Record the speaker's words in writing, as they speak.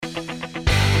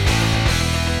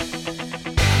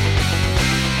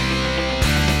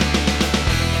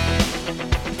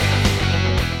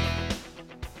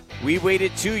We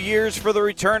waited 2 years for the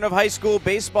return of high school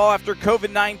baseball after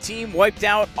COVID-19 wiped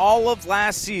out all of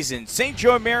last season. St.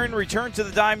 Joe and Marion returned to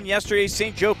the Diamond yesterday.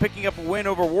 St. Joe picking up a win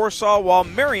over Warsaw while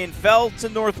Marion fell to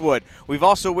Northwood. We've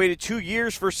also waited 2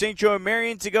 years for St. Joe and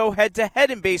Marion to go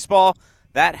head-to-head in baseball.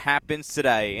 That happens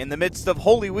today. In the midst of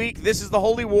Holy Week, this is the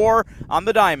Holy War on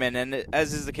the Diamond. And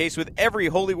as is the case with every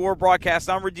Holy War broadcast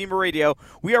on Redeemer Radio,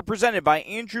 we are presented by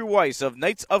Andrew Weiss of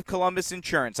Knights of Columbus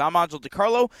Insurance. I'm Angel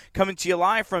DiCarlo, coming to you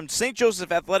live from St.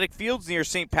 Joseph Athletic Fields near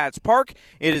St. Pat's Park.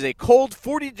 It is a cold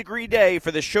 40-degree day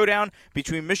for the showdown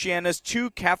between Michiana's two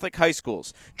Catholic high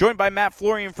schools. Joined by Matt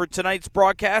Florian for tonight's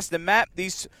broadcast. And Matt,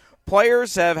 these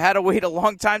players have had to wait a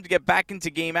long time to get back into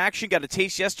game action. Got a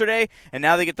taste yesterday, and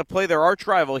now they get to play their arch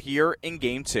rival here in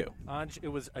Game 2. Anj, it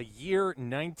was a year,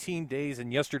 19 days,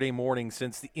 and yesterday morning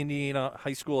since the Indiana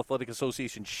High School Athletic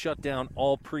Association shut down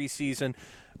all preseason.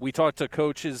 We talked to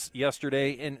coaches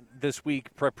yesterday and this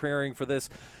week preparing for this.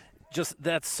 Just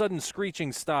that sudden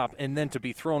screeching stop and then to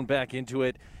be thrown back into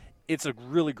it. It's a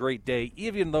really great day.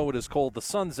 Even though it is cold, the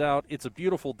sun's out. It's a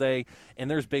beautiful day,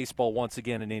 and there's baseball once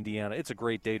again in Indiana. It's a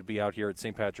great day to be out here at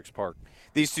St. Patrick's Park.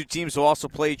 These two teams will also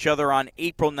play each other on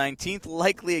April 19th,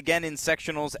 likely again in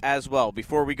sectionals as well.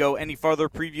 Before we go any further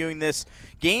previewing this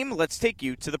game, let's take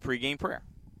you to the pregame prayer.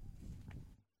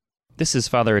 This is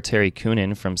Father Terry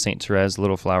Coonan from St. Therese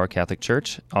Little Flower Catholic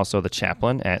Church, also the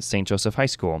chaplain at St. Joseph High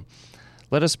School.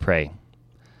 Let us pray.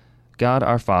 God,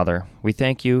 our Father, we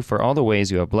thank you for all the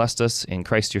ways you have blessed us in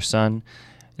Christ your Son,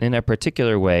 and in a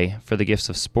particular way for the gifts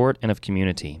of sport and of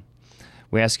community.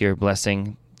 We ask your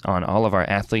blessing on all of our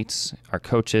athletes, our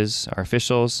coaches, our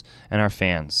officials, and our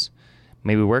fans.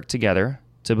 May we work together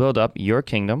to build up your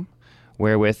kingdom,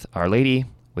 wherewith Our Lady,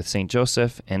 with St.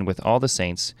 Joseph, and with all the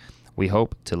saints, we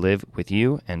hope to live with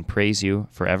you and praise you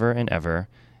forever and ever.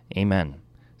 Amen.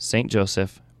 St.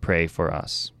 Joseph, pray for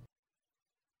us.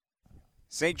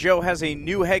 St. Joe has a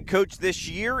new head coach this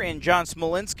year, and John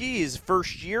Smolinski, his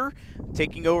first year,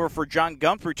 taking over for John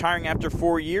Gump, retiring after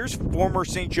 4 years. Former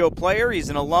St. Joe player. He's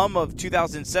an alum of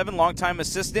 2007, longtime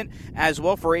assistant as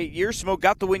well for 8 years. Smo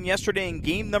got the win yesterday in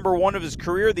game number 1 of his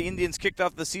career. The Indians kicked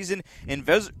off the season in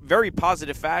very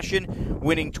positive fashion,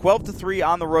 winning 12-3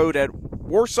 on the road at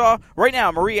Warsaw. Right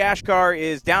now, Marie Ashkar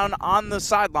is down on the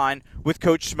sideline with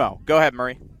Coach Smo. Go ahead,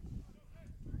 Marie.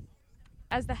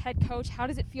 As the head coach, how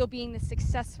does it feel being the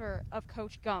successor of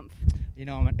Coach Gump? You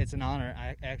know, it's an honor,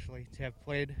 actually, to have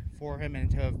played for him and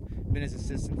to have been his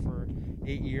assistant for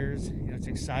 8 years. You know, it's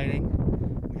exciting.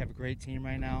 We have a great team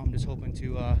right now. I'm just hoping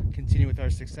to continue with our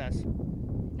success.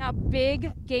 Now,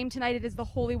 big game tonight. It is the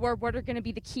Holy War. What are going to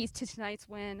be the keys to tonight's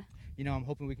win? You know, I'm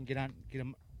hoping we can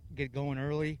get going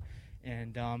early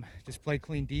and just play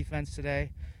clean defense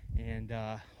today. And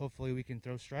hopefully we can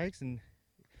throw strikes and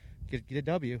get a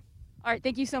W. All right,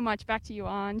 thank you so much. Back to you,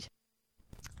 Anj.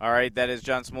 All right, that is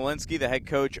John Smolinski, the head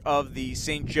coach of the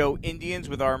St. Joe Indians,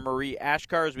 with our Marie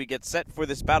Ashkar as we get set for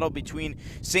this battle between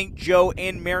St. Joe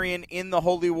and Marion in the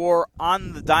Holy War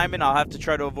on the Diamond. I'll have to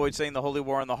try to avoid saying the Holy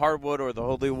War on the hardwood or the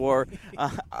Holy War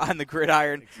on the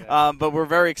gridiron. Exactly. But we're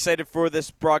very excited for this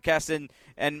broadcast.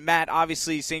 And Matt,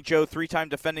 obviously, St. Joe, 3-time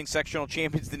defending sectional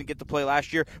champions, didn't get to play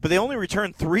last year, but they only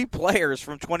returned 3 players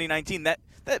from 2019.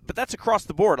 But that's across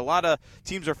the board. A lot of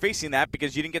teams are facing that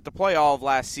because you didn't get to play all of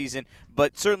last season.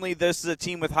 But certainly this is a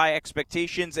team with high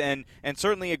expectations and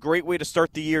certainly a great way to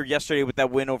start the year yesterday with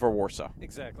that win over Warsaw.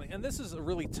 Exactly. And this is a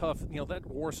really tough, that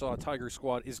Warsaw Tiger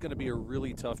squad is going to be a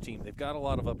really tough team. They've got a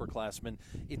lot of upperclassmen.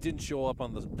 It didn't show up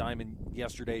on the Diamond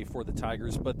yesterday for the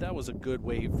Tigers, but that was a good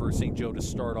way for St. Joe to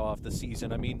start off the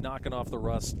season. I mean, knocking off the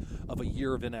rust of a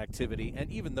year of inactivity.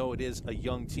 And even though it is a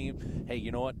young team, hey,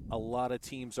 you know what? A lot of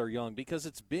teams are young because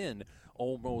it's been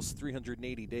almost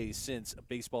 380 days since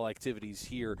baseball activities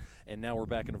here, and now we're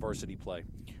back into varsity play.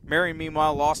 Marion,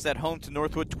 meanwhile, lost at home to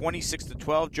Northwood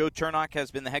 26-12. Joe Turnock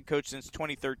has been the head coach since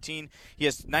 2013. He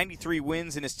has 93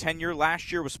 wins in his tenure.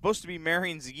 Last year was supposed to be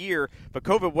Marion's year, but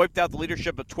COVID wiped out the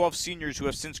leadership of 12 seniors who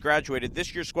have since graduated.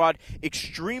 This year's squad,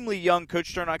 extremely young.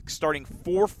 Coach Turnock starting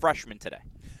 4 freshmen today.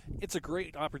 It's a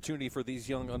great opportunity for these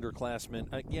young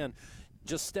underclassmen. Again,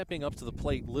 just stepping up to the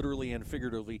plate literally and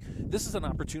figuratively. This is an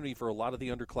opportunity for a lot of the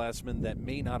underclassmen that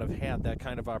may not have had that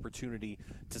kind of opportunity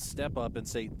to step up and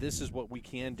say, this is what we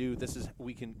can do.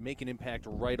 We can make an impact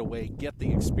right away, get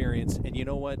the experience. And you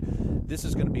know what? This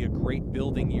is going to be a great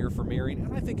building year for Marion,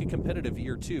 and I think a competitive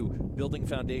year too, building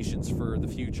foundations for the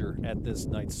future at this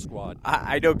Knights squad.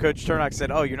 I know Coach Turnock said,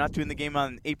 you're not doing the game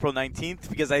on April 19th,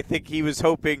 because I think he was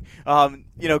hoping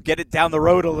get it down the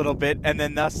road a little bit, and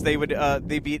then thus they would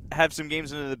have some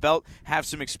games under the belt, have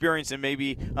some experience, and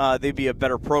maybe they'd be a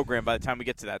better program by the time we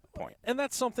get to that point. And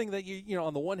that's something that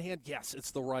on the one hand, yes,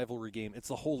 it's the rivalry game, it's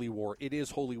the Holy War, it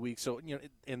is Holy Week, so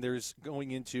and there's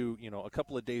going into a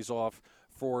couple of days off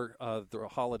for the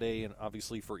holiday and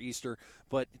obviously for Easter,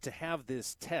 but to have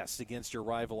this test against your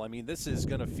rival, I mean, this is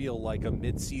going to feel like a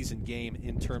mid-season game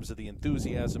in terms of the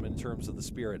enthusiasm, in terms of the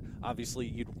spirit. Obviously,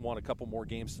 you'd want a couple more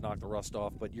games to knock the rust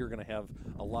off, but you're going to have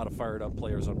a lot of fired-up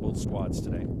players on both squads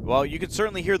today. Well, you can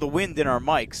certainly hear the wind in our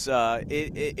mics.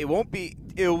 It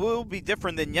will be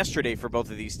different than yesterday for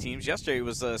both of these teams. Yesterday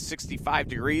was 65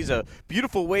 degrees, a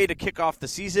beautiful way to kick off the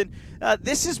season.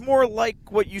 This is more like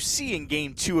what you see in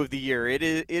Game 2 of the year.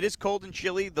 It is cold and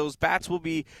chilly. Those bats will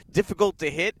be difficult to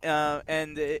hit,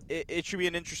 and it should be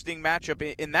an interesting matchup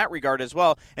in that regard as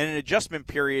well, and an adjustment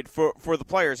period for the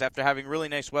players after having really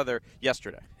nice weather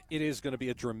yesterday. It is going to be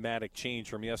a dramatic change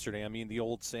from yesterday. I mean, the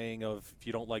old saying of if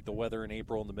you don't like the weather in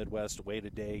April in the Midwest, wait a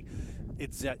day.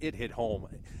 It hit home.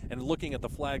 And looking at the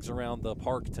flags around the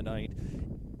park tonight,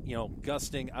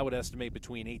 gusting, I would estimate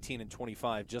between 18 and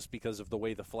 25 just because of the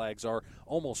way the flags are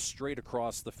almost straight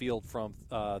across the field from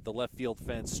the left field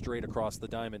fence straight across the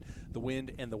diamond. The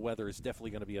wind and the weather is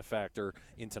definitely going to be a factor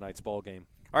in tonight's ball game.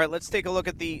 All right, let's take a look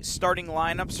at the starting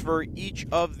lineups for each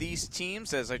of these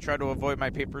teams as I try to avoid my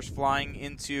papers flying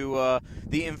into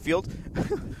the infield.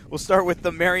 We'll start with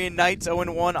the Marion Knights,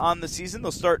 0-1 on the season.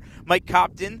 They'll start Mike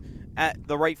Copton at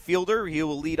the right fielder. He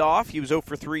will lead off. He was 0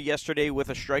 for 3 yesterday with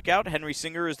a strikeout. Henry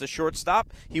Singer is the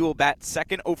shortstop. He will bat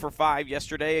second, 0 for 5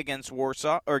 yesterday against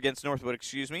Northwood.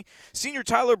 Senior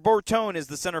Tyler Bortone is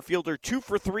the center fielder, 2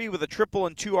 for 3 with a triple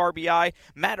and 2 RBI.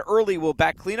 Matt Early will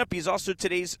bat cleanup. He's also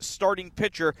today's starting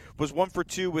pitcher, was 1 for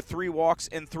 2 with 3 walks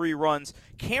and 3 runs.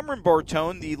 Cameron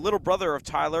Bortone, the little brother of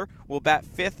Tyler, will bat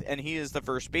fifth, and he is the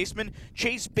first baseman.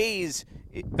 Chase Bays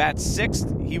bats sixth.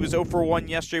 He was 0 for 1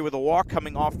 yesterday with a walk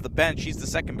coming off the bench. He's the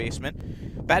second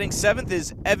baseman. Batting seventh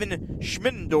is Evan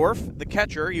Schmittendorf, the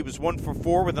catcher. He was 1 for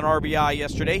 4 with an RBI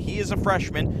yesterday. He is a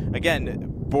freshman.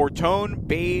 Again, Bortone,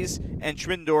 Bays, and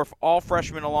Schmittendorf, all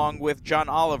freshmen along with John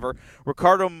Oliver.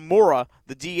 Ricardo Mora,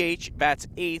 the DH, bats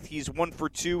eighth. He's 1 for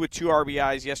 2 with 2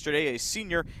 RBIs yesterday, a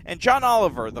senior. And John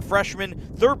Oliver, the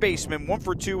freshman, third baseman, 1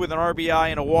 for 2 with an RBI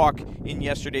and a walk in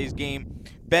yesterday's game.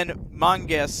 Ben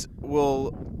Manges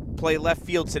will play left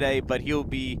field today, but he'll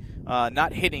be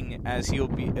not hitting as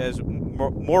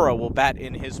Mora will bat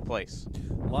in his place.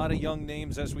 A lot of young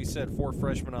names, as we said, 4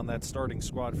 freshmen on that starting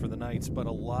squad for the Knights, but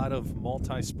a lot of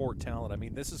multi-sport talent. I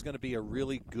mean, this is going to be a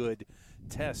really good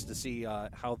test to see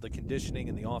how the conditioning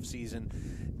in the offseason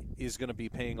is going to be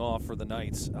paying off for the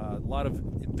Knights. A lot of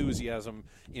enthusiasm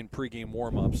in pregame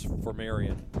warm-ups for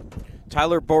Marion.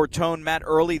 Tyler Bortone, Matt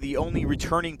Early, the only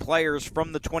returning players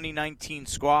from the 2019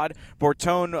 squad.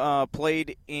 Bortone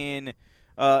played in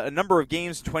a number of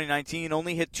games in 2019,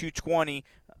 only hit .220,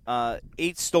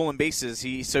 8 stolen bases,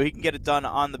 so he can get it done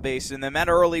on the base. And then Matt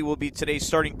Early will be today's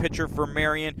starting pitcher for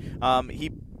Marion.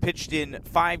 He pitched in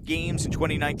 5 games in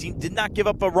 2019, did not give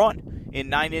up a run in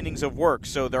 9 innings of work,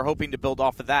 so they're hoping to build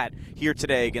off of that here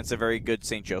today against a very good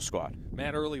St. Joe squad.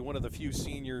 Matt Early, one of the few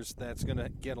seniors that's going to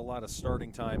get a lot of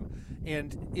starting time,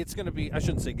 and it's going to be, I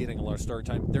shouldn't say getting a lot of starting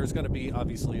time, there's going to be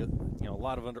obviously a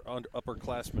lot of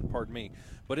upperclassmen, pardon me,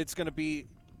 but it's going to be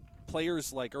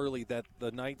players like Early that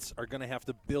the Knights are going to have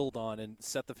to build on and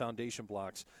set the foundation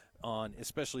blocks on,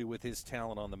 especially with his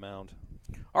talent on the mound.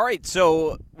 All right,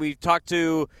 so we've talked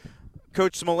to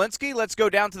Coach Smolinski. Let's go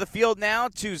down to the field now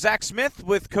to Zach Smith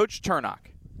with Coach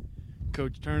Turnock.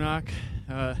 Coach Turnock,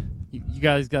 you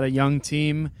guys got a young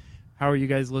team. How are you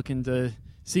guys looking to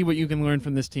see what you can learn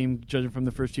from this team, judging from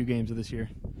the first 2 games of this year?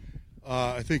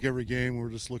 I think every game we're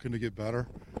just looking to get better.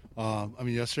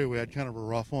 Yesterday we had kind of a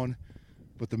rough one,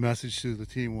 but the message to the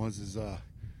team was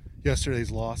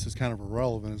yesterday's loss is kind of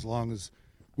irrelevant as long as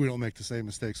we don't make the same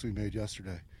mistakes we made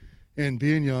yesterday. And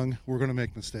being young, we're going to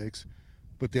make mistakes,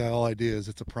 but the whole idea is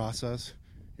it's a process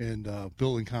and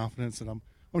building confidence, and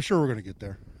I'm sure we're going to get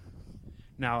there.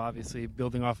 Now, obviously,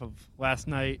 building off of last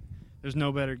night, there's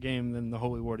no better game than the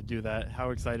Holy War to do that. How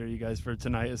excited are you guys for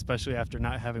tonight, especially after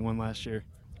not having one last year?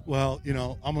 Well,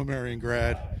 I'm a Marion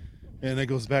grad, and it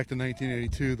goes back to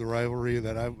 1982, the rivalry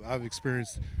that I've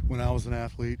experienced when I was an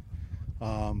athlete.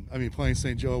 Playing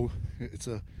St. Joe, it's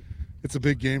a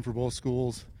big game for both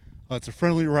schools. It's a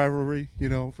friendly rivalry,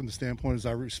 from the standpoint as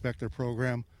I respect their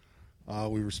program.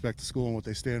 We respect the school and what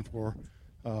they stand for.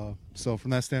 So from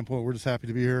that standpoint, we're just happy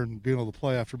to be here and being able to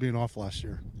play after being off last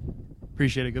year.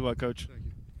 Appreciate it. Good luck, Coach. Thank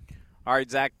you. All right,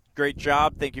 Zach, Great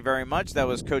job. Thank you very much. That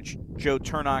was Coach Joe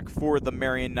Turnock for the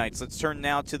Marion Knights. Let's turn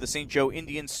now to the St. Joe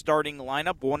Indians starting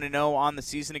lineup. 1-0 on the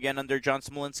season, again under John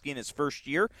Smolinski in his first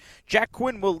year. Jack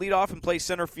Quinn will lead off and play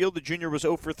center field. The junior was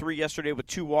 0 for 3 yesterday with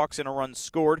 2 walks and a run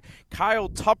scored. Kyle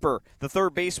Tupper, the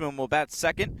third baseman, will bat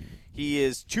second. He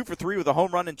is 2 for 3 with a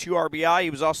home run and 2 RBI. He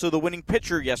was also the winning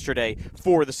pitcher yesterday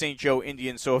for the St. Joe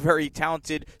Indians, so a very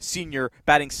talented senior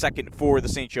batting second for the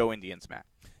St. Joe Indians, Matt.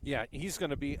 Yeah, he's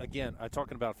going to be, again,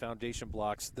 talking about foundation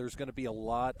blocks, there's going to be a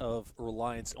lot of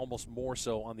reliance, almost more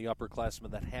so, on the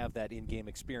upperclassmen that have that in-game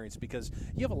experience, because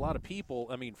you have a lot of people,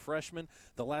 I mean, freshmen,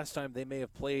 the last time they may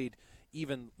have played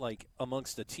even like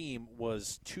amongst a team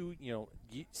was 2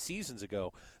 seasons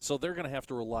ago. So they're going to have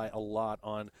to rely a lot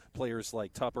on players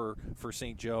like Tupper for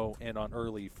St. Joe and on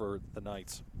Early for the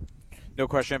Knights. No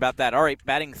question about that. All right,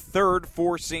 batting third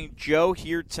for St. Joe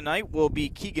here tonight will be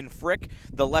Keegan Frick,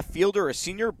 the left fielder, a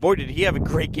senior. Boy, did he have a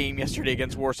great game yesterday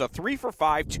against Warsaw. 3 for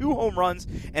 5, 2 home runs,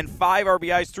 and 5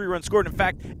 RBIs, 3 runs scored. In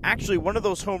fact, actually, one of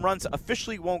those home runs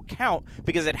officially won't count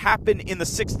because it happened in the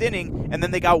 6th inning, and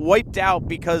then they got wiped out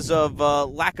because of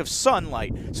lack of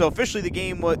sunlight. So officially the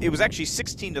game, it was actually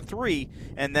 16-3,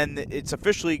 and then it's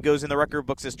officially goes in the record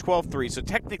books as 12-3. So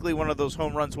technically one of those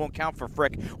home runs won't count for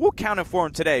Frick. We'll count it for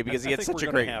him today because he had such a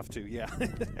great. Have to, yeah.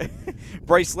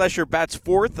 Bryce Lesher bats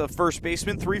fourth, the first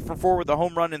baseman, 3 for 4 with a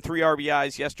home run and 3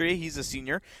 RBIs yesterday. He's a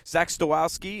senior. Zach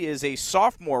Stowalski is a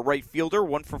sophomore right fielder,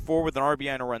 1 for 4 with an RBI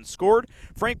and a run scored.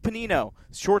 Frank Panino,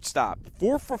 shortstop,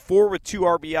 4 for 4 with 2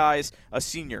 RBIs, a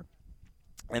senior.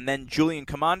 And then Julian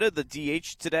Commanda, the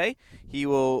DH today,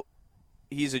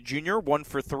 he's a junior, 1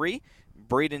 for 3.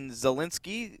 Braden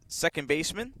Zielinski, second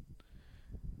baseman.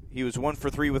 He was 1 for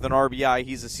 3 with an RBI.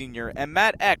 He's a senior. And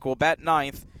Matt Eck will bat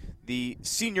ninth, the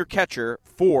senior catcher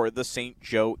for the St.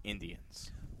 Joe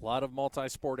Indians. A lot of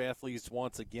multi-sport athletes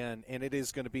once again, and it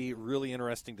is going to be really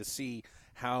interesting to see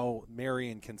how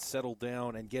Marion can settle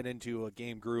down and get into a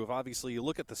game groove. Obviously, you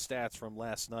look at the stats from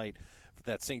last night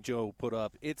that St. Joe put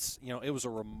up. It was a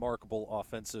remarkable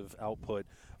offensive output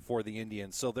for the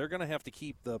Indians. So they're going to have to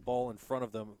keep the ball in front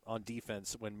of them on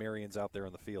defense when Marion's out there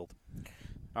on the field.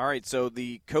 All right, so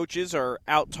the coaches are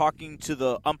out talking to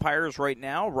the umpires right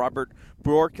now, Robert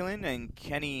Bjorklund and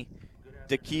Kenny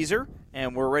DeKeyser,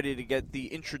 and we're ready to get the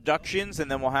introductions, and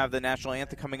then we'll have the national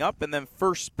anthem coming up, and then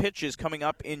first pitch is coming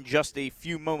up in just a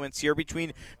few moments here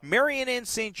between Marion and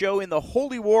St. Joe in the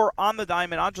Holy War on the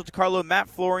diamond. Angel DiCarlo, Matt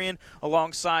Florian,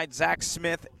 alongside Zach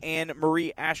Smith and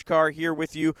Marie Ashkar here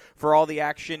with you for all the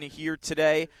action here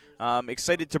today.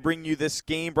 Excited to bring you this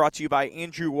game brought to you by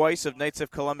Andrew Weiss of Knights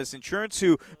of Columbus Insurance,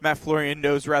 who Matt Florian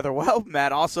knows rather well.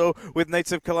 Matt also with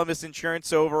Knights of Columbus Insurance.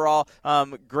 So overall,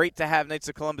 great to have Knights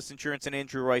of Columbus Insurance and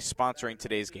Andrew Weiss sponsoring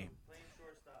today's game.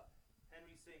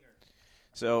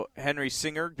 So Henry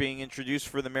Singer being introduced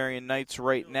for the Marion Knights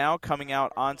right now, coming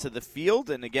out onto the field.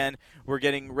 And again, we're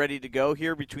getting ready to go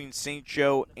here between St.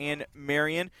 Joe and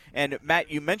Marion. And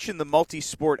Matt, you mentioned the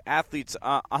multi-sport athletes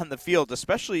on the field,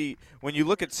 especially when you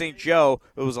look at St. Joe.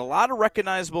 There was a lot of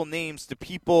recognizable names to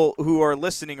people who are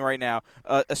listening right now,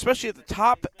 especially at the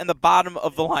top and the bottom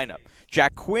of the lineup.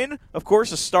 Jack Quinn, of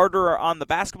course, a starter on the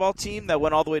basketball team that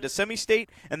went all the way to semi-state,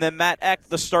 and then Matt Eck,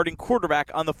 the starting quarterback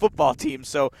on the football team.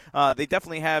 So they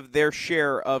definitely have their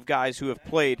share of guys who have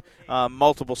played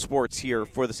multiple sports here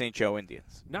for the St. Joe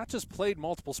Indians. Not just played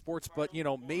multiple sports, but,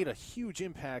 made a huge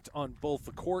impact on both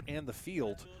the court and the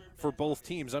field for both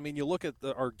teams. I mean, you look at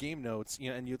our game notes,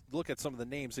 and you look at some of the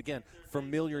names, again,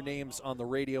 familiar names on the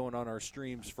radio and on our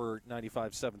streams for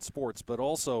 95.7 Sports, but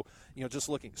also, just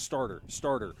looking starter,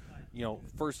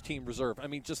 first team reserve. I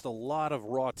mean, just a lot of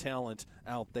raw talent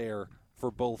out there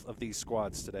for both of these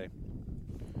squads today.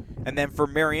 And then for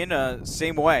Marion,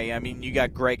 same way. I mean, you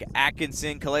got Greg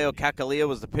Atkinson. Kaleo Kakalia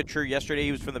was the pitcher yesterday.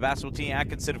 He was from the basketball team.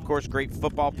 Atkinson, of course, great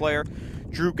football player.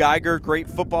 Drew Geiger, great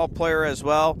football player as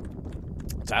well.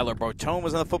 Tyler Bartone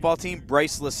was on the football team.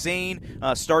 Bryce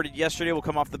Lassane started yesterday, will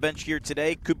come off the bench here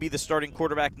today. Could be the starting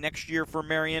quarterback next year for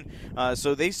Marion.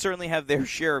 So they certainly have their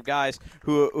share of guys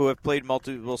who have played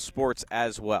multiple sports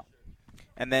as well.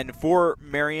 And then for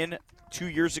Marion, 2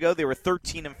 years ago, they were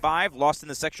 13-5, lost in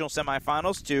the sectional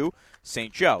semifinals to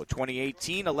St. Joe.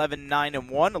 2018,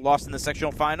 11-9-1, lost in the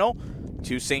sectional final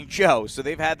to St. Joe. So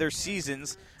they've had their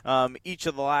seasons each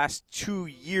of the last 2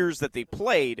 years that they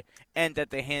played end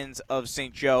at the hands of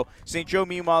St. Joe. St. Joe,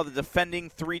 meanwhile, the defending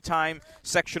 3-time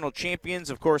sectional champions.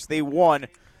 Of course, they won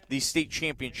the state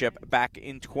championship back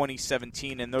in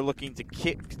 2017, and they're looking to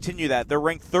continue that. They're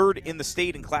ranked third in the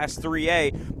state in Class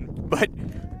 3A, but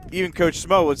even Coach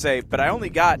Smo would say, but I only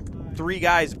got 3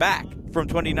 guys back from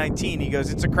 2019. He goes,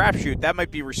 it's a crapshoot. That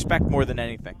might be respect more than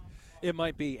anything. It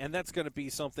might be, and that's going to be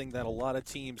something that a lot of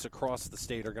teams across the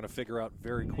state are going to figure out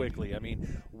very quickly. I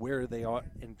mean, where they are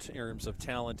in terms of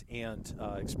talent and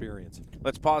experience.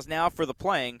 Let's pause now for the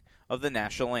playing of the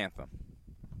national anthem.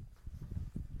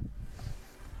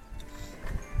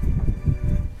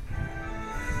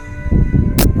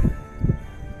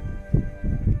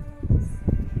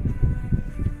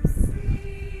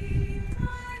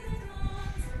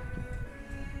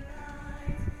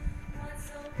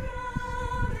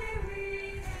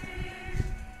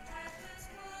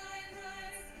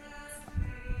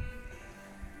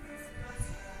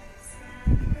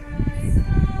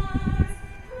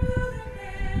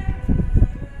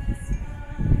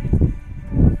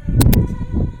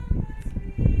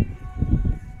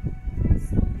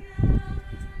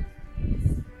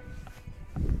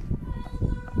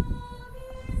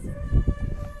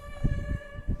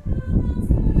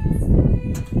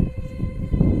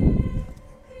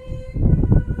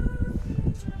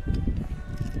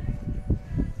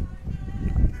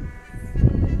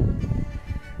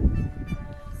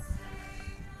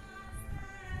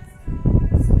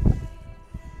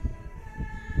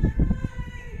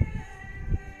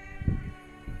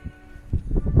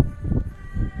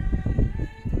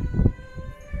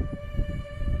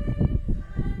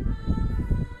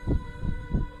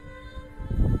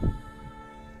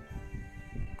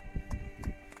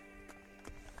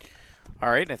 All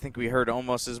right, I think we heard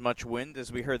almost as much wind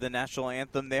as we heard the national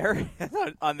anthem there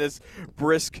on this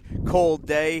brisk, cold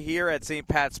day here at St.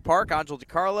 Pat's Park. Angel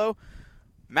DiCarlo,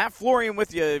 Matt Florian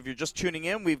with you. If you're just tuning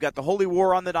in, we've got the Holy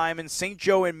War on the diamond. St.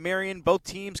 Joe and Marion, both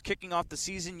teams kicking off the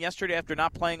season yesterday after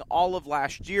not playing all of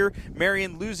last year.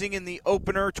 Marion losing in the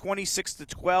opener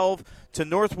 26-12 to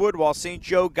Northwood, while St.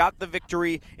 Joe got the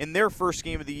victory in their first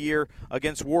game of the year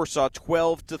against Warsaw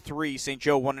 12-3. St.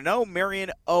 Joe 1-0,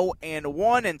 Marion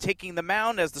 0-1, and taking the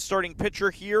mound as the starting pitcher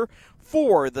here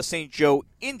for the St. Joe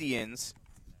Indians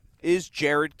is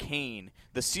Jared Kane.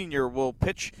 The senior will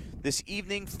pitch this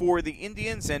evening for the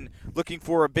Indians, and looking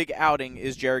for a big outing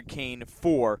is Jared Kane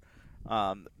for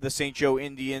the St. Joe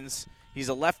Indians. He's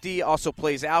a lefty, also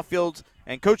plays outfield,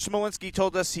 and Coach Smolinski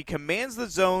told us he commands the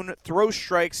zone, throws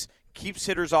strikes, keeps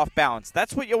hitters off balance.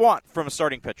 That's what you want from a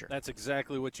starting pitcher. That's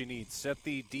exactly what you need. Set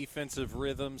the defensive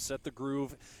rhythm, set the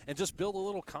groove, and just build a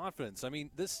little confidence. I mean,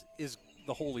 this is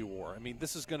the Holy War. I mean,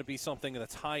 this is going to be something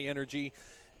that's high energy.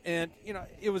 And, you know,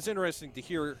 it was interesting to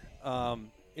hear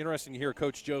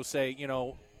Coach Joe say, you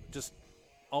know, just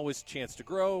always a chance to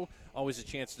grow, always a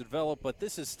chance to develop. But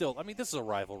this is still, I mean, this is a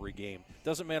rivalry game.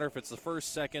 Doesn't matter if it's the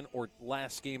first, second, or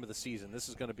last game of the season. This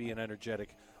is going to be an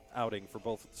energetic outing for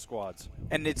both squads.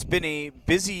 And it's been a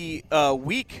busy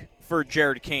week for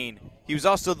Jared Kane. He was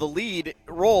also the lead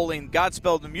role in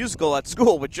Godspell the Musical at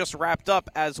school, which just wrapped up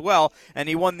as well, and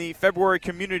he won the February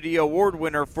Community Award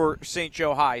winner for St.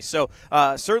 Joe High. So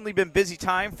certainly been busy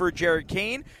time for Jared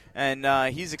Kane,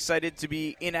 and he's excited to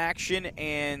be in action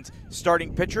and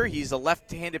starting pitcher. He's a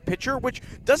left-handed pitcher, which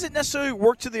doesn't necessarily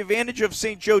work to the advantage of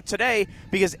St. Joe today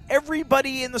because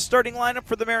everybody in the starting lineup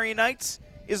for the Marion Knights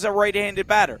is a right-handed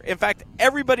batter. In fact,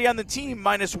 everybody on the team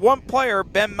minus one player,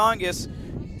 Ben Mongus,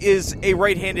 is a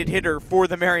right-handed hitter for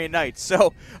the Marion Knights.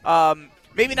 So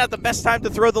maybe not the best time to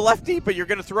throw the lefty, but you're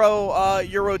going to throw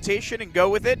your rotation and go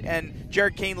with it. And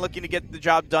Jared Kane looking to get the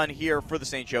job done here for the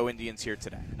St. Joe Indians here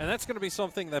today. And that's going to be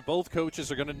something that both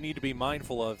coaches are going to need to be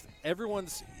mindful of.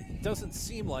 Doesn't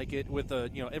seem like it with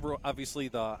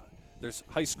obviously there's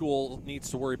high school needs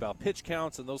to worry about pitch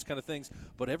counts and those kind of things,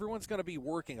 but everyone's going to be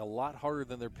working a lot harder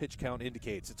than their pitch count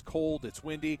indicates. It's cold, it's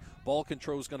windy. Ball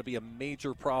control is going to be a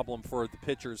major problem for the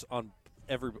pitchers on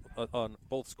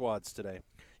both squads today.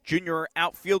 Junior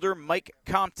outfielder Mike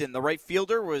Compton, the right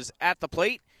fielder, was at the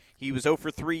plate. He was 0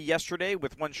 for 3 yesterday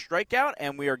with one strikeout,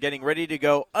 and we are getting ready to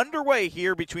go underway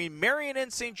here between Marion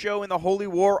and St. Joe in the Holy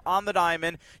War on the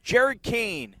diamond. Jared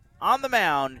Kane on the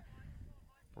mound,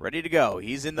 ready to go.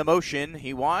 He's in the motion.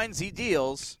 He winds, he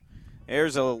deals.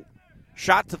 There's a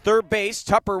shot to third base.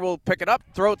 Tupper will pick it up,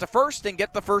 throw it to first, and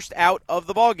get the first out of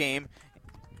the ball game.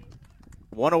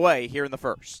 One away here in the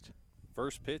first.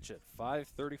 First pitch at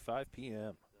 5:35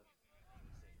 p.m.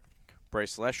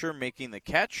 Bryce Lesher making the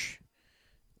catch.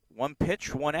 One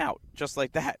pitch, one out, just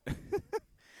like that.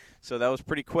 So that was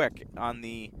pretty quick on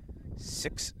the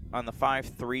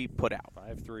 5-3 put out.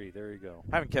 5-3, there you go.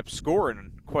 I haven't kept score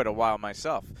in quite a while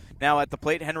myself. Now at the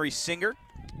plate, Henry Singer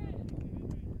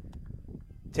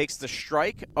takes the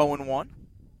strike, 0-1.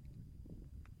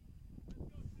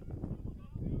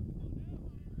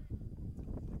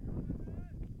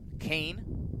 Kane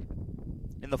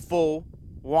in the full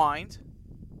wind.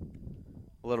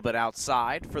 A little bit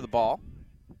outside for the ball.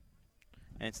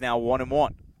 And it's now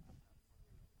 1-1.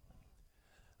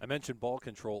 I mentioned ball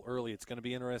control early. It's going to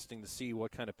be interesting to see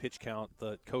what kind of pitch count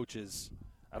the coaches,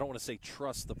 I don't want to say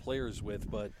trust the players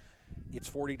with, but it's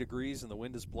 40 degrees and the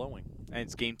wind is blowing. And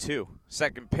it's game 2.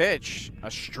 Second pitch, a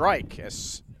strike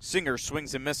as Singer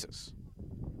swings and misses.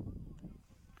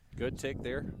 Good take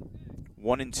there.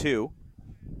 1-2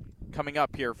 coming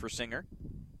up here for Singer.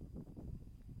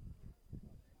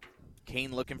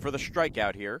 Kane looking for the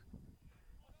strikeout here.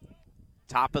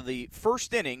 Top of the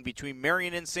first inning between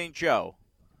Marion and St. Joe.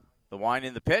 The wind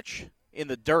in the pitch, in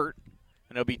the dirt,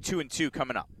 and it'll be 2-2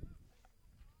 coming up.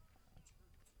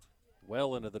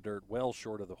 Well into the dirt, well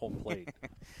short of the home plate. I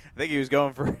think he was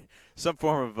going for some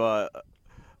form of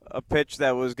a pitch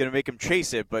that was going to make him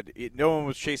chase it, but no one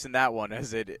was chasing that one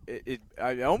as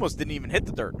I almost didn't even hit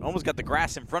the dirt. Almost got the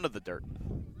grass in front of the dirt.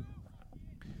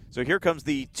 So here comes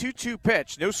the 2-2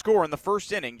 pitch. No score in the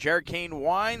first inning. Jared Kane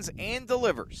winds and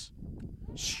delivers.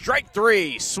 Strike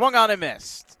 3, swung on and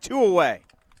missed. 2 away.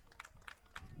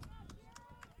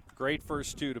 Great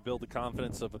first 2 to build the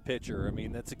confidence of a pitcher. I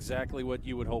mean, that's exactly what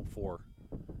you would hope for.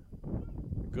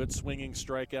 Good swinging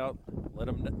strikeout. Let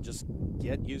him just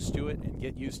get used to it and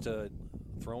get used to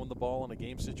throwing the ball in a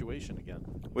game situation again.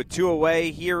 With 2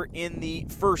 away here in the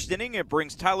first inning, it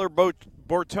brings Tyler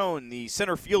Bortone, the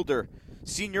center fielder,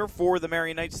 senior for the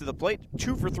Marion Knights, to the plate.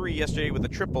 2 for 3 yesterday with a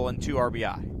triple and 2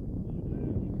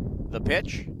 RBI. The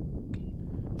pitch,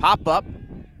 pop up,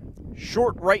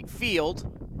 short right field.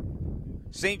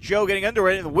 St. Joe getting under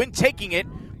it and the wind taking it,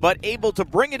 but able to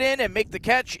bring it in and make the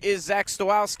catch is Zach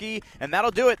Stowalski, and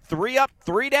that'll do it. 3 up,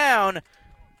 3 down.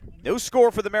 No score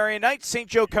for the Marion Knights. St.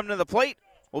 Joe coming to the plate.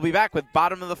 We'll be back with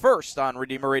bottom of the first on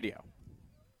Redeemer Radio.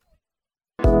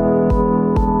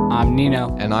 I'm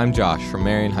Nino. And I'm Josh from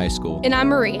Marion High School. And I'm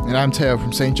Marie. And I'm Teo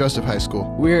from St. Joseph High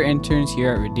School. We're interns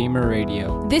here at Redeemer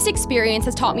Radio. This experience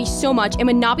has taught me so much and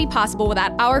would not be possible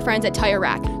without our friends at Tire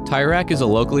Rack. Tire Rack is a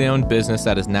locally owned business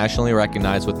that is nationally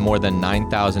recognized with more than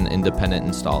 9,000 independent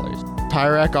installers.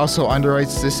 Tire Rack also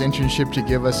underwrites this internship to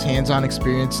give us hands-on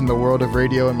experience in the world of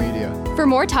radio and media. For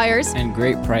more tires and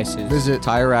great prices, visit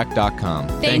TireRack.com.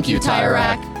 Thank you, Tire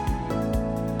Rack.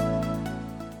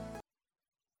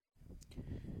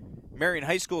 Marion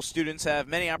High School students have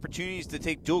many opportunities to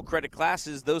take dual credit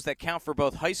classes, those that count for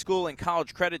both high school and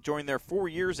college credit during their 4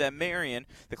 years at Marion.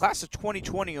 The class of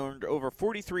 2020 earned over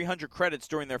 4,300 credits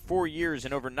during their 4 years,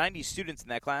 and over 90 students in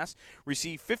that class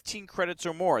received 15 credits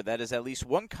or more. That is at least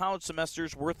 1 college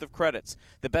semester's worth of credits.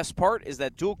 The best part is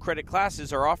that dual credit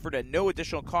classes are offered at no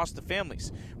additional cost to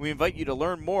families. We invite you to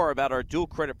learn more about our dual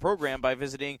credit program by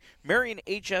visiting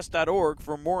marionhs.org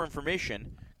for more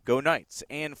information. Go Knights.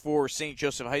 And for St.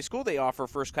 Joseph High School, they offer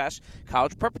first-class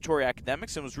college preparatory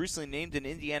academics and was recently named an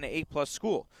Indiana A+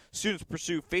 school. Students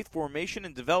pursue faith formation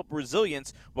and develop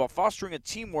resilience while fostering a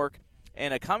teamwork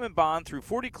and a common bond through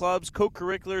 40 clubs,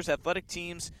 co-curriculars, athletic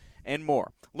teams, and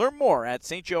more. Learn more at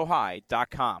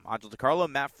stjoehigh.com. Angel DiCarlo,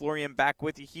 Matt Florian back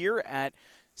with you here at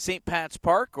St. Pat's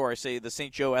Park, or I say the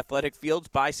St. Joe Athletic Fields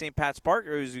by St. Pat's Park,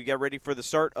 as we get ready for the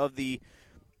start of the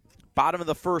bottom of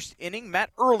the first inning.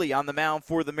 Matt Early on the mound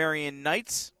for the Marion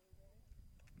Knights.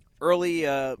 Early,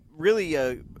 really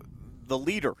the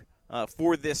leader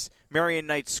for this Marion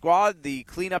Knights squad, the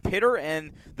cleanup hitter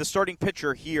and the starting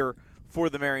pitcher here for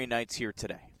the Marion Knights here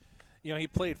today. You know, he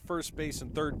played first base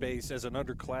and third base as an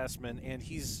underclassman, and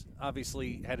he's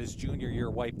obviously had his junior year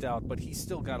wiped out, but he's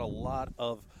still got a lot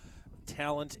of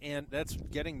talent, and that's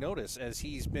getting noticed as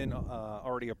he's been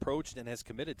already approached and has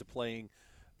committed to playing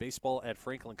baseball at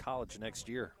Franklin College next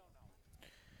year.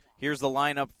 Here's the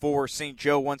lineup for St.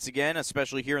 Joe once again,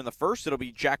 especially here in the first. It'll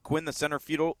be Jack Quinn, the center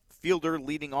fielder,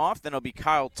 leading off. Then it'll be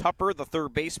Kyle Tupper, the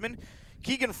third baseman.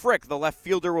 Keegan Frick, the left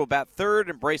fielder, will bat third,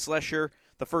 and Bryce Lesher,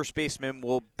 the first baseman,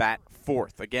 will bat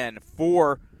fourth. Again,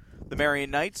 for the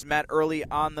Marion Knights, Matt Early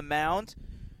on the mound.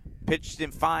 Pitched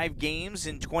in 5 games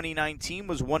in 2019,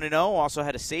 was 1-0, also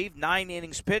had a save, 9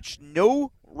 innings pitched,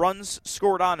 no runs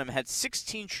scored on him, had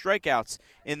 16 strikeouts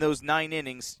in those 9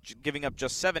 innings, giving up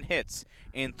just 7 hits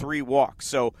and 3 walks.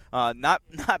 So not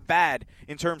bad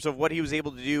in terms of what he was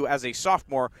able to do as a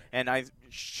sophomore, and I'm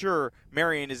sure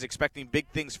Marion is expecting big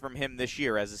things from him this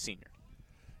year as a senior.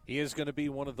 He is going to be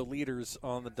one of the leaders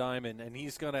on the diamond, and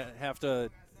he's going to have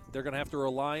to. They're going to have to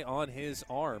rely on his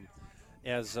arm,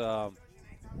 as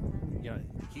you know,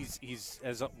 he's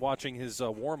as watching his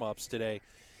warm-ups today.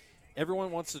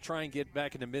 Everyone wants to try and get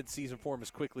back into mid-season form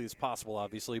as quickly as possible,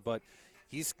 obviously, but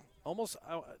he's almost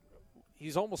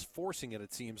forcing it.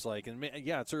 It seems like, and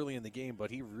yeah, it's early in the game, but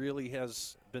he really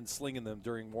has been slinging them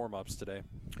during warm-ups today.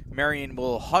 Marion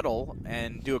will huddle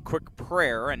and do a quick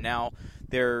prayer, and now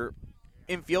their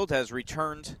infield has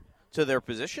returned to their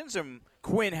positions, and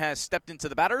Quinn has stepped into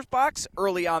the batter's box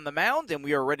early on the mound, and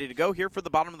we are ready to go here for the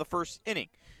bottom of the first inning.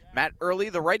 Matt Early,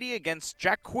 the righty, against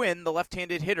Jack Quinn, the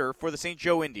left-handed hitter for the St.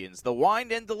 Joe Indians. The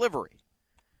wind and delivery.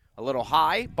 A little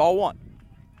high, ball one.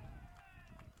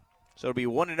 So it'll be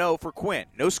 1-0 for Quinn.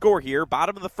 No score here,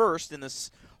 bottom of the first in this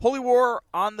holy war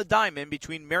on the diamond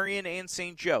between Marion and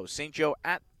St. Joe. St. Joe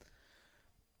at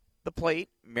the plate,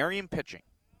 Marion pitching.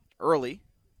 Early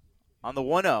on the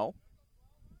 1-0.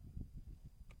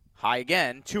 High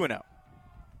again, 2-0.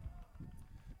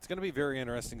 It's going to be very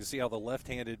interesting to see how the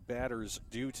left-handed batters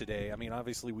do today. I mean,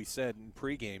 obviously we said in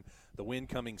pregame the wind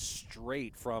coming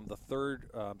straight from the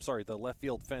left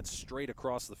field fence straight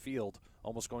across the field,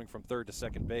 almost going from third to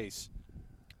second base.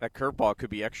 That curveball could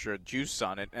be extra juice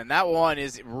on it. And that one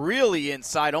is really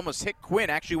inside, almost hit Quinn,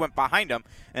 actually went behind him,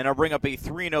 and I'll bring up a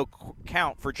 3-0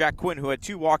 count for Jack Quinn, who had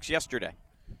 2 walks yesterday.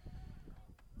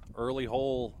 Early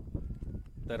hole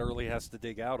that Early has to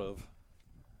dig out of.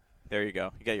 There you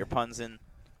go. You got your puns in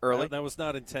early. That was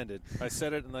not intended. I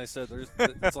said it, and I said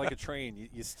it's like a train.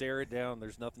 You stare it down.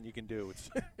 There's nothing you can do.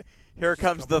 Here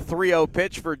comes the 3-0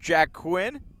 pitch for Jack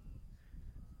Quinn.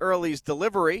 Early's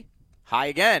delivery. High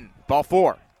again. Ball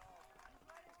 4.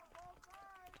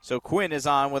 So Quinn is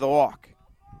on with a walk.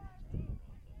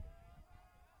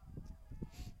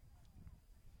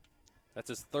 That's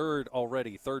his third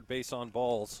base on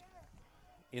balls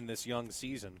in this young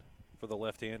season for the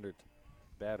left-handed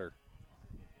batter.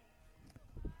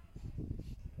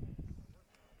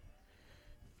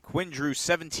 Quinn drew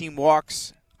 17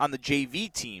 walks on the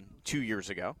JV team 2 years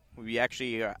ago. We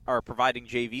actually are providing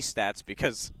JV stats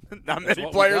because not many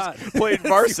players played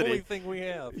varsity. That's the only thing we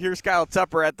have. Here's Kyle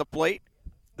Tupper at the plate,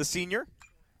 the senior,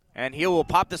 and he will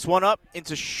pop this one up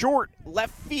into short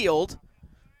left field.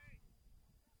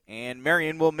 And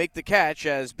Marion will make the catch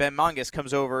as Ben Mongus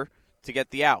comes over to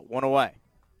get the out. 1 away.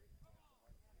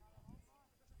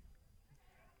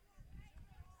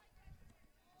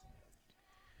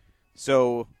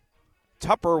 So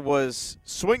Tupper was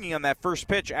swinging on that first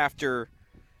pitch after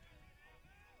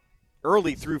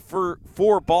Early threw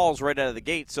 4 balls right out of the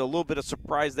gate. So a little bit of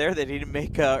surprise there that he didn't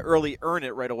make Early earn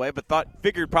it right away, but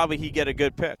figured probably he'd get a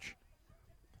good pitch.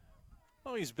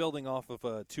 Well, he's building off of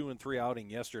a 2-3 outing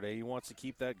yesterday. He wants to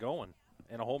keep that going.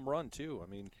 And a home run, too. I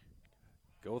mean,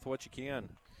 go with what you can.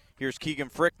 Here's Keegan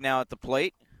Frick now at the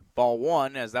plate. Ball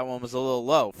 1, as that one was a little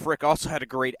low. Frick also had a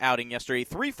great outing yesterday.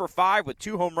 3 for 5 with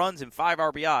 2 home runs and 5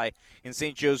 RBI in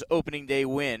St. Joe's opening day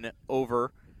win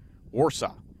over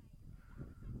Warsaw.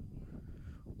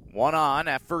 1 on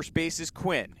at first base is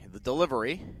Quinn. The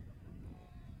delivery.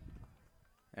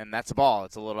 And that's a ball.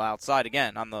 It's a little outside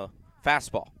again on the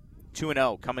fastball.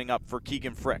 2-0 coming up for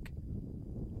Keegan Frick.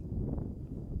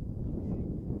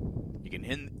 You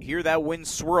can hear that wind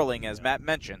swirling, as Matt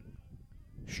mentioned.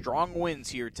 Strong winds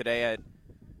here today at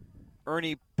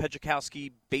Ernie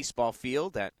Pejikowski Baseball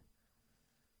Field at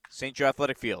St. Joe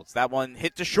Athletic Fields. That one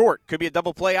hit to short. Could be a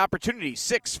double play opportunity.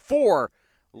 6-4.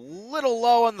 Little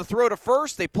low on the throw to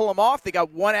first. They pull him off. They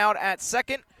got 1 out at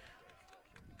second.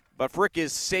 But Frick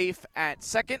is safe at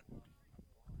second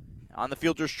on the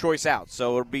fielder's choice out.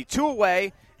 So it'll be 2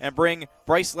 away and bring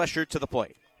Bryce Lesher to the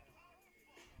plate.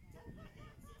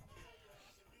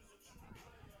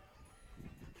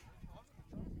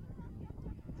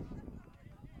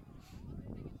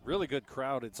 Really good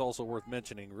crowd. It's also worth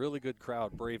mentioning. Really good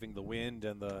crowd braving the wind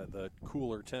and the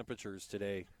cooler temperatures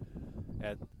today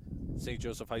at St.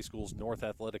 Joseph High School's North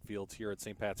Athletic Fields here at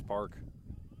St. Pat's Park.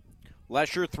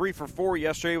 Lesher 3 for 4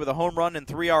 yesterday with a home run and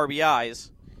 3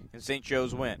 RBIs in St.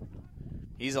 Joe's win.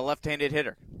 He's a left-handed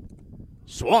hitter.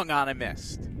 Swung on and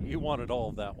missed. He wanted all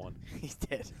of that one. He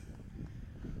did.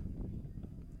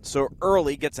 So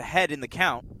Early gets ahead in the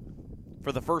count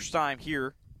for the first time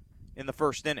here in the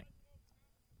first inning.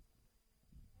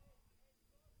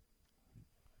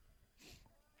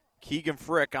 Keegan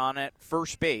Frick on at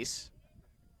first base.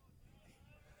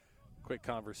 Quick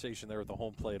conversation there with the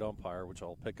home plate umpire, which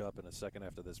I'll pick up in a second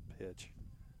after this pitch.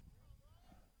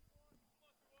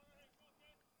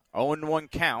 0-1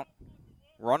 count.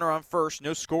 Runner on first,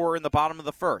 no score in the bottom of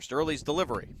the first. Early's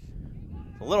delivery.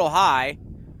 A little high,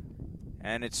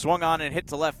 and it swung on and hit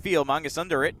to left field. Mongus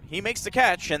under it. He makes the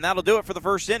catch, and that'll do it for the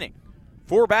first inning.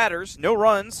 4 batters, no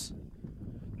runs,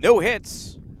 no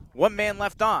hits, 1 man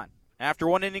left on. After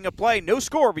 1 inning of play, no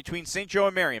score between St. Joe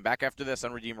and Marion. Back after this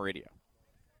on Redeemer Radio.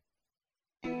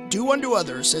 Do unto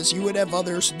others as you would have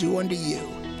others do unto you.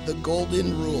 The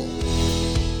golden rule.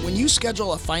 When you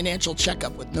schedule a financial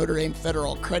checkup with Notre Dame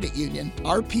Federal Credit Union,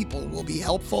 our people will be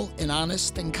helpful and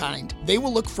honest and kind. They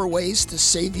will look for ways to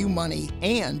save you money,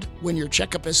 and when your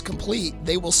checkup is complete,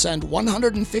 they will send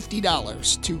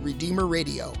 $150 to Redeemer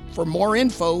Radio. For more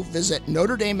info, visit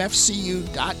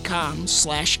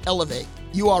NotreDameFCU.com/elevate.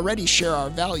 You already share our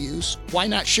values. Why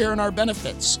not share in our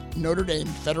benefits? Notre Dame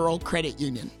Federal Credit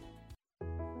Union.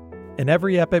 In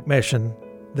every epic mission,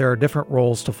 there are different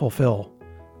roles to fulfill.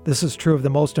 This is true of the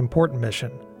most important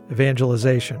mission,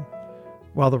 evangelization.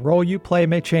 While the role you play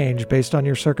may change based on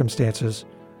your circumstances,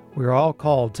 we are all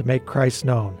called to make Christ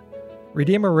known.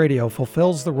 Redeemer Radio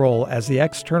fulfills the role as the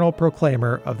external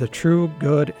proclaimer of the true,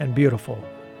 good, and beautiful,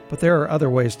 but there are other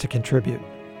ways to contribute.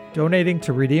 Donating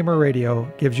to Redeemer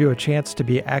Radio gives you a chance to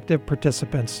be active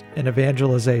participants in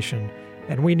evangelization,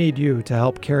 and we need you to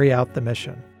help carry out the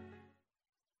mission.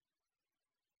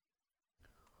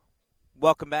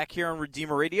 Welcome back here on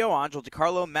Redeemer Radio. Angel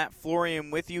DiCarlo, Matt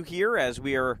Florian with you here as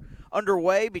we are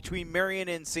underway between Marion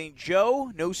and St.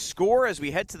 Joe. No score as we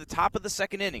head to the top of the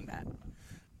second inning, Matt.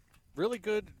 Really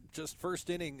good, just first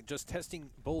inning, just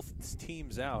testing both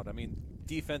teams out. I mean,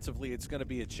 defensively, it's going to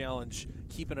be a challenge,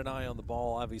 keeping an eye on the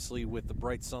ball, obviously, with the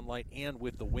bright sunlight and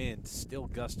with the wind still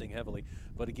gusting heavily.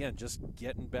 But again, just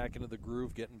getting back into the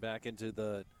groove, getting back into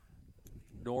the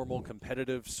normal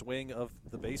competitive swing of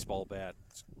the baseball bat.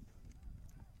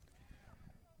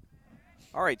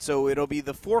 All right, so it'll be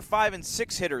the 4, 5, and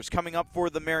 6 hitters coming up for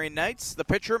the Marion Knights. The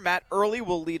pitcher, Matt Early,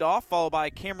 will lead off, followed by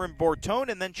Cameron Bortone,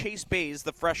 and then Chase Bays,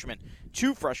 the freshman.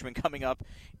 2 freshmen coming up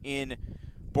in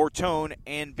Bortone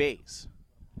and Bays.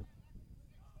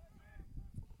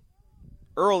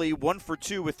 Early, 1 for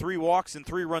 2 with 3 walks and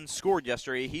 3 runs scored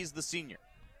yesterday. He's the senior.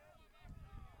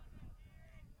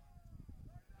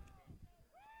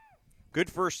 Good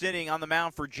first inning on the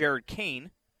mound for Jared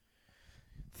Kane.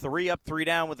 3 up, 3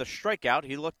 down with a strikeout.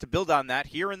 He looked to build on that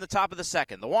here in the top of the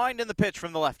second. The wind and the pitch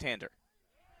from the left-hander.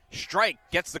 Strike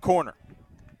gets the corner.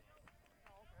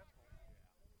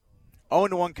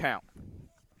 0-1 count.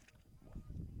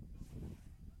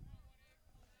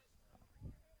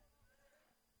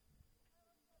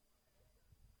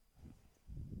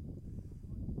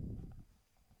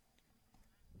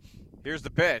 Here's the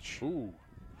pitch. Ooh.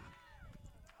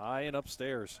 High and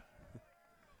upstairs.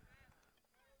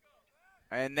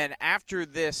 And then after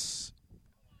this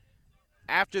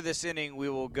inning, we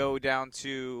will go down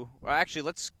to – well,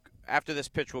 actually, after this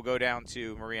pitch, we'll go down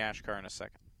to Marie Ashkar in a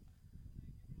second.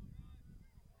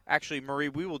 Actually, Marie,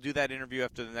 we will do that interview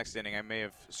after the next inning. I may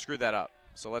have screwed that up.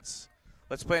 So let's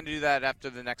plan to do that after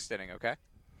the next inning, okay?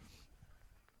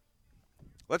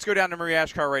 Let's go down to Marie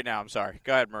Ashkar right now. I'm sorry.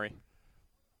 Go ahead, Marie.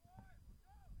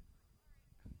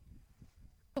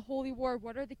 The Holy War,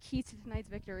 what are the keys to tonight's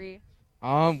victory?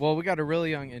 Well, we got a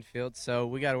really young infield, so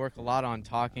we got to work a lot on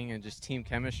talking and just team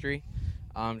chemistry.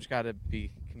 Just got to be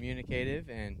communicative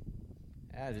and,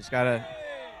 just got to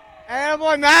 – hey,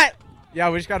 boy, Matt!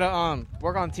 Yeah, we just got to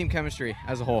work on team chemistry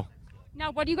as a whole.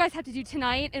 Now, what do you guys have to do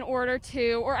tonight in order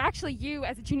to – or actually you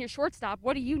as a junior shortstop,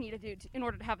 what do you need to do in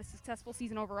order to have a successful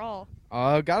season overall?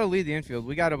 Got to lead the infield.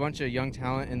 We got a bunch of young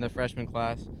talent in the freshman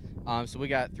class. So we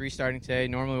got 3 starting today.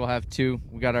 Normally we'll have 2.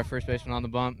 We got our first baseman on the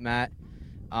bump, Matt.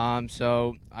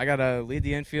 So I got to lead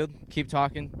the infield, keep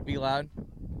talking, be loud.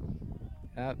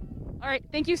 All right,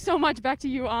 thank you so much. Back to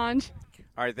you, Anj.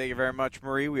 All right, thank you very much,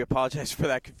 Marie. We apologize for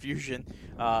that confusion.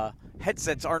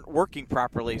 Headsets aren't working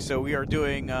properly, so we are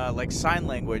doing like sign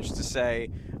language to say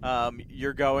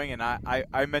you're going, and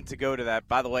I meant to go to that.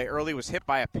 By the way, Early was hit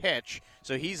by a pitch,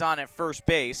 so he's on at first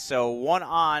base. So 1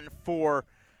 on for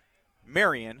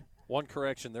Marion. One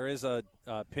correction, there is a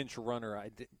pinch runner.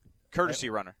 Courtesy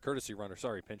runner. Courtesy runner,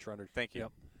 sorry, pinch runner. Thank you.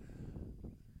 Yep.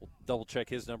 We'll double-check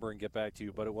his number and get back to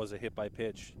you, but it was a hit by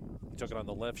pitch. He took it on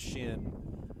the left shin.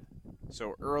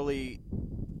 So Early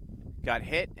got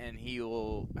hit, and he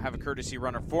will have a courtesy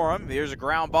runner for him. There's a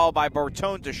ground ball by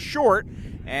Bortone to short,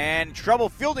 and trouble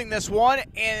fielding this one,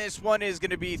 and this one is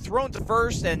going to be thrown to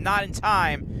first and not in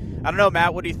time. I don't know,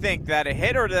 Matt, what do you think? That a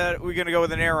hit or that we're going to go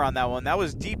with an error on that one? That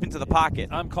was deep into the pocket.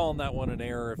 I'm calling that one an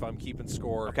error if I'm keeping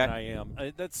score, okay. And I am.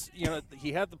 That's,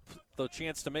 he had the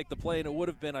chance to make the play, and it would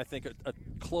have been, I think, a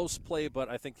close play, but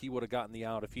I think he would have gotten the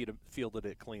out if he'd have fielded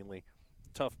it cleanly.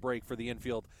 Tough break for the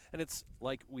infield, and it's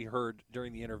like we heard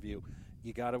during the interview,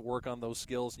 you got to work on those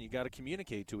skills, and you got to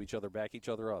communicate to each other, back each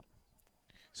other up.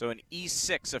 So an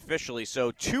E6 officially.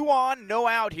 So 2 on, no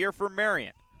out here for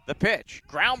Marion. The pitch,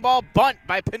 ground ball bunt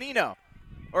by Panino,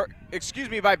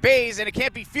 by Bays, and it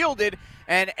can't be fielded,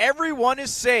 and everyone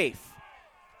is safe.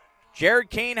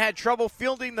 Jared Kane had trouble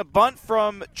fielding the bunt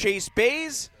from Chase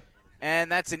Bays,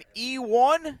 and that's an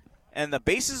E1, and the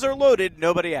bases are loaded,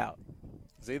 nobody out.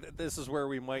 See, this is where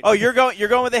we might. Oh, you're going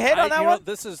with a hit on that one?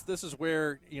 This is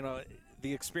where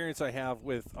the experience I have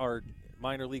with our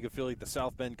minor league affiliate, the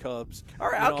South Bend Cubs. All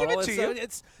right, I'll give it to you.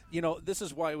 It's this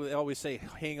is why we always say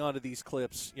hang on to these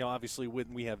clips. Obviously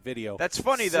when we have video. That's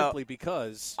funny though. Simply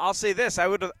because I'll say this,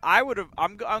 I'm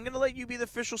going to let you be the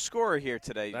official scorer here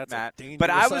today, that's Matt. A but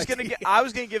I was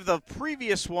dangerous going to give the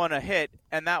previous one a hit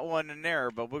and that one an error,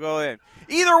 but we'll go in.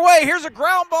 Either way, here's a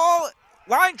ground ball,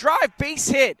 line drive, base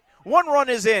hit. 1 run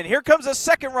is in. Here comes a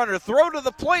second runner. Throw to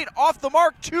the plate, off the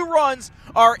mark. 2 runs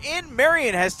are in.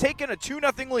 Marion has taken a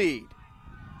 2-0 lead.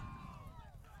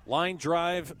 Line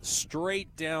drive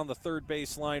straight down the third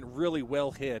base line, really well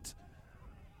hit.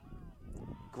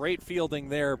 Great fielding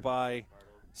there by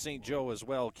St. Joe as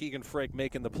well. Keegan Frick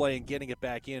making the play and getting it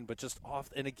back in, but just off.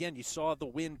 And again, you saw the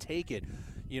wind take it.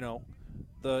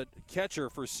 The catcher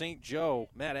for St. Joe,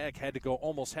 Matt Eck, had to go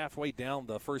almost halfway down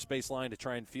the first base line to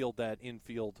try and field that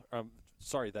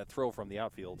that throw from the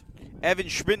outfield. Evan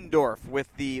Schmittendorf with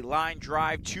the line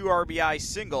drive, 2 RBI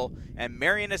single, and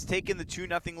Marion has taken the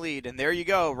 2-0 lead. And there you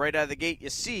go, right out of the gate,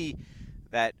 you see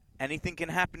that anything can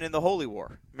happen in the Holy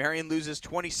War. Marion loses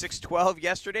 26-12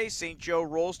 yesterday. St. Joe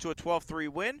rolls to a 12-3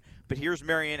 win, but here's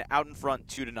Marion out in front,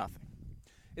 2-0.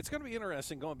 It's going to be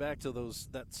interesting going back to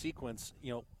that sequence.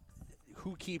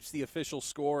 Who keeps the official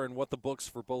score and what the books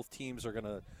for both teams are going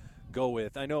to go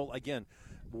with. I know, again,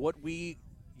 what we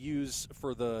use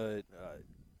for the,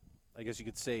 I guess you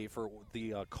could say, for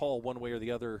the call one way or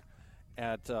the other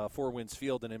at Four Winds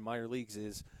Field and in minor leagues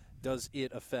is, does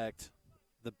it affect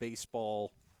the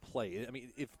baseball play? I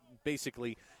mean, if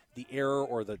basically the error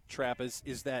or the trap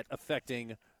is that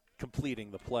affecting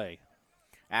completing the play?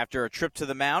 After a trip to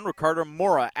the mound, Ricardo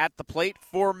Mora at the plate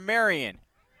for Marion.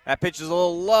 That pitch is a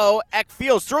little low. Eck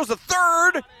fields, throws the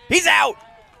third. He's out.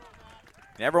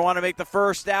 Never want to make the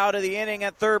first out of the inning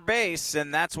at third base,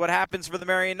 and that's what happens for the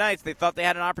Marion Knights. They thought they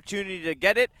had an opportunity to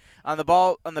get it on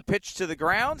the pitch to the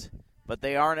ground, but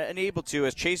they aren't unable to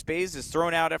as Chase Bays is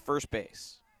thrown out at third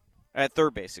base,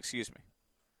 excuse me.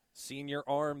 Senior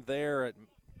arm there at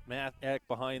Matt Eck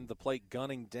behind the plate,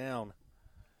 gunning down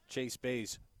Chase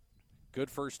Bays. Good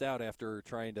first out after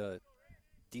trying to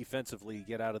defensively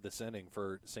get out of this inning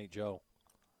for St. Joe.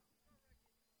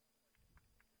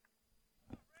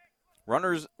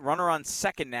 Runner on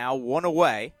second now, 1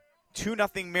 away.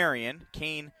 2-0 Marion.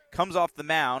 Kane comes off the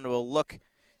mound. Will look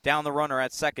down the runner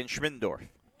at second, Schmittendorf.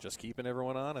 Just keeping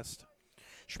everyone honest.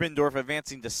 Schmittendorf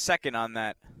advancing to second on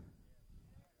that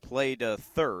play to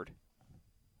third.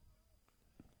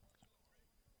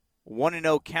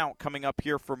 1-0 count coming up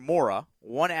here for Mora.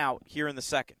 1 out here in the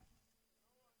second.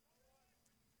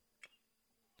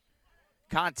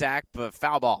 Contact, but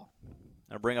foul ball.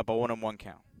 That'll bring up a 1-1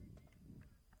 count.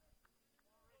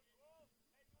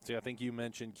 See, I think you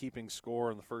mentioned keeping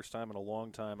score in the first time in a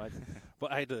long time.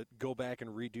 But I had to go back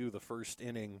and redo the first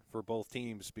inning for both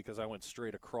teams because I went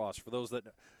straight across. For those that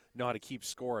know how to keep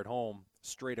score at home,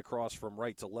 straight across from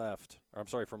right to left.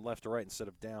 From left to right instead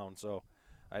of down. So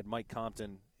I had Mike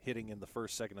Compton hitting in the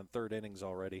first, second, and third innings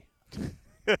already.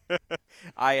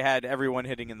 I had everyone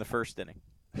hitting in the first inning.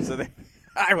 So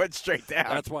I went straight down.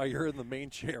 That's why you're in the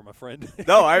main chair, my friend.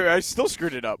 No, I still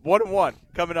screwed it up. 1-1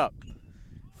 coming up.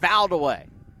 Fouled away.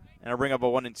 And I'll bring up a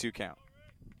 1-2 count.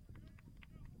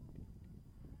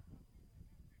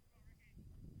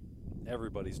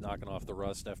 Everybody's knocking off the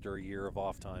rust after a year of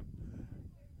off time.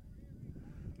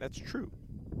 That's true.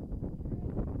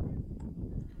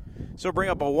 So bring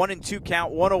up a 1-2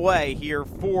 count, 1 away here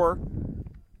for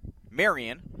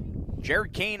Marion.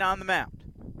 Jared Kane on the mound.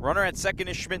 Runner at second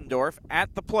is Schmittendorf.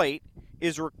 At the plate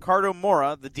is Ricardo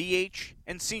Mora, the DH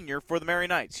and senior for the Marion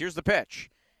Knights. Here's the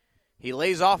pitch. He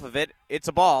lays off of it. It's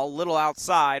a ball, little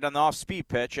outside on the off-speed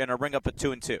pitch, and a bring up a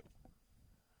 2-2.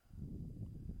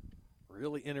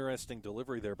 Really interesting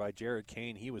delivery there by Jared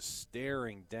Kane. He was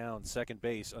staring down second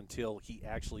base until he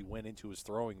actually went into his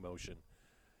throwing motion.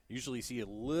 Usually you see a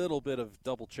little bit of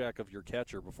double check of your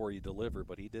catcher before you deliver,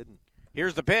 but he didn't.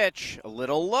 Here's the pitch, a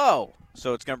little low.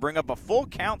 So it's going to bring up a full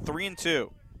count, 3-2.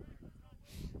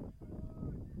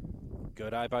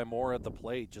 Good eye by Moore at the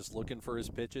plate, just looking for his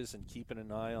pitches and keeping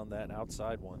an eye on that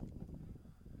outside one.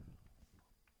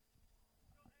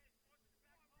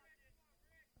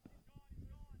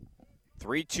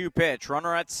 Three-two pitch,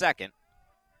 runner at second.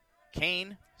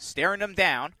 Kane staring him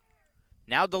down.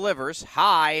 Now delivers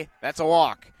high. That's a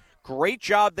walk. Great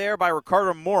job there by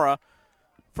Ricardo Mora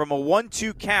from a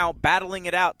 1-2 count, battling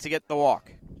it out to get the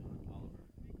walk.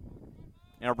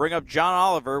 And I'll bring up John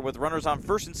Oliver with runners on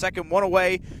first and second, 1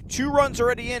 away. 2 runs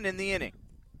already in the inning.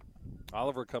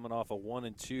 Oliver coming off a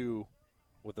 1-2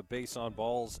 with a base on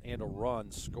balls and a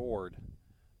run scored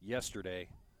yesterday.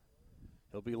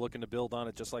 He'll be looking to build on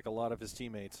it just like a lot of his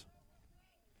teammates.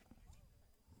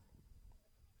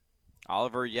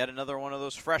 Oliver, yet another one of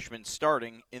those freshmen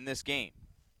starting in this game.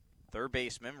 Third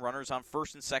baseman, runners on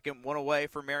first and second, one away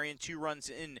for Marion, 2 runs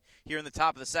in here in the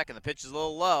top of the second. The pitch is a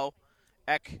little low.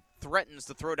 Eck threatens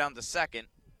to throw down to second.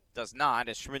 Does not,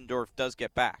 as Schmiddendorf does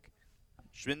get back.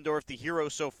 Schmiddendorf, the hero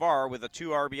so far, with a 2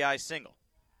 RBI single.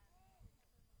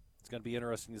 It's going to be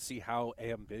interesting to see how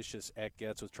ambitious Eck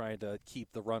gets with trying to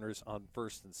keep the runners on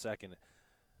first and second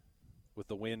with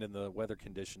the wind and the weather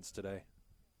conditions today.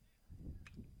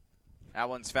 That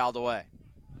one's fouled away.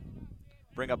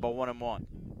 Bring up a 1-1.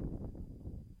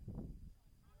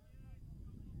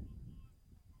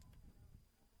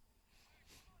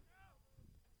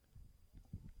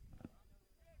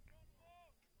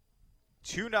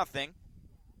 Two nothing.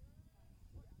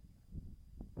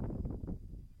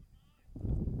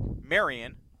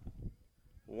 Marion,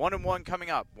 1-1 coming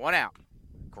up. 1 out.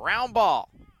 Ground ball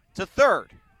to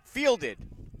third. Fielded.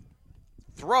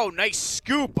 Throw, nice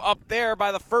scoop up there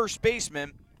by the first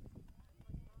baseman,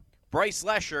 Bryce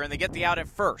Lesher, and they get the out at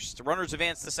first. The runners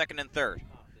advance to second and third.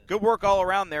 Good work all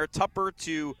around there. Tupper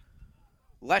to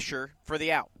Lesher for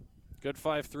the out. Good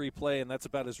 5-3 play, and that's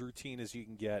about as routine as you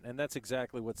can get, and that's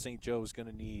exactly what St. Joe is going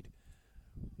to need.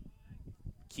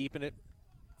 Keeping it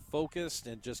focused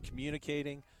and just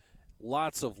communicating.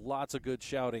 Lots of good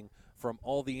shouting from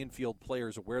all the infield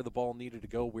players of where the ball needed to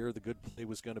go, where the good play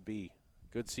was going to be.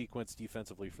 Good sequence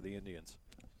defensively for the Indians.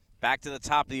 Back to the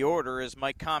top of the order is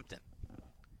Mike Compton.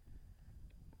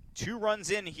 2 runs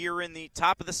in here in the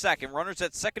top of the second. Runners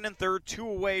at second and third, 2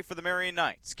 away for the Marion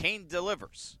Knights. Kane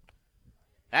delivers.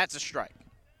 That's a strike.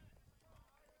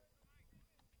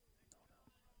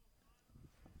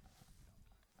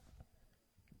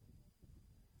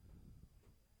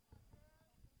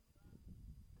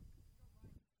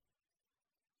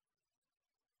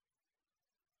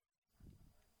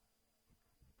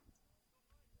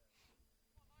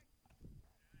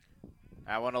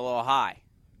 That one a little high.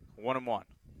 1-1.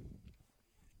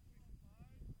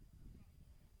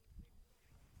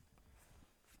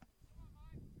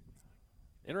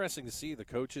 Interesting to see the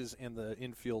coaches and the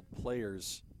infield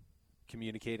players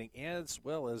communicating, as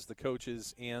well as the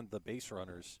coaches and the base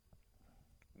runners.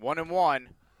 1-1.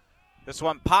 This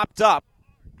one popped up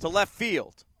to left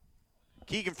field.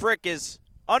 Keegan Frick is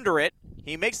under it.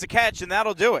 He makes the catch, and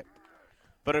that'll do it.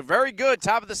 But a very good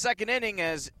top of the second inning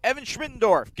as Evan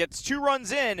Schmiddendorf gets 2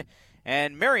 runs in,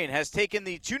 and Marion has taken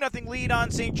the 2-0 lead on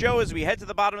St. Joe as we head to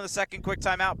the bottom of the second. Quick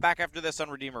timeout. Back after this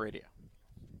on Redeemer Radio.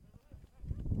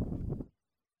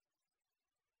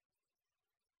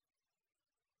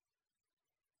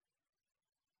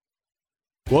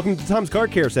 Welcome to Tom's Car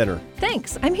Care Center.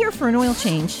 Thanks. I'm here for an oil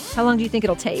change. How long do you think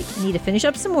it'll take? I need to finish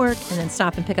up some work and then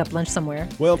stop and pick up lunch somewhere.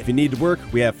 Well, if you need to work,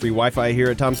 we have free Wi-Fi here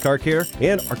at Tom's Car Care,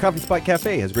 and our Coffee Spot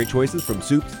Cafe has great choices from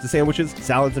soups to sandwiches,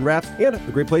 salads and wraps, and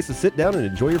a great place to sit down and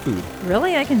enjoy your food.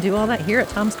 Really? I can do all that here at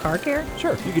Tom's Car Care?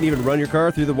 Sure. You can even run your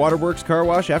car through the Waterworks car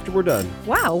wash after we're done.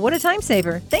 Wow, what a time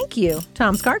saver. Thank you.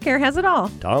 Tom's Car Care has it all.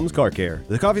 Tom's Car Care,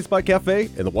 the Coffee Spot Cafe,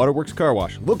 and the Waterworks car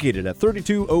wash, located at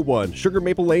 3201 Sugar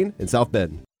Maple Lane in South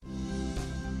Bend.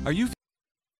 Are you?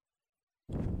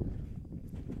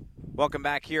 Welcome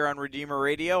back here on Redeemer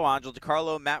Radio. Angel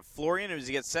DiCarlo, Matt Florian, as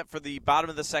he gets set for the bottom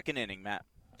of the second inning. Matt,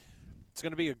 it's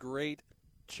going to be a great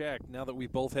check now that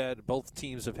both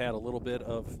teams have had a little bit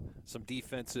of some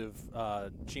defensive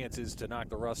chances to knock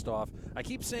the rust off. I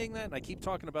keep saying that, and I keep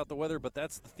talking about the weather, but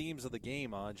that's the themes of the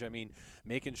game, Anj. I mean,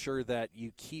 making sure that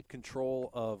you keep control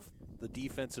of the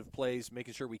defensive plays,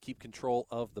 making sure we keep control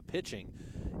of the pitching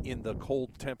in the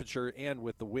cold temperature and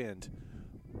with the wind.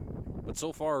 But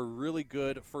so far, a really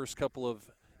good first couple of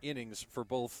innings for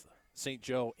both St.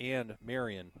 Joe and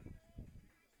Marion.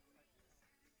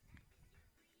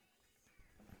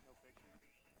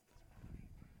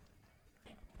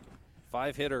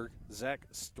 Five-hitter Zach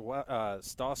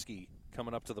Stosky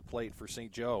coming up to the plate for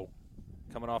St. Joe,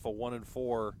 coming off a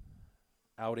 1-4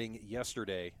 outing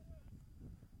yesterday.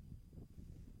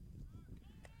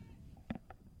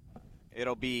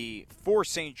 it'll be for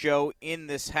St. Joe in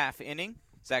this half inning.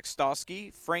 Zach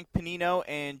Stosky, Frank Panino,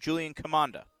 and Julian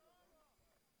Commanda.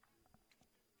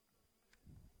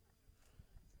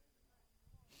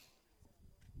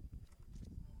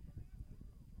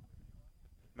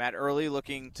 Matt Early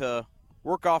looking to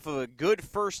work off of a good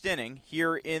first inning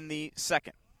here in the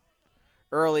second.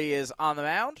 Early is on the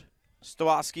mound.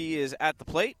 Stowski is at the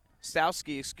plate.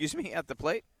 Stowski, at the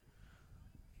plate.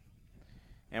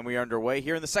 And we are underway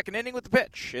here in the second inning with the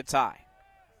pitch. It's high.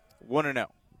 1-0.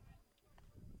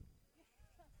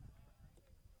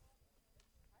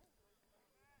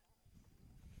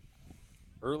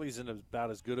 Early's in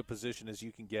about as good a position as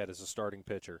you can get as a starting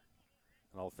pitcher.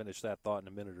 And I'll finish that thought in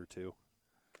a minute or two.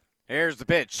 Here's the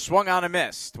pitch. Swung on and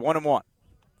missed. 1-1.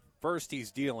 First,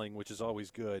 he's dealing, which is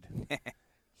always good.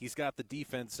 He's got the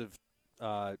defensive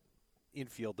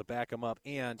infield to back him up,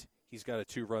 and he's got a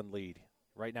 2-run lead.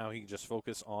 Right now, he can just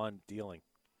focus on dealing.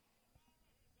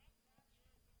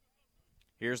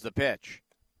 Here's the pitch.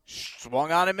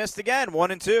 Swung on and missed again.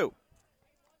 1-2.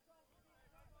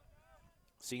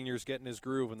 Senior's getting his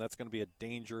groove, and that's going to be a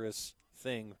dangerous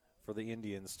thing for the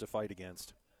Indians to fight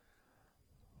against.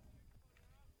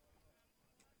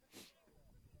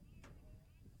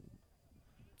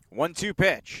 One-two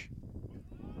pitch.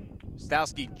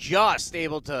 Stowski just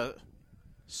able to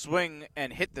swing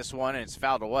and hit this one, and it's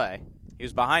fouled away. He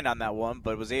was behind on that one,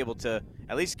 but was able to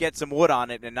at least get some wood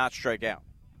on it and not strike out.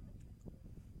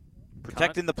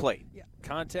 Protecting the plate. Yeah.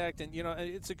 Contact, and,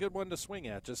 it's a good one to swing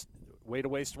at. Just way to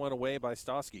waste one away by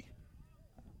Stowski.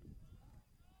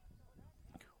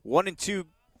 1-2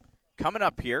 coming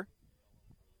up here.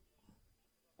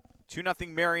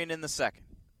 2-0 Marion in the second.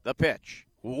 The pitch.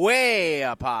 Way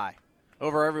up high.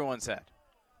 Over everyone's head.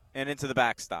 And into the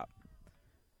backstop.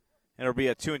 And it'll be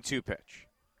a 2-2 pitch.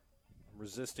 I'm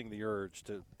resisting the urge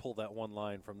to pull that one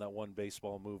line from that one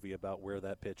baseball movie about where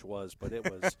that pitch was, but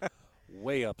it was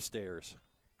way upstairs.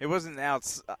 It wasn't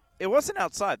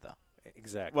outside, though.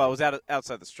 Exactly. Well, it was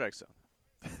outside the strike zone.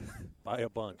 By a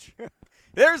bunch.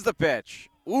 There's the pitch.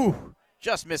 Ooh,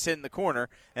 just miss hitting the corner.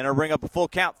 And it'll bring up a full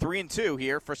count, 3-2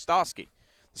 here for Stowski.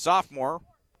 The sophomore.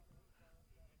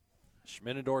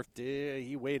 Schminnendorf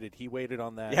he waited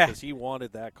on that Yeah. because he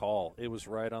wanted that call. It was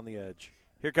right on the edge.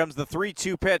 Here comes the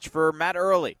 3-2 pitch for Matt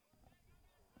Early.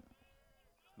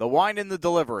 The wind in the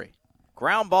delivery.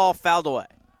 Ground ball fouled away.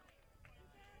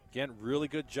 Again, really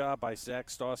good job by Zach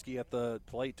Stowski at the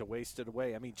plate to waste it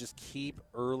away. I mean, just keep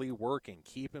Early working.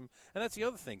 Keep him. And that's the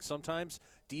other thing. Sometimes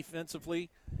defensively,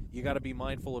 you got to be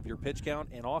mindful of your pitch count.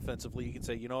 And offensively, you can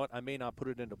say, you know what, I may not put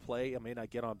it into play. I may not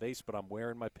get on base, but I'm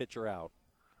wearing my pitcher out.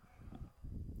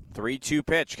 3-2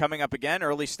 pitch coming up again.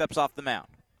 Early steps off the mound.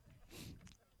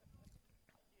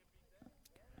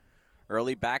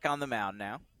 Early back on the mound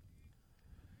now.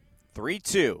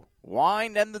 3-2.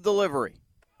 Wind and the delivery.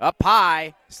 Up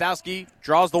high. Stowski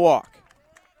draws the walk.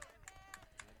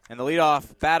 And the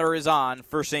leadoff batter is on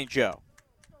for St. Joe.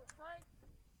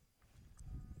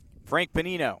 Frank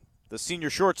Panino, the senior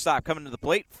shortstop, coming to the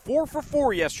plate. 4 for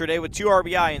 4 yesterday with 2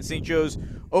 RBI in St. Joe's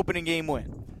opening game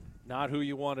win. Not who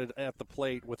you wanted at the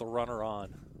plate with a runner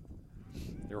on.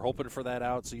 You're hoping for that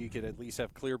out so you could at least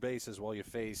have clear bases while you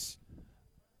face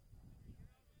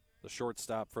the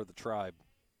shortstop for the Tribe.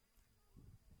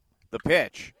 The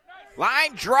pitch.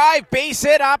 Line drive, base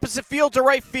hit, opposite field to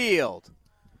right field.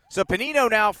 So Panino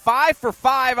now 5 for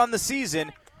 5 on the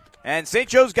season. And St.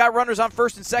 Joe's got runners on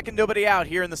first and second, nobody out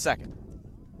here in the second.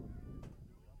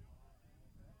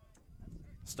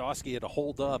 Stowski had to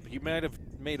hold up. He might have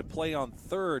made a play on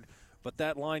third, but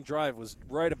that line drive was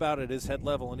right about at his head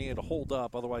level, and he had to hold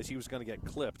up. Otherwise, he was going to get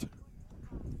clipped.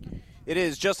 It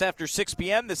is just after 6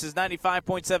 p.m. This is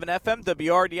 95.7 FM,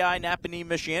 WRDI, Napanee,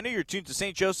 Michiana. You're tuned to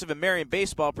St. Joseph and Marion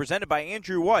Baseball, presented by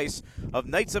Andrew Weiss of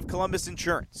Knights of Columbus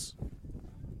Insurance.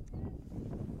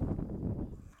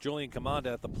 Julian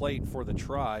Commanda at the plate for the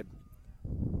Tribe.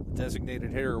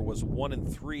 Designated hitter was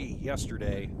 1-3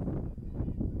 yesterday.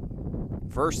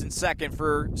 First and second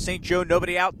for St. Joe,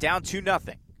 nobody out, down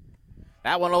 2-0.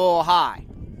 That one a little high.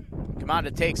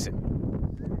 Commanda takes it.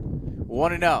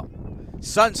 1-0.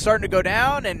 Sun's starting to go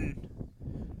down, and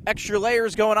extra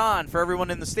layers going on for everyone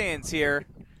in the stands here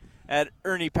at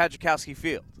Ernie Pajkowski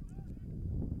Field.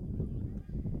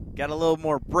 Got a little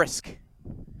more brisk,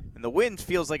 and the wind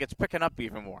feels like it's picking up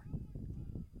even more.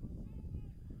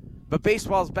 But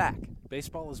baseball's back.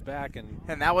 Baseball is back, and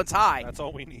that one's high. That's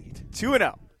all we need.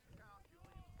 2-0.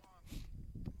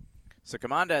 So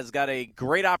Commanda has got a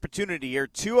great opportunity here.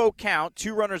 2-0 count,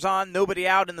 2 runners on, nobody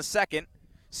out in the second.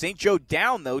 St. Joe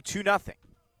down, though, 2-0.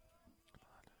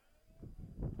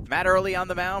 Matt Early on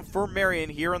the mound for Marion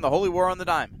here in the Holy War on the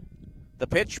Diamond. The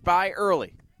pitch by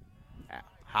Early.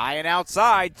 High and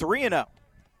outside, 3-0.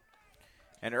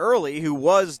 And Early, who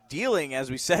was dealing,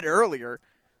 as we said earlier,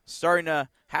 starting to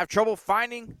have trouble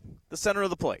finding the center of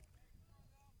the plate.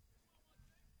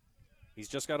 He's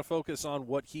just got to focus on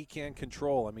what he can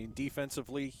control. I mean,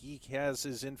 defensively, he has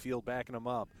his infield backing him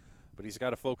up, but he's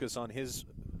got to focus on his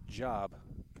job.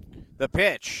 The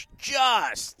pitch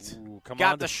just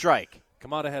got the strike.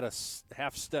 Commanda had a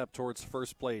half step towards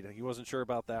first plate. He wasn't sure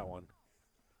about that one.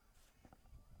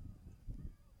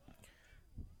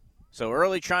 So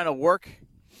Early trying to work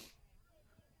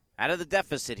out of the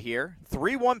deficit here.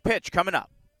 3-1 pitch coming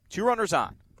up. 2 runners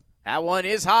on. That one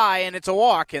is high, and it's a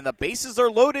walk, and the bases are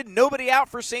loaded. Nobody out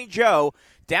for St. Joe.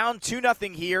 Down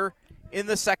 2-0 here in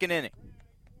the second inning.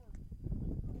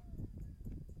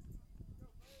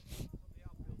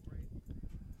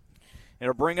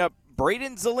 It'll bring up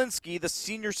Braden Zielinski, the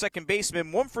senior second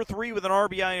baseman, 1 for 3 with an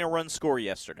RBI and a run score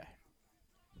yesterday.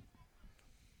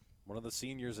 One of the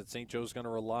seniors that St. Joe's going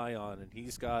to rely on, and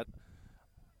he's got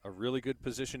a really good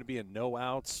position to be in. No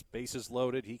outs, bases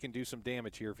loaded. He can do some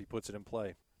damage here if he puts it in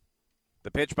play.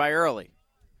 The pitch by Early.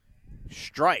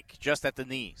 Strike just at the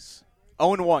knees.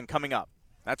 0-1 coming up.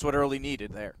 That's what Early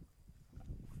needed there.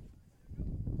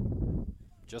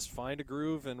 Just find a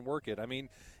groove and work it. I mean,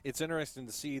 it's interesting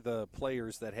to see the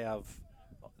players that have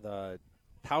the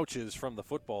pouches from the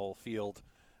football field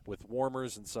with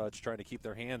warmers and such, trying to keep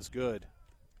their hands good.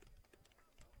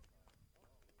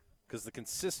 Because the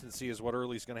consistency is what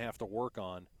Early's going to have to work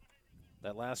on.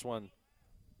 That last one,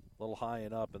 a little high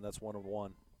and up, and that's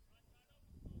 1-1.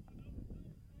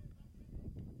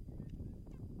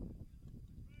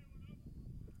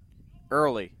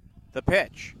 Early, the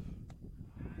pitch.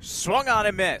 Swung on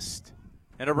and missed.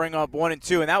 And it'll bring up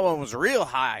 1-2, and that one was real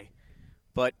high.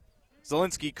 But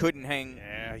Zielinski couldn't hang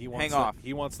off.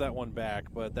 He wants that one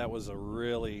back, but that was a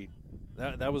really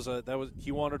that was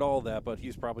he wanted all that, but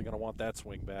he's probably going to want that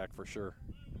swing back for sure.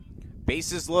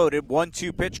 Bases loaded,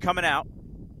 1-2 pitch coming out.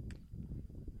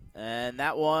 And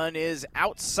that one is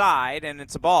outside, and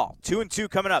it's a ball. 2-2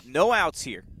 coming up. No outs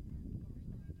here.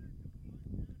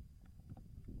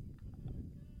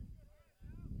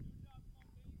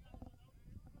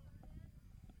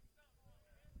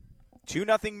 Two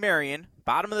 2-0 Marion,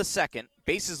 bottom of the second.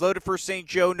 Bases loaded for St.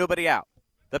 Joe, nobody out.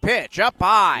 The pitch up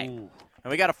high. Ooh. And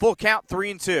we got a full count,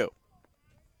 3-2.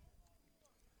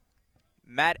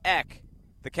 Matt Eck,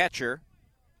 the catcher,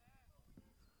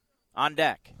 on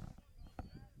deck.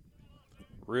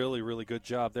 Really, really good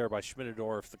job there by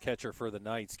Schmittendorf, the catcher for the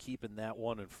Knights, keeping that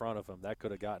one in front of him. That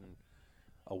could have gotten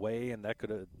away, and that could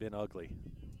have been ugly.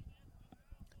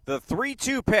 The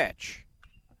 3-2 pitch.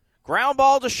 Ground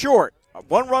ball to short.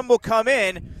 1 run will come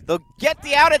in. They'll get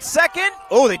the out at second.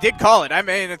 Oh, they did call it. I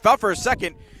mean, I thought for a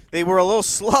second they were a little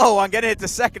slow on getting it to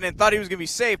second and thought he was going to be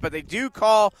safe, but they do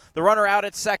call the runner out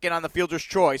at second on the fielder's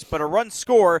choice. But a run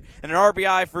score and an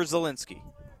RBI for Zielinski.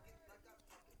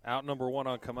 Out number 1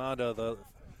 on Commanda. The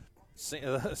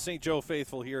St. Joe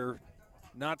faithful here,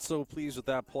 not so pleased with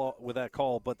that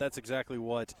call, but that's exactly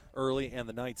what Early and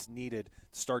the Knights needed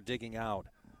to start digging out.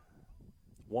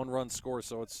 1 run score,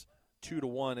 so it's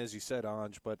 2-1, as you said,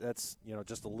 Anj, but that's,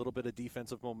 just a little bit of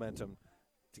defensive momentum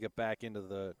to get back into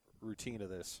the routine of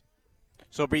this.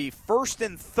 So it'll be first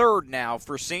and third now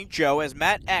for St. Joe as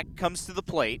Matt Eck comes to the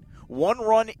plate. 1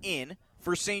 run in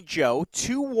for St. Joe,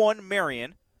 2-1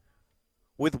 Marion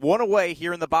with 1 away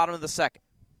here in the bottom of the second.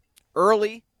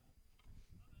 Early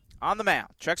on the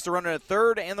mound. Checks the runner at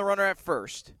third and the runner at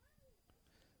first.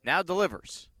 Now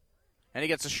delivers. And he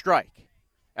gets a strike.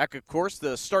 Eck, of course,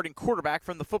 the starting quarterback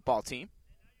from the football team.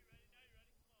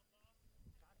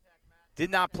 Did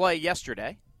not play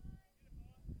yesterday.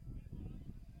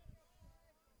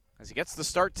 As he gets the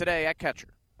start today at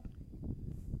catcher.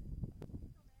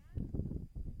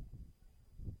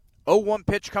 0-1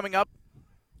 pitch coming up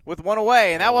with 1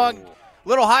 away. And that one,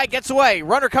 little high, gets away.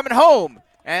 Runner coming home.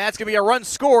 And that's going to be a run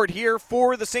scored here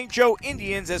for the St. Joe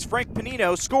Indians as Frank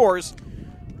Panino scores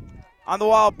on the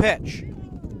wild pitch.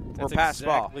 That's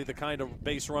exactly the kind of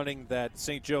base running that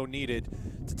St. Joe needed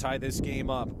to tie this game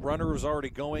up. Runner was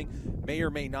already going, may or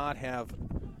may not have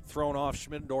thrown off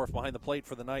Schmittendorf behind the plate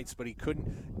for the Knights, but he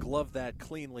couldn't glove that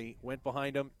cleanly. Went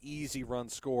behind him, easy run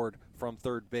scored from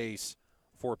third base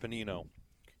for Panino.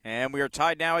 And we are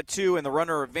tied now at 2, and the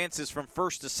runner advances from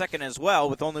first to second as well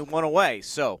with only 1 away.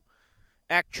 So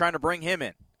Eck trying to bring him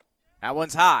in. That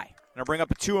one's high. Going to bring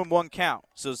up a 2-1 count.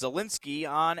 So Zielinski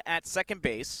on at second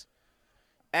base.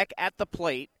 Eck at the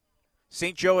plate.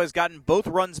 St. Joe has gotten both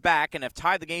runs back and have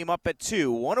tied the game up at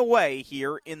 2. 1 away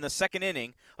here in the second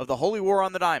inning of the Holy War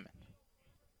on the Diamond.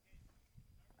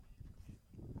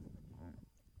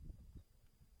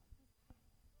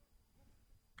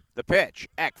 The pitch.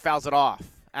 Eck fouls it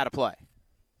off. Out of play.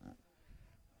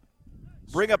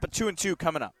 Bring up a 2-2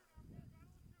 coming up.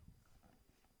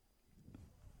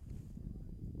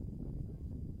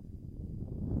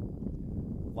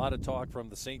 A lot of talk from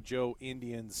the St. Joe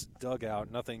Indians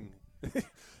dugout. Nothing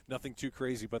too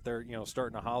crazy, but they're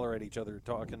starting to holler at each other,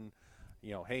 talking,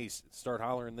 hey, start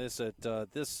hollering this at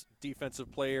this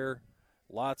defensive player.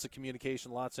 Lots of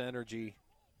communication, lots of energy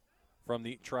from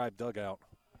the Tribe dugout.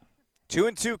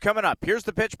 2-2 coming up. Here's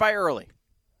the pitch by Early.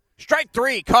 Strike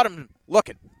 3, caught him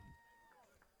looking.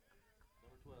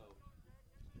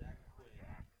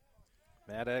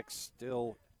 Maddox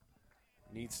still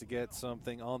needs to get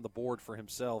something on the board for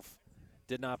himself.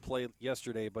 Did not play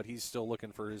yesterday, but he's still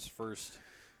looking for his first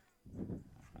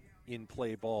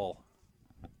in-play ball.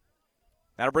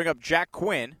 That'll bring up Jack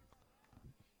Quinn.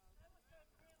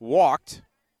 Walked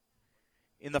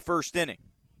in the first inning.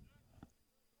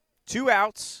 2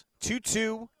 outs,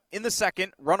 2-2 in the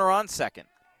second, runner on second.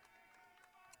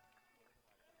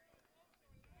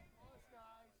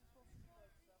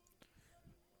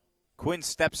 Quinn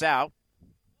steps out.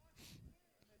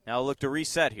 Now look to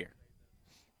reset here.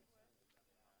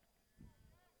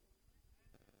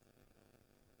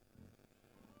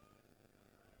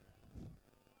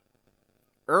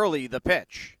 Early the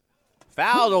pitch.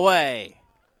 Fouled away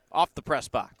off the press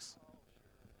box.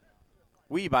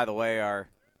 We, by the way, are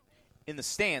in the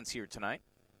stands here tonight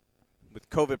with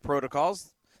COVID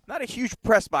protocols. Not a huge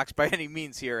press box by any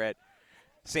means here at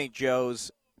St.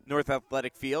 Joe's North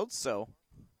Athletic Field, so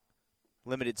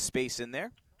limited space in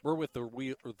there. We're with the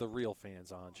real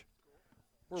fans, Anj.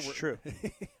 It's true.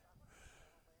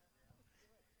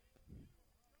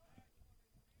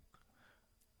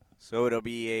 So it'll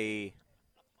be a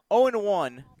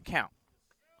 0-1 count.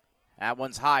 That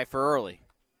one's high for Early.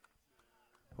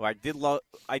 Well,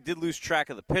 I did lose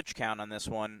track of the pitch count on this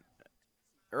one.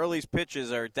 Early's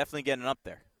pitches are definitely getting up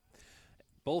there.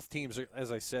 Both teams,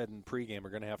 as I said in pregame,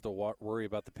 are going to have to worry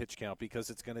about the pitch count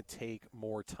because it's going to take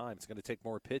more time. It's going to take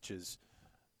more pitches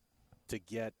to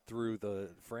get through the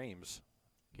frames.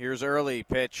 Here's Early,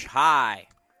 pitch high.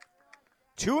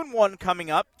 2-1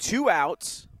 coming up, 2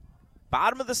 outs,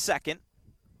 bottom of the second.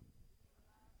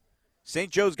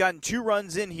 St. Joe's gotten 2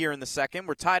 runs in here in the second.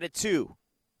 We're tied at 2.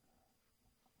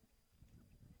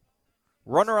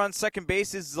 Runner on second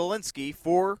base is Zielinski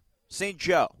for St.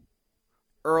 Joe.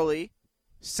 Early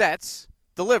sets,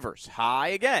 delivers. High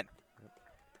again.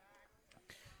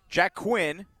 Jack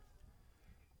Quinn,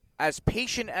 as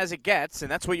patient as it gets,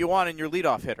 and that's what you want in your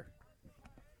leadoff hitter.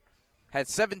 Had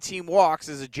 17 walks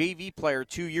as a JV player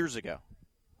 2 years ago.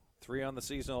 3 on the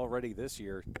season already this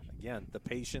year. Again, the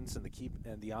patience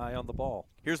and the eye on the ball.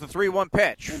 Here's the 3-1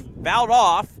 pitch. Fouled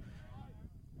off.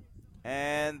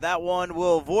 And that one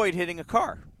will avoid hitting a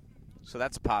car. So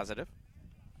that's a positive.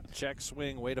 Check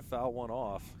swing, way to foul one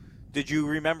off. Did you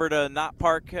remember to not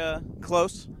park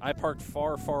close? I parked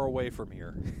far, far away from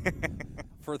here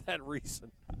for that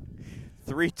reason.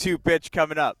 3-2 pitch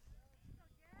coming up.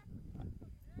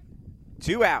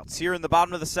 2 outs here in the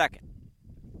bottom of the second.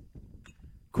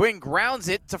 Quinn grounds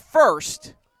it to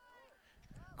first.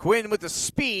 Quinn with the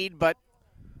speed, but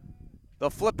they'll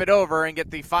flip it over and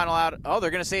get the final out. Oh,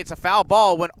 they're going to say it's a foul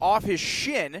ball. Went off his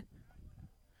shin,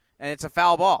 and it's a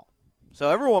foul ball. So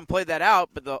everyone played that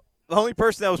out, but the only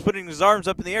person that was putting his arms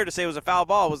up in the air to say it was a foul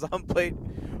ball was the home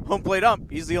plate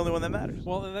ump. He's the only one that matters.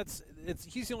 Well, and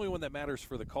he's the only one that matters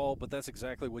for the call, but that's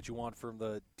exactly what you want from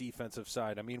the defensive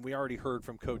side. I mean, we already heard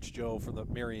from Coach Joe from the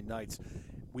Marion Knights.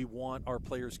 We want our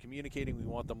players communicating. We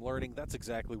want them learning. That's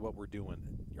exactly what we're doing.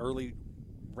 Early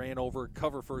ran over,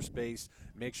 cover first base,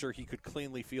 make sure he could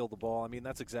cleanly field the ball. I mean,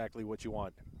 that's exactly what you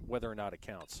want, whether or not it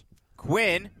counts.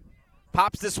 Quinn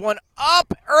pops this one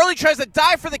up. Early tries to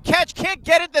dive for the catch, can't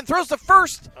get it, then throws to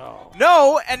first. Oh.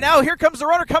 No, and now here comes the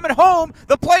runner coming home.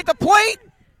 The plate,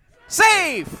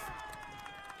 save.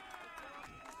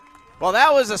 Well,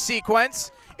 that was a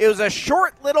sequence. It was a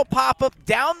short little pop-up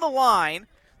down the line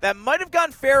that might have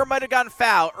gone fair, might have gone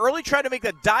foul. Early tried to make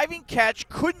the diving catch,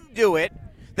 couldn't do it.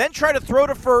 Then tried to throw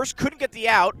to first, couldn't get the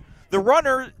out. The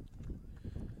runner,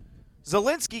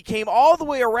 Zielinski, came all the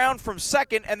way around from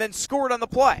second and then scored on the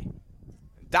play.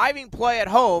 Diving play at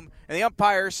home, and the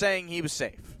umpire saying he was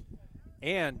safe.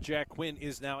 And Jack Quinn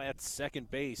is now at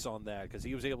second base on that because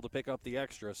he was able to pick up the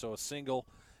extra. So a single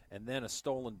and then a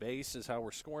stolen base is how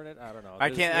we're scoring it. I don't know. I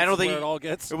don't think it all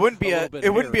gets. It wouldn't be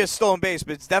a stolen base,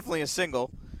 but it's definitely a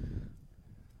single.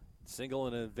 Single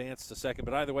and advance to second.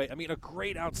 But either way, I mean, a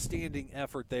great, outstanding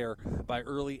effort there by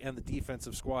Early and the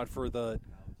defensive squad for the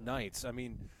Knights. I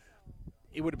mean,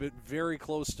 it would have been very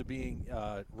close to being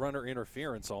runner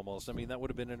interference almost. I mean, that would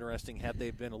have been interesting had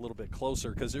they been a little bit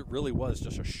closer because it really was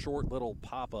just a short little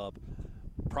pop-up.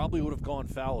 Probably would have gone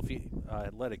foul if he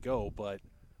had let it go, but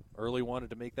Early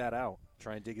wanted to make that out,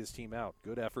 try and dig his team out.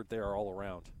 Good effort there all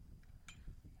around.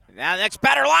 Now next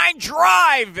batter line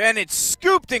drive, and it's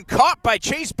scooped and caught by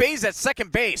Chase Bays at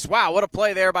second base. Wow, what a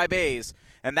play there by Bays.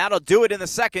 And that'll do it in the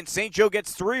second. St. Joe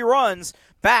gets 3 runs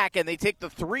back, and they take the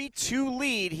 3-2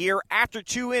 lead here after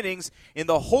 2 innings in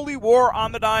the Holy War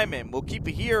on the Diamond. We'll keep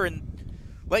it here and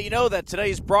let you know that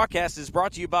today's broadcast is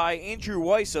brought to you by Andrew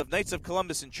Weiss of Knights of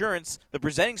Columbus Insurance, the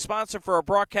presenting sponsor for our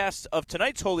broadcast of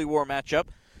tonight's Holy War matchup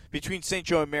between St.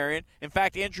 Joe and Marion. In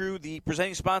fact, Andrew, the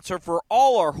presenting sponsor for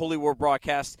all our Holy War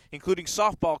broadcasts, including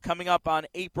softball coming up on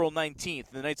April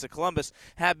 19th. The Knights of Columbus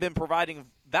have been providing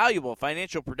valuable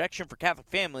financial protection for Catholic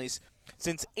families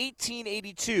since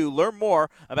 1882. Learn more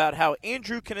about how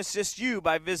Andrew can assist you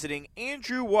by visiting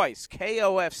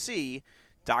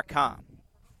andrewweiss.com.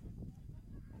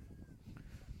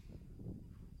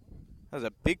 That was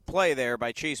a big play there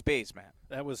by Chase Bates, man.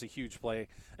 That was a huge play.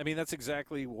 I mean, that's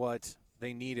exactly what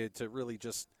they needed to really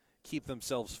just keep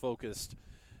themselves focused.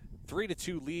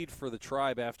 3-2 lead for the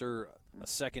Tribe after a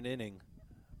second inning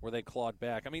where they clawed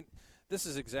back. I mean, this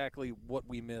is exactly what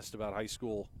we missed about high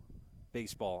school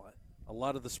baseball. A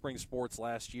lot of the spring sports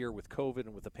last year with COVID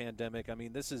and with the pandemic, I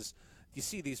mean, you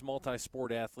see these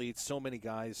multi-sport athletes, so many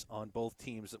guys on both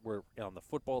teams that were on the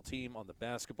football team, on the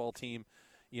basketball team.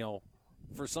 You know,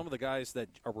 for some of the guys that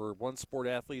were one-sport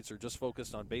athletes or just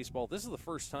focused on baseball, this is the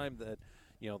first time that,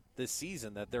 this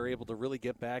season that they're able to really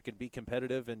get back and be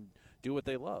competitive and do what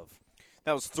they love.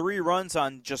 That was 3 runs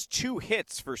on just 2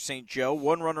 hits for St. Joe,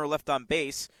 1 runner left on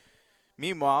base.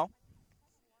 Meanwhile,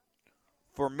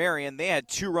 for Marion, they had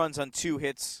 2 runs on 2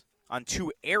 hits on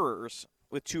 2 errors,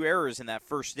 with 2 errors in that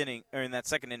first inning or in that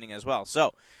second inning as well.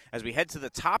 So, as we head to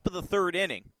the top of the 3rd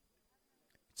inning,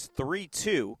 it's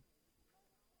 3-2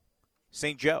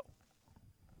 St. Joe.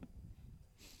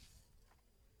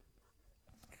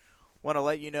 Want to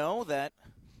let you know that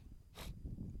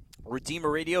Redeemer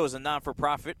Radio is a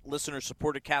non-for-profit,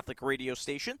 listener-supported Catholic radio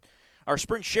station. Our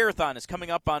Spring Share-a-thon is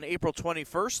coming up on April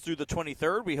 21st through the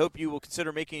 23rd. We hope you will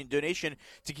consider making a donation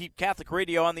to keep Catholic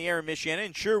radio on the air in Michiana.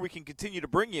 Ensure we can continue to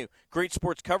bring you great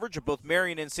sports coverage of both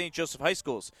Marion and St. Joseph High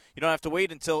Schools. You don't have to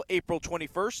wait until April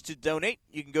 21st to donate.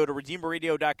 You can go to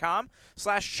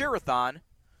redeemerradio.com/share-a-thon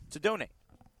to donate.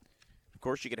 Of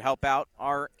course, you can help out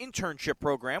our internship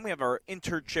program. We have our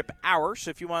internship hour, so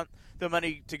if you want the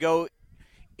money to go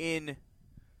in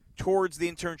towards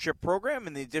the internship program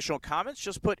and the additional comments,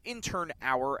 just put intern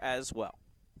hour as well.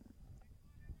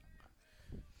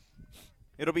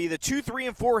 It'll be the 2, 3,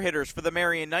 and 4 hitters for the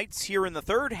Marion Knights here in the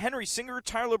 3rd. Henry Singer,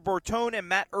 Tyler Bortone, and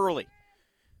Matt Early.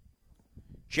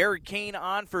 Jared Kane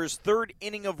on for his 3rd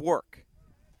inning of work.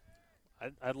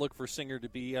 I'd look for Singer to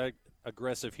be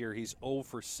aggressive here. He's 0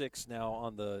 for 6 now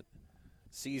on the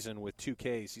season with 2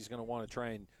 Ks. He's going to want to try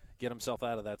and get himself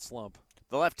out of that slump.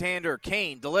 The left-hander,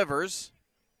 Kane, delivers.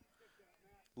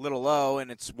 A little low,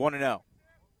 and it's 1-0.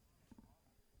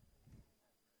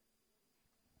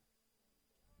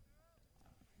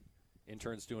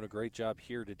 Intern's doing a great job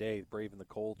here today, braving the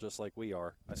cold just like we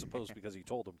are. I suppose because he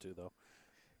told him to, though.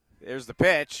 There's the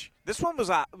pitch. This one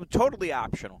was totally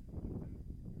optional.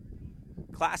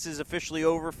 Class is officially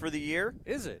over for the year.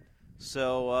 Is it?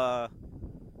 So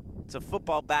it's a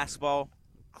football, basketball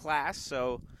class.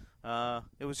 So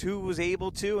it was who was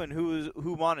able to and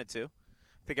who wanted to.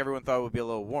 I think everyone thought it would be a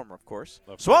little warmer, of course.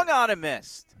 Swung on and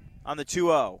missed on the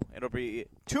 2-0. It'll be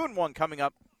 2-1 coming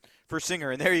up for Singer.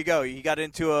 And there you go. He got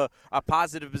into a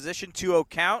positive position. 2-0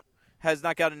 count. Has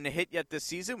not gotten a hit yet this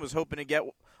season. Was hoping to get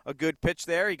a good pitch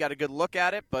there. He got a good look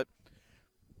at it, but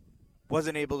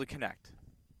wasn't able to connect.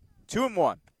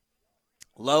 2-1.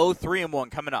 Low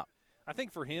 3-1 coming up. I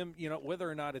think for him, whether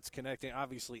or not it's connecting,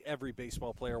 obviously every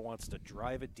baseball player wants to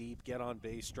drive it deep, get on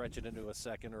base, stretch it into a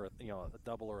second or a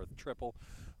double or a triple.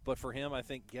 But for him, I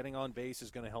think getting on base is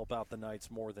going to help out the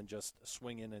Knights more than just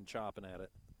swinging and chopping at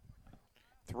it.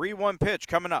 3-1 pitch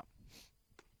coming up.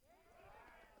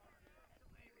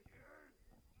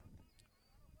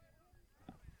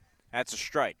 That's a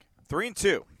strike.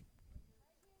 3-2.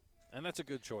 And that's a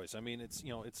good choice. I mean, it's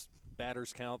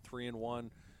batters count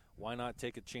 3-1. Why not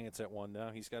take a chance at one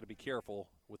now? He's got to be careful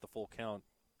with the full count.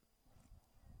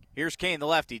 Here's Kane, the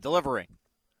lefty, delivering.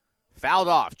 Fouled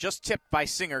off, just tipped by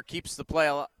Singer, keeps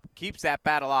that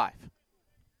bat alive.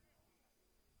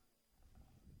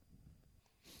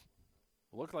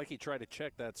 Looked like he tried to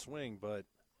check that swing, but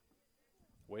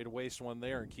way to waste one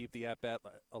there and keep the at-bat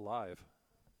alive.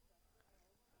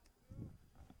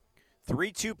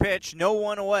 3-2 pitch, no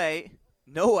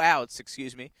outs,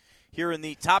 here in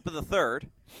the top of the 3rd.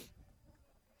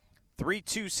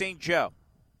 3-2 St. Joe.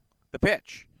 The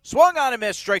pitch. Swung on and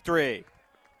missed, strike 3.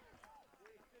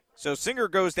 So Singer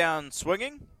goes down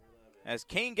swinging as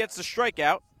Kane gets the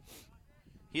strikeout.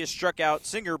 He has struck out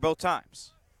Singer both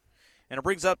times. And it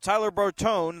brings up Tyler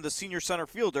Bortone, the senior center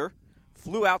fielder.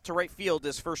 Flew out to right field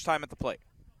his first time at the plate.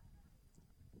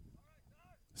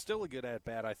 Still a good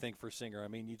at-bat, I think, for Singer. I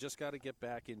mean, you just got to get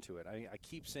back into it. I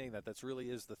keep saying that. That really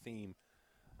is the theme.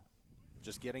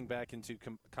 Just getting back into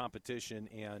competition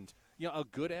and, a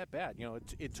good at-bat.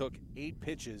 It took 8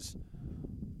 pitches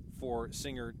for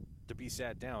Singer to be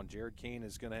sat down. Jared Kane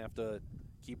is going to have to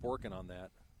keep working on that.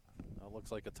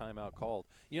 Looks like a timeout called.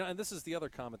 And this is the other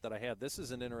comment that I had. This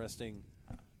is an interesting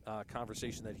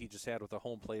conversation that he just had with a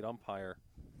home plate umpire.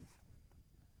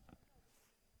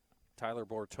 Tyler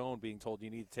Bortone being told you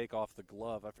need to take off the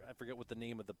glove. I forget what the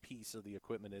name of the piece of the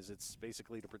equipment is. It's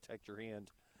basically to protect your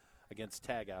hand against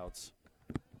tagouts.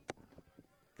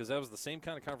 Because that was the same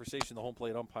kind of conversation the home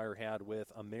plate umpire had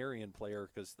with a Marion player,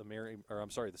 because the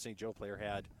St. Joe player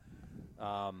had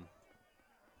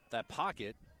that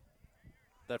pocket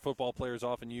that football players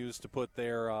often use to put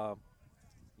their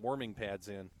warming pads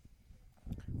in.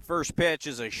 First pitch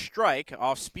is a strike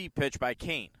off speed pitch by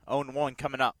Kane. 0-1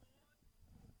 coming up.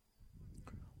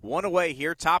 One away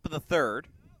here, top of the third.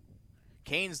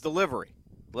 Kane's delivery,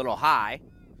 a little high.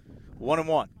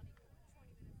 1-1.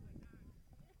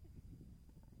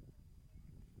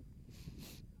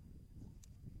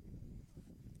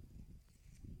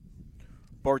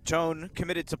 Bortone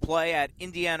committed to play at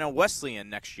Indiana Wesleyan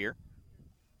next year.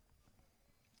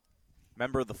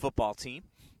 Member of the football team.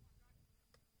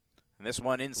 And this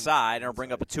one inside, and it'll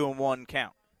bring up a 2-1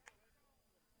 count.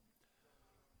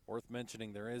 Worth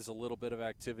mentioning, there is a little bit of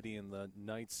activity in the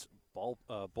Knights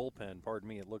bullpen. Pardon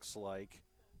me, it looks like.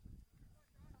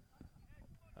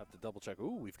 I have to double check.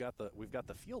 Ooh, we've got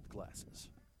the field glasses.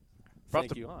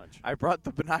 Thank you, Anj. I brought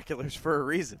the binoculars for a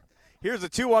reason. Here's a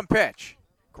 2-1 pitch.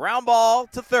 Ground ball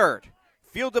to third.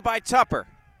 Fielded by Tupper.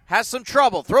 Has some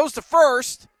trouble. Throws to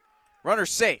first. Runner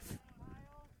safe.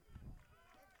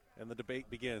 And the debate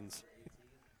begins.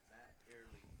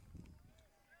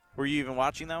 Were you even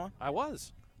watching that one? I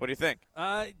was. What do you think?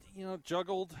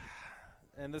 Juggled.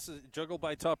 And this is juggled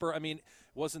by Tupper. I mean,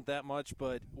 wasn't that much,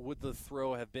 but would the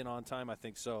throw have been on time? I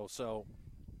think so. So,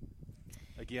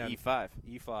 again.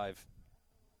 E5.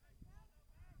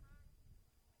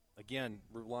 Again,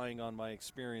 relying on my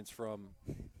experience from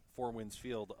Four Winds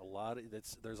Field,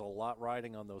 there's a lot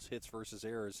riding on those hits versus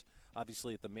errors,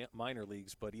 obviously at the minor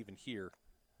leagues, but even here.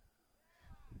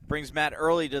 Brings Matt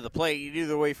Early to the plate.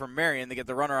 Either way from Marion, they get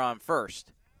the runner on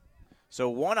first. So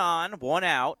 1 on, 1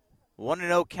 out.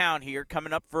 1-0 count here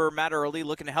coming up for Matt Early,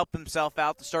 looking to help himself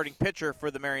out, the starting pitcher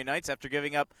for the Marion Knights after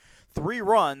giving up 3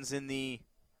 runs in the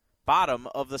bottom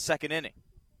of the second inning.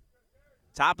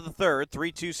 Top of the third,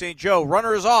 3-2 St. Joe.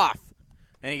 Runner is off.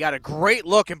 And he got a great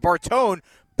look, and Bortone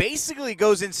basically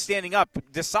goes in standing up.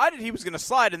 Decided he was going to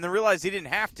slide and then realized he didn't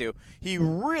have to. He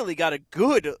really got a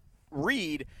good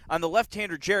read on the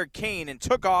left-hander Jared Kane and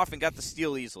took off and got the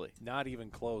steal easily. Not even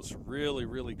close. Really,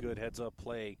 really good heads-up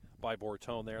play by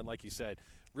Bortone there. And like you said,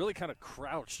 really kind of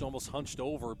crouched, almost hunched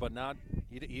over, but not.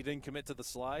 He didn't commit to the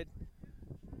slide.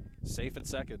 Safe at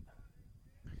second.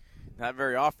 Not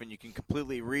very often you can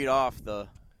completely read off the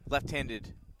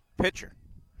left-handed pitcher.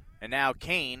 And now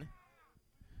Kane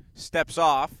steps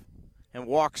off and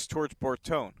walks towards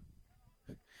Bortone.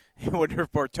 I wonder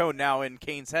if Bortone now in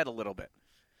Kane's head a little bit.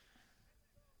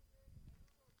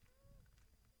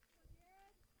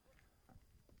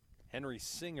 Henry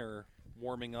Singer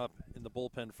warming up in the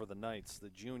bullpen for the Knights, the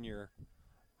junior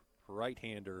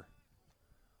right-hander.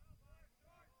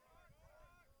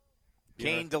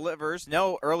 Kane delivers.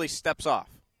 No, Early steps off.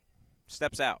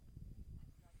 Steps out.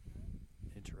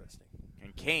 Interesting.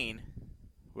 And Kane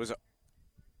was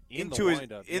in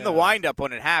the windup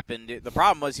when it happened. The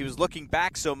problem was he was looking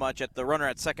back so much at the runner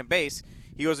at second base,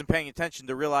 he wasn't paying attention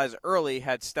to realize Early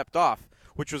had stepped off,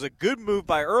 which was a good move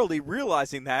by Early,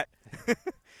 realizing that.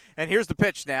 And here's the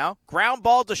pitch now. Ground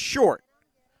ball to short.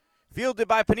 Fielded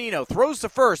by Panino. Throws to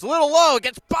first. A little low.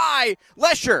 Gets by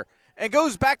Lesher and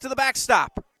goes back to the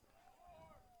backstop.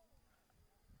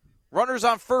 Runners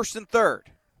on first and third.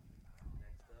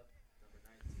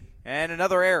 And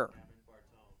another error.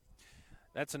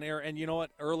 That's an error. And you know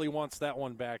what? Early wants that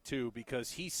one back, too,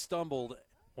 because he stumbled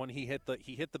when he hit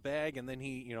the bag, and then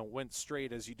he went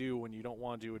straight as you do when you don't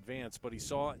want to advance. But he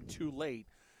saw it too late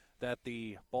that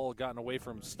the ball had gotten away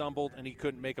from him, stumbled, and he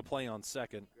couldn't make a play on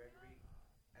second.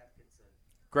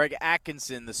 Greg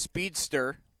Atkinson, the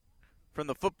speedster from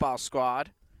the football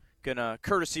squad, gonna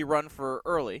courtesy run for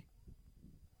Early.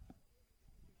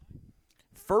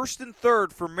 First and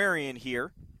third for Marion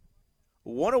here.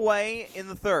 1 away in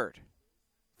the third.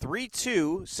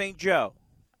 3-2 St. Joe.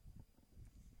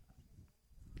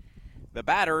 The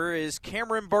batter is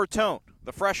Cameron Bortone,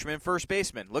 the freshman first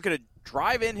baseman, looking to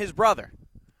drive in his brother.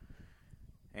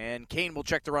 And Kane will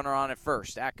check the runner on at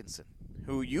first, Atkinson,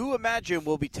 who you imagine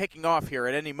will be taking off here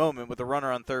at any moment with a runner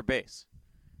on third base.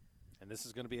 And this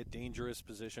is going to be a dangerous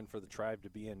position for the Tribe to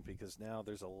be in, because now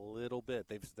there's a little bit.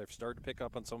 They've started to pick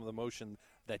up on some of the motion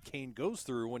that Kane goes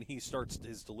through when he starts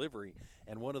his delivery.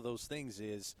 And one of those things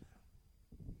is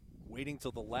waiting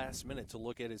till the last minute to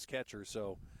look at his catcher.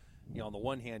 So, on the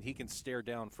one hand, he can stare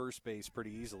down first base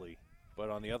pretty easily. But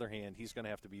on the other hand, he's going to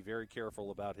have to be very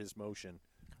careful about his motion.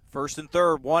 First and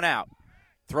third, one out.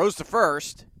 Throws to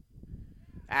first.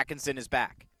 Atkinson is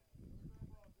back.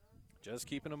 Just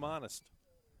keeping him honest.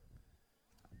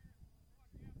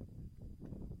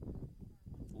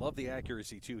 Love the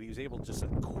accuracy, too. He was able to just a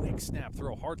quick snap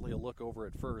throw, hardly a look over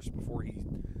at first before he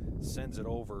sends it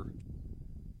over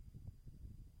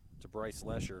to Bryce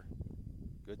Lesher.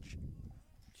 Good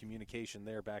communication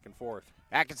there back and forth.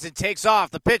 Atkinson takes off.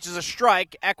 The pitch is a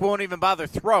strike. Eck won't even bother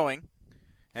throwing.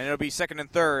 And it'll be second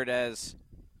and third as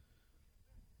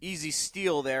easy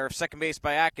steal there of second base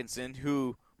by Atkinson,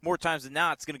 who more times than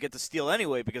not is going to get the steal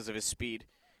anyway because of his speed.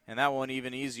 And that one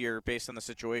even easier based on the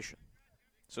situation.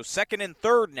 So second and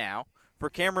third now for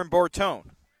Cameron Bortone.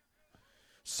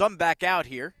 Some back out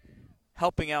here,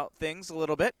 helping out things a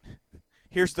little bit.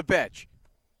 Here's the pitch.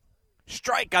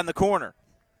 Strike on the corner.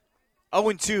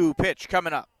 0-2 pitch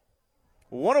coming up.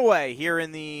 One away here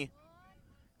in the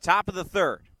top of the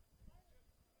third.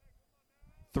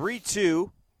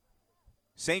 3-2,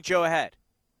 St. Joe ahead.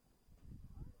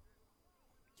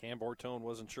 Cam Bortone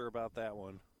wasn't sure about that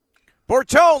one.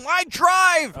 Bortone, line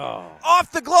drive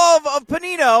off the glove of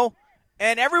Panino,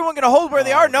 and everyone going to hold where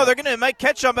they are. No, they're going to might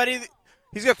catch somebody.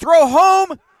 He's going to throw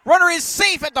home. Runner is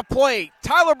safe at the plate.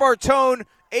 Tyler Bortone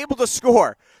able to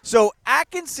score. So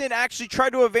Atkinson actually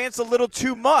tried to advance a little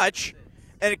too much,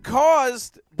 and it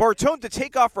caused Bortone to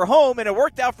take off for home, and it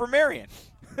worked out for Marion.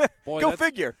 Boy, Go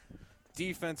figure.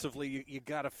 Defensively, you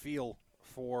got to feel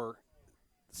for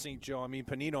St. Joe. I mean,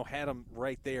 Panino had him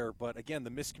right there, but again, the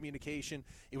miscommunication.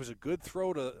 It was a good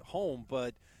throw to home,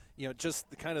 but just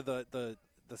the kind of the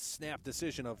snap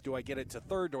decision of, do I get it to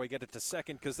third, do I get it to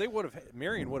second? Because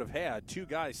Marion would have had two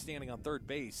guys standing on third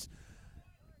base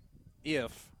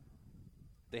if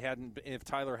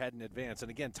Tyler hadn't advanced. And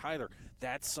again, Tyler,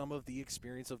 that's some of the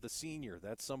experience of the senior.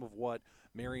 That's some of what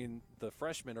Marion, the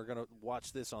freshmen, are going to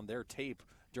watch this on their tape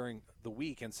during the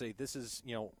week and say, this is,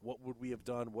 what would we have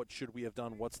done? What should we have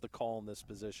done? What's the call in this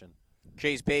position?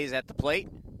 Chase Bays at the plate.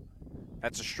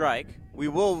 That's a strike. We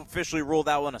will officially rule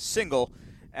that one a single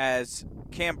as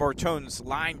Cam Bortone's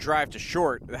line drive to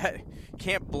short.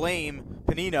 Can't blame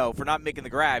Panino for not making the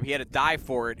grab. He had to dive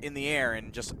for it in the air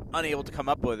and just unable to come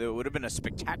up with it. It would have been a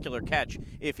spectacular catch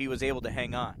if he was able to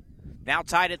hang on. Now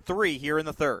tied at 3 here in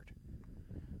the third.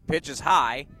 Pitch is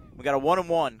high. We got a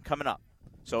 1-1 coming up.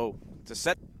 So to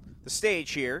set the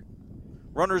stage here,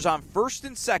 runners on first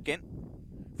and second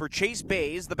for Chase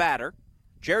Bays, the batter.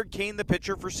 Jared Kane, the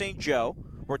pitcher for St. Joe.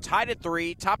 We're tied at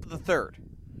 3, top of the third.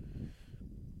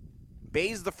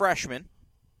 Bays, the freshman,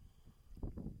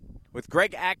 with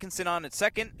Greg Atkinson on at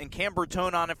second and Cam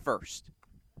Bortone on at first.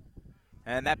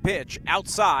 And that pitch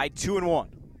outside, 2-1.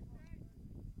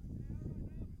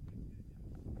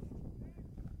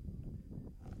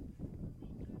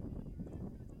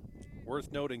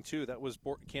 Worth noting, too, that was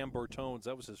Cam Bortone's.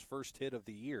 That was his first hit of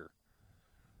the year.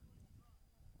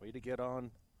 Way to get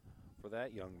on for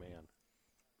that young man.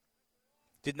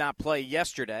 Did not play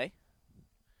yesterday.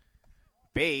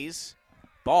 Bays,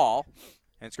 ball,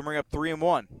 and it's going to bring up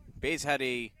 3-1. Bays had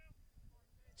a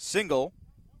single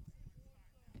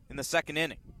in the second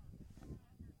inning.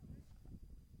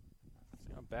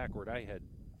 See, I'm backward. I had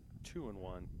 2-1. You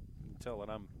can tell that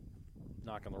I'm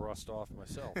knocking the rust off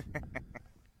myself.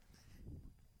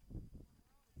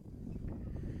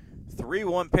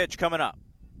 3-1 pitch coming up.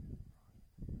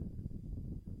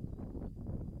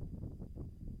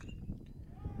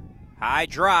 High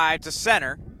drive to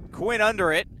center. Quinn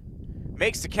under it.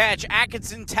 Makes the catch.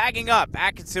 Atkinson tagging up.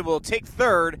 Atkinson will take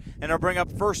third, and it'll bring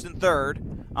up first and third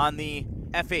on the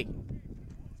FE.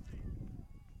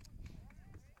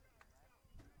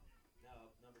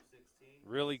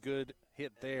 Really good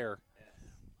hit there.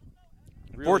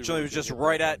 Fortunately, it was just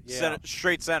right at center,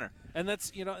 straight center. And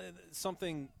that's,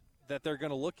 something that they're going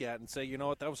to look at and say, you know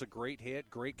what, that was a great hit,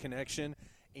 great connection.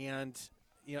 And,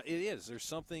 it is. There's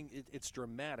something, it's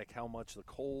dramatic how much the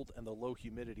cold and the low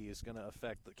humidity is going to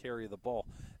affect the carry of the ball.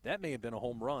 That may have been a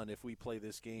home run if we play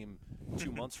this game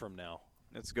 2 months from now.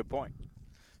 That's a good point.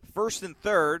 First and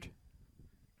third,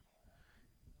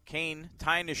 Kane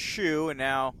tying his shoe, and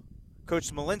now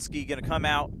Coach Smolinski going to come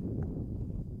out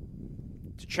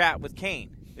to chat with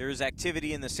Kane. There is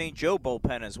activity in the St. Joe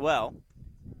bullpen as well.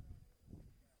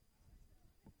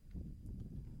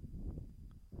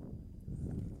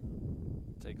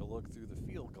 Take a look through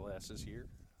the field glasses here.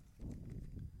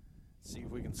 See if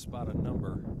we can spot a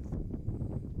number.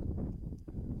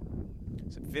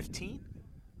 Is it 15?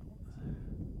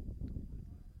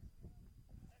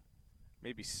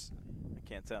 Maybe, I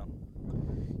can't tell.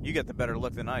 You get the better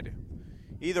look than I do.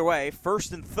 Either way,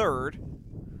 first and third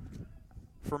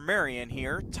for Marion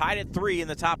here. Tied at 3 in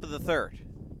the top of the third.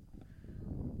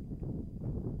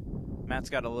 Matt's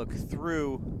got to look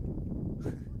through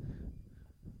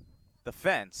the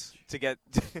fence to get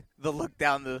the look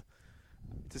down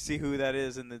to see who that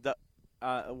is in the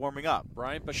warming up.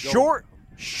 Brian, but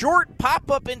Short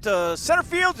pop-up into center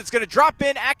field. It's going to drop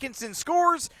in. Atkinson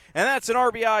scores, and that's an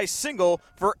RBI single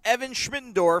for Evan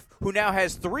Schmittendorf, who now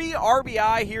has 3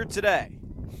 RBI here today.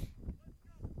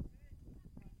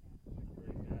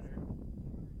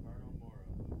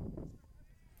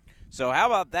 So how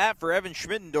about that for Evan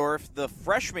Schmittendorf, the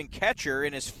freshman catcher,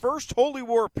 in his first Holy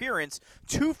War appearance,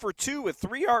 2 for 2 with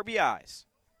 3 RBIs.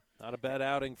 Not a bad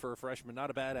outing for a freshman.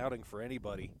 Not a bad outing for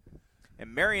anybody.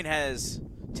 And Marion has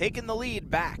taken the lead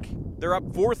back. They're up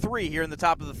 4-3 here in the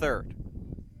top of the third.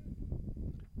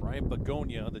 Brian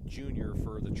Begonia, the junior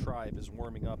for the Tribe, is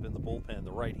warming up in the bullpen.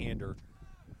 The right-hander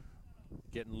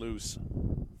getting loose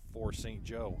for St.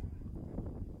 Joe.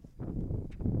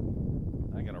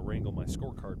 I got to wrangle my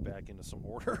scorecard back into some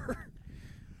order.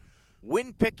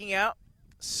 Wind picking out,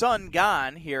 sun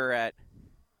gone here at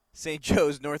St.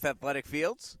 Joe's North Athletic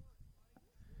Fields.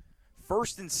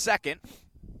 First and second.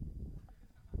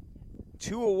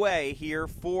 2 away here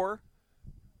for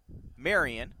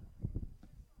Marion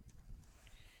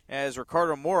as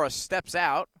Ricardo Mora steps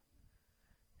out,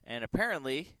 and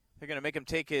apparently they're going to make him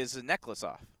take his necklace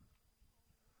off.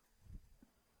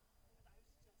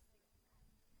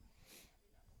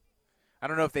 I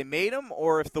don't know if they made him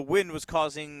or if the wind was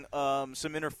causing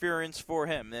some interference for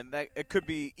him. And it could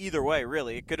be either way,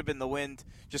 really. It could have been the wind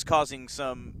just causing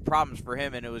some problems for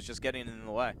him, and it was just getting in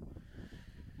the way.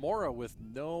 Mora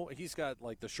he's got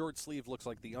like the short sleeve, looks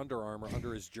like the Under Armour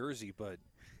under his jersey, but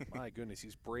my goodness,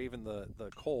 he's braving the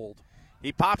cold.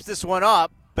 He pops this one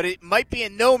up, but it might be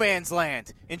in no man's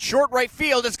land. In short right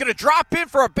field, it's going to drop in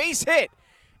for a base hit,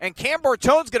 and Cam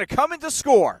Bartone's going to come in to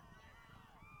score.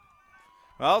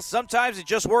 Well, sometimes it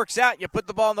just works out. You put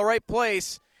the ball in the right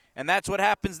place, and that's what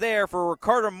happens there for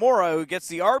Ricardo Mora, who gets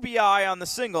the RBI on the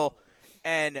single,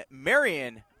 and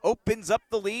Marion opens up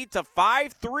the lead to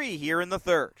 5-3 here in the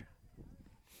third.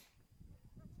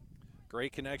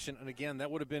 Great connection. And, again,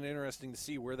 that would have been interesting to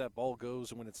see where that ball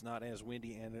goes when it's not as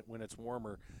windy and when it's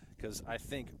warmer, because I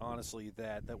think, honestly,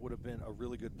 that would have been a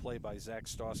really good play by Zach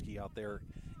Stosky out there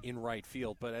in right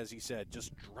field. But, as he said,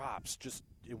 just drops.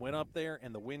 It went up there,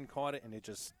 and the wind caught it, and it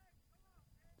just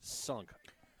sunk.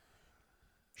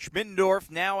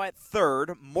 Schmittendorf now at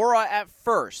third. Mora at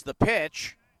first. The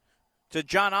pitch to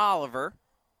John Oliver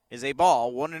is a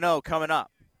ball, 1-0 coming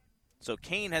up. So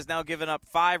Kane has now given up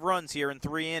 5 runs here in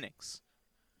 3 innings.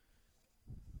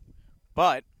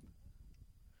 But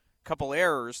a couple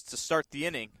errors to start the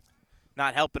inning,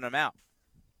 not helping him out.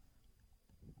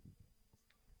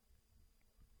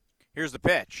 Here's the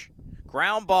pitch.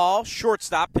 Ground ball,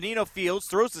 shortstop, Panino Fields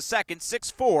throws to second,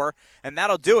 6-4, and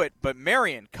that'll do it. But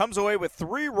Marion comes away with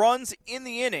 3 runs in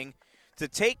the inning to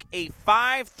take a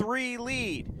 5-3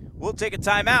 lead. We'll take a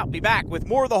timeout. Be back with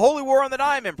more of the Holy War on the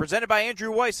Diamond, presented by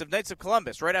Andrew Weiss of Knights of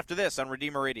Columbus, right after this on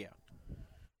Redeemer Radio.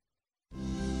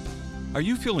 Are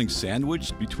you feeling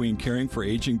sandwiched between caring for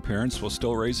aging parents while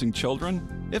still raising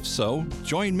children? If so,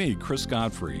 join me, Chris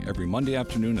Godfrey, every Monday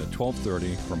afternoon at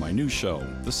 12:30 for my new show,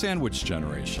 The Sandwich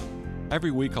Generation.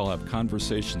 Every week I'll have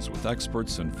conversations with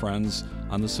experts and friends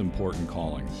on this important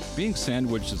calling. Being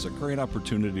sandwiched is a great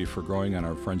opportunity for growing in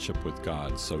our friendship with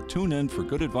God, so tune in for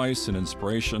good advice and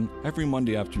inspiration every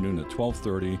Monday afternoon at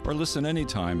 12:30 or listen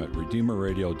anytime at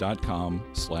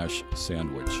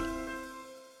redeemerradio.com/sandwich.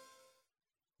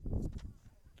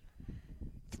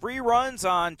 3 runs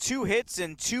on 2 hits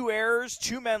and 2 errors,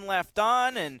 2 men left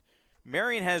on, and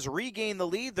Marion has regained the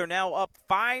lead. They're now up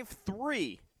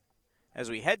 5-3 as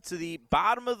we head to the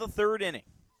bottom of the third inning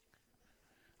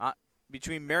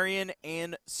between Marion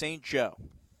and St. Joe.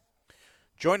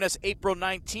 Join us April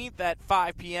 19th at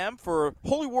 5 p.m. for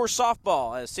Holy War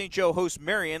Softball as St. Joe hosts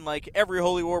Marion. Like every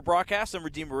Holy War broadcast on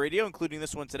Redeemer Radio, including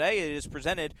this one today, it is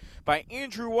presented by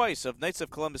Andrew Weiss of Knights of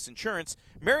Columbus Insurance.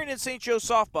 Marion and St. Joe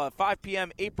Softball at 5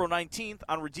 p.m. April 19th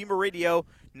on Redeemer Radio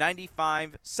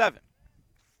 95.7.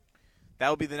 That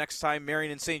will be the next time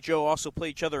Marion and St. Joe also play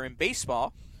each other in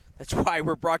baseball. That's why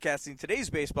we're broadcasting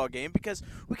today's baseball game, because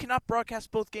we cannot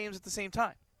broadcast both games at the same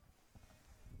time.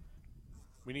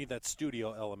 We need that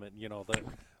studio element, the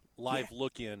live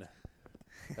look-in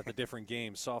at the different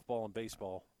games, softball and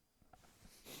baseball.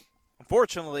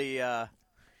 Unfortunately,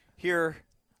 here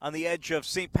on the edge of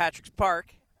St. Patrick's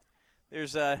Park,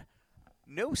 there's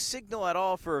no signal at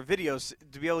all for a video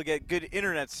to be able to get good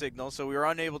internet signal, so we were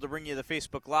unable to bring you the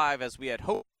Facebook Live as we had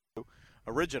hoped to.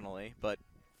 originally, but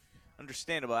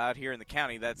understandable out here in the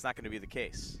county that's not going to be the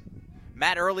case.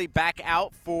 Matt Early back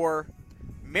out for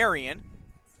Marion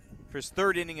for his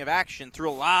third inning of action. Threw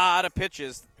a lot of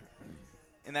pitches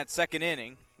in that second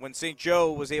inning when St.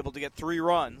 Joe was able to get 3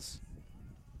 runs.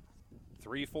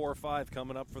 3, 4, 5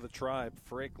 coming up for the Tribe.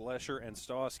 Frick, Lesher, and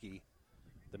Stosky.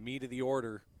 The meat of the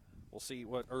order. We'll see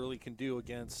what Early can do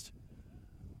against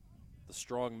the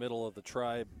strong middle of the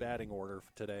Tribe batting order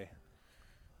today.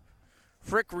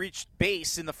 Frick reached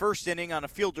base in the first inning on a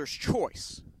fielder's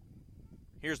choice.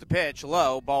 Here's the pitch,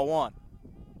 low, ball 1.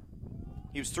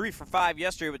 He was 3 for 5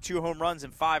 yesterday with 2 home runs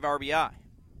and 5 RBI.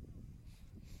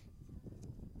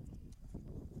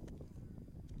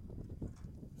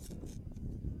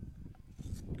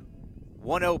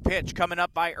 .1-0 pitch coming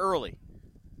up by Early.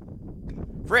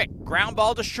 Frick, ground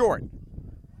ball to short.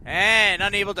 And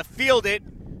unable to field it.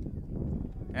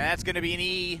 And that's going to be an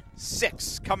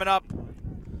E6 coming up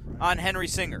on Henry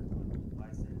Singer.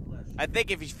 I think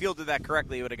if he fielded that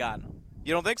correctly, he would have gotten him.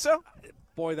 You don't think so?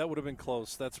 Boy, that would have been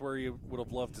close. That's where you would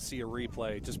have loved to see a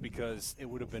replay, just because it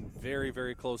would have been very,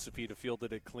 very close if he'd have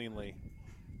fielded it cleanly.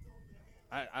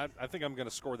 I think I'm going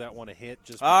to score that one a hit.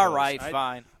 Just all right,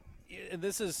 fine. And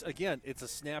this is, again, it's a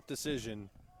snap decision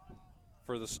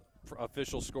for the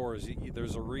official scores.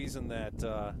 There's a reason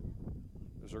that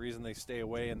they stay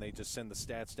away and they just send the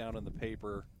stats down in the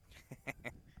paper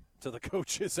to the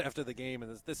coaches after the game,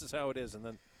 and this is how it is. And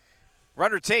then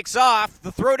runner takes off.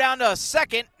 The throw down to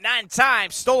second, 9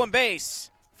 times. Stolen base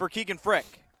for Keegan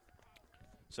Frick.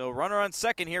 So runner on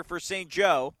second here for St.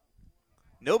 Joe.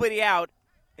 Nobody out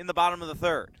in the bottom of the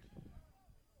third.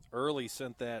 Early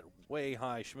sent that way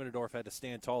high. Schmittendorf had to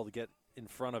stand tall to get in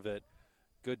front of it.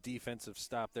 Good defensive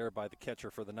stop there by the catcher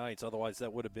for the Knights. Otherwise,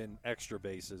 that would have been extra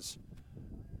bases.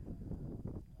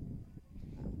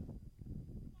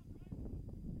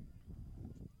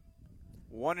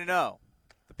 One and 0.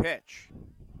 The pitch.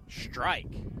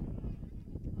 Strike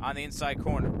on the inside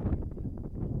corner.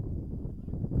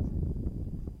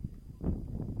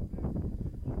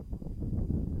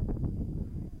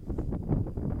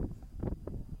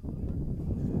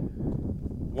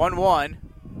 One.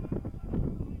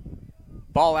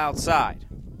 Ball outside.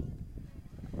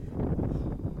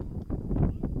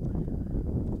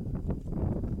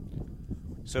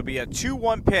 So it'll be a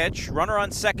 2-1 pitch. Runner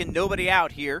on second, nobody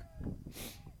out here.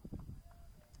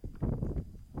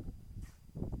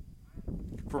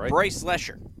 For Bryce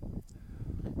Lesher.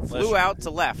 Flew out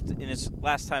to left in his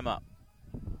last time up.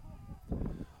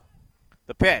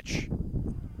 The pitch.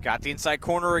 Got the inside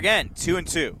corner again.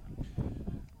 2-2.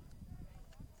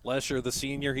 Lesher, the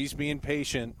senior, he's being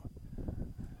patient.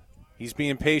 He's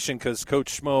being patient because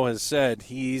Coach Schmo has said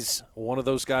he's one of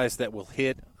those guys that will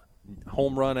hit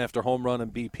home run after home run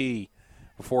in BP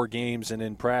before games and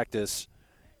in practice.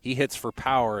 He hits for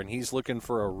power, and he's looking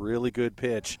for a really good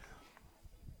pitch.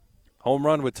 Home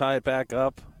run would tie it back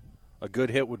up. A good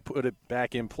hit would put it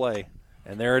back in play.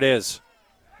 And there it is.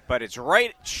 But it's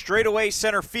right straight away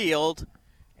center field.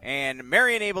 And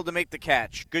Marion able to make the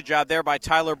catch. Good job there by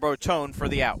Tyler Bertone for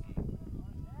the out.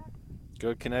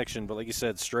 Good connection, but like you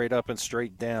said, straight up and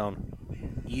straight down.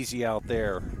 Easy out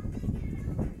there.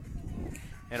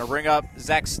 And a ring up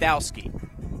Zach Stowski.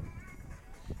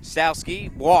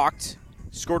 Stowski walked,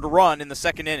 scored a run in the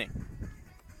second inning.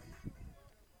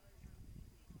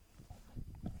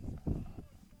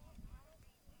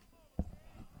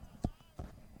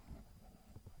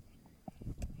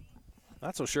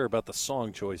 Not so sure about the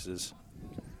song choices.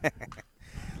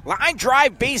 Line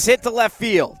drive, base hit to left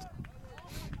field.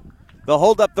 They'll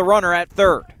hold up the runner at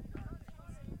third.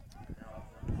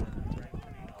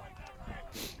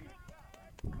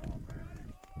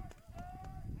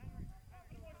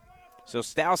 So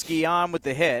Stowski on with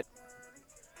the hit.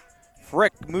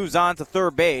 Frick moves on to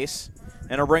third base.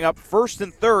 And will bring up first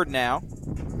and third now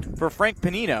for Frank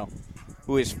Panino,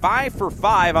 who is 5 for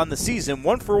 5 on the season,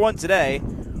 1 for 1 today,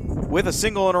 with a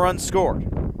single and a run scored.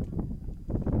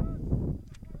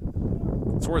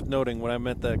 It's worth noting when I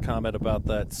meant that comment about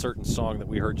that certain song that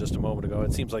we heard just a moment ago,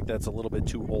 it seems like that's a little bit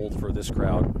too old for this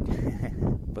crowd.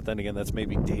 But then again, that's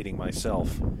maybe dating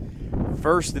myself.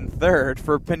 First and third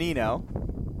for Panino.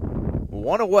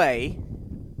 1 away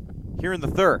here in the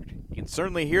third. You can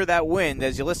certainly hear that wind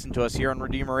as you listen to us here on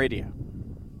Redeemer Radio.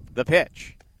 The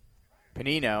pitch.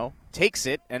 Panino takes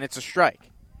it, and it's a strike.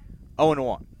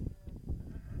 0-1.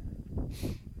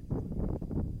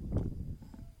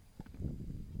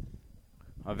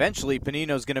 Eventually,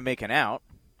 Panino's going to make an out.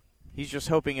 He's just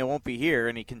hoping it won't be here,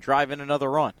 and he can drive in another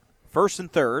run. First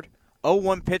and third.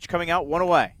 0-1 pitch coming out, 1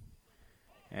 away.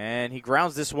 And he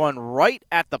grounds this one right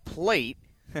at the plate.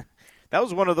 That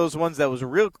was one of those ones that was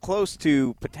real close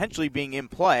to potentially being in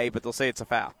play, but they'll say it's a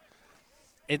foul.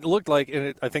 It looked like,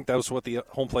 and I think that was what the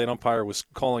home plate umpire was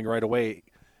calling right away.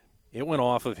 It went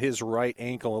off of his right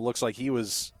ankle. It looks like he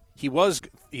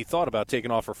thought about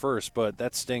taking off for first, but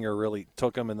that stinger really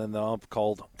took him, and then the ump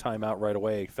called timeout right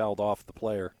away, fouled off the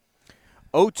player.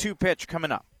 0-2 pitch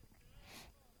coming up.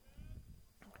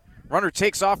 Runner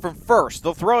takes off from first.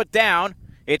 They'll throw it down.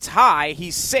 It's high.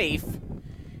 He's safe.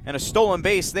 And a stolen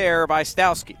base there by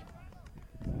Stowski.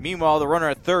 Meanwhile, the runner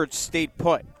at third stayed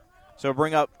put. So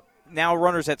bring up now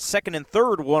runners at second and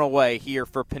third, one away here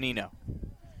for Panino.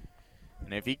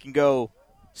 And if he can go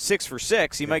 6 for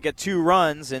 6, he might get 2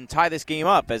 runs and tie this game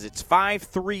up as it's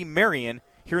 5-3 Marion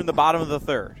here in the bottom of the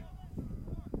third.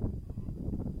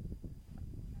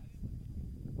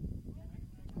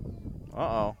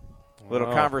 Uh-oh.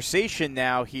 Little conversation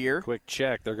now here. Quick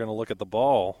check. They're going to look at the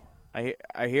ball. I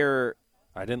hear.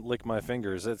 I didn't lick my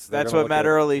fingers. That's what Matt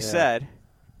Early said.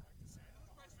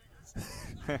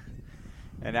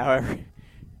 And now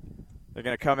they're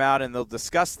going to come out and they'll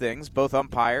discuss things, both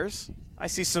umpires. I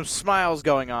see some smiles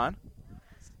going on.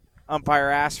 Umpire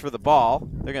asks for the ball.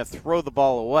 They're going to throw the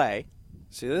ball away.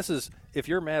 See, this is, if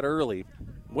you're Matt Early,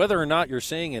 whether or not you're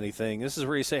saying anything, this is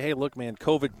where you say, hey, look, man,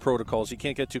 COVID protocols. You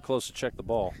can't get too close to check the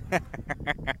ball.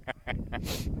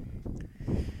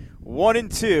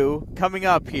 1-2 coming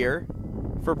up here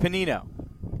for Panino.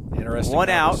 Interesting One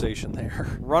conversation out,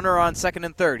 there. Runner on second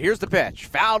and third. Here's the pitch.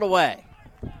 Fouled away.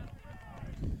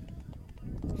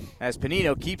 As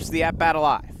Panino keeps the at-bat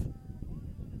alive.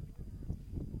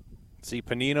 See,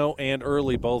 Panino and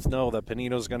Early both know that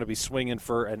Panino's going to be swinging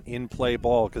for an in-play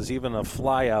ball because even a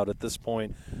fly-out at this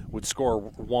point would score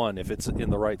 1 if it's in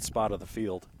the right spot of the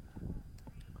field.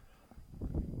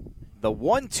 The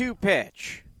 1-2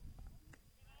 pitch.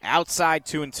 Outside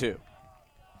 2-2.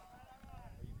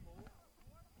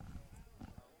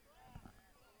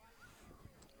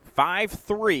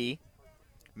 (5-3).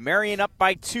 Marion up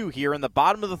by 2 here in the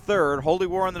bottom of the third. Holy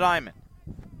War on the diamond.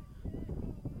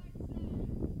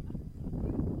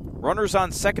 Runners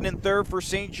on second and third for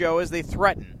St. Joe as they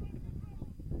threaten.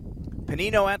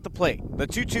 Panino at the plate. The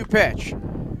 2-2 pitch.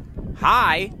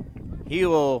 High. He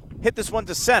will hit this one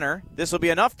to center. This will be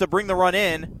enough to bring the run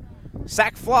in.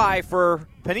 Sac fly for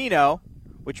Panino,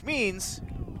 which means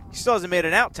he still hasn't made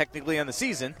an out technically on the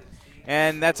season.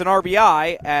 And that's an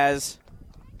RBI as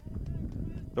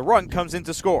the run comes in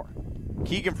to score.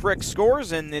 Keegan Frick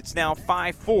scores, and it's now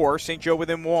 5-4. St. Joe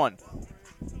within 1.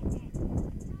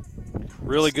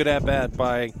 Really good at-bat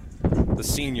by the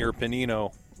senior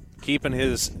Panino, keeping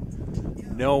his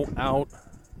no-out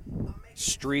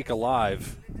streak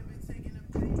alive.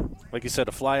 Like you said,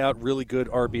 a fly-out, really good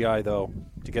RBI, though,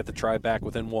 to get the try back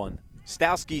within 1.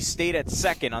 Stowski stayed at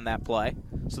second on that play.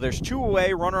 So there's 2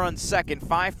 away, runner on second.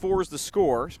 5-4 is the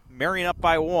score. Marion up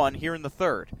by 1 here in the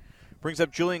third. Brings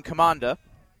up Julian Commanda,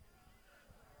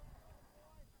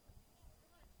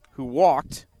 who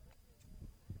walked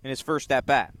in his first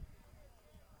at-bat.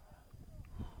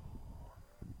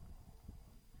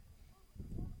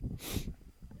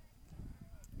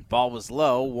 Ball was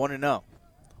low, 1-0.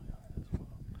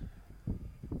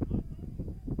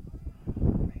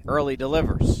 Early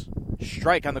delivers.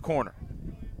 Strike on the corner.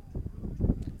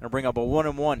 Gonna bring up a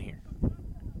 1-1 here.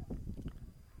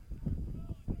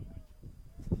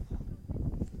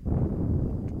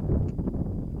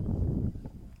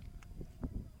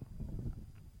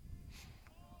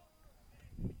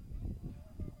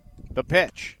 The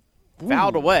pitch.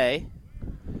 Fouled away.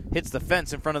 Hits the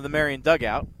fence in front of the Marion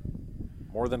dugout.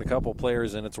 More than a couple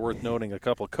players, and it's worth noting a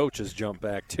couple coaches jumped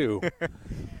back, too.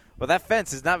 Well, that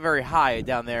fence is not very high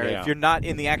down there if you're not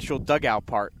in the actual dugout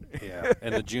part. Yeah,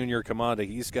 and the junior Commanda,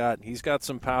 he's got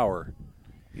some power.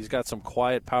 He's got some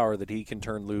quiet power that he can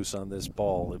turn loose on this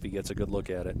ball if he gets a good look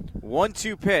at it.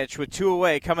 1-2 pitch with 2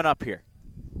 away coming up here.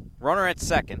 Runner at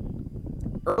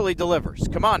second. Early delivers.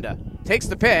 Commanda takes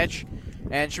the pitch,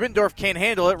 and Schmittendorf can't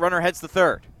handle it. Runner heads to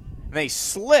third. And then he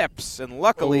slips, and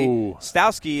luckily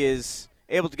Stowski is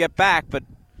able to get back, but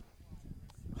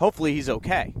hopefully he's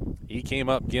okay. He came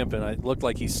up gimping. It looked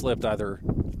like he slipped either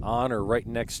on or right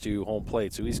next to home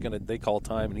plate. So they call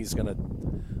time, and he's going to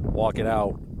walk it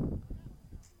out. I'm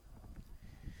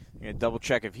going to double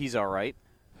check if he's all right.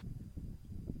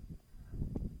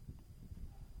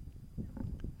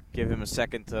 Give him a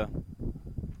second to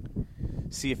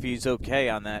see if he's okay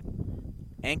on that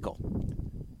ankle.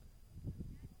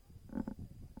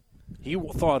 He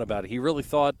thought about it. He really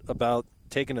thought about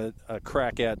taking a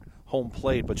crack at home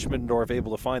plate, but Schmittendorf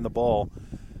able to find the ball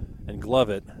and glove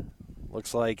it.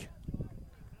 Looks like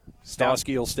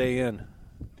Stowski will stay in.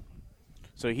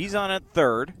 So he's on at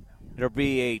third. It'll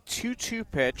be a 2-2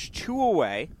 pitch, 2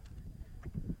 away.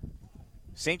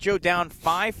 St. Joe down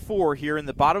 5-4 here in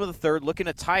the bottom of the third, looking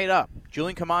to tie it up.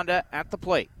 Julian Commanda at the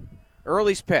plate.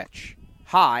 Early's pitch,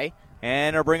 high,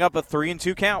 and it'll bring up a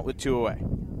 3-2 count with 2 away.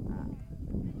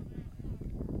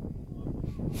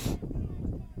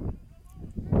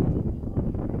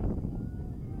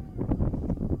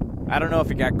 I don't know if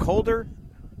it got colder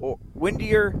or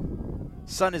windier,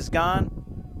 sun is gone,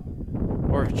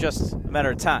 or if it's just a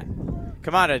matter of time.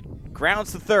 Commanda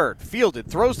grounds to third, fielded,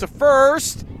 throws to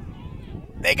first.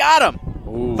 They got him.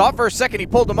 Ooh. Thought for a second he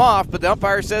pulled him off, but the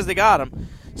umpire says they got him.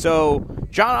 So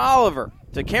John Oliver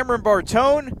to Cameron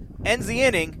Bartone ends the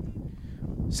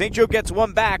inning. St. Joe gets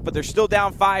one back, but they're still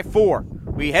down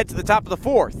 5-4. We head to the top of the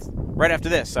fourth right after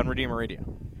this on Redeemer Radio.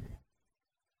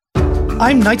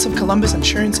 I'm Knights of Columbus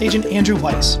insurance agent Andrew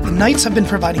Weiss. The Knights have been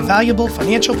providing valuable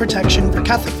financial protection for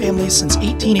Catholic families since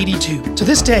 1882. To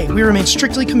this day, we remain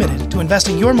strictly committed to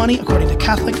investing your money according to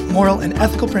Catholic, moral, and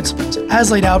ethical principles as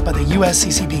laid out by the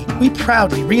USCCB. We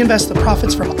proudly reinvest the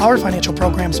profits from our financial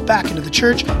programs back into the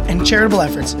church and charitable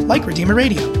efforts like Redeemer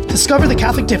Radio. Discover the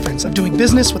Catholic difference of doing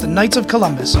business with the Knights of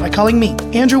Columbus by calling me,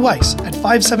 Andrew Weiss, at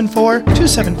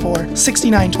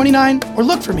 574-274-6929 or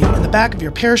look for me in the back of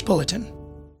your parish bulletin.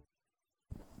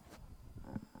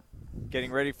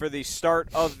 Getting ready for the start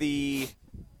of the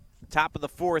top of the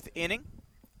fourth inning.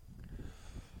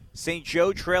 St.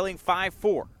 Joe trailing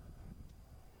 5-4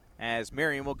 as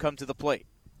Marion will come to the plate.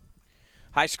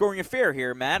 High-scoring affair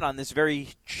here, Matt, on this very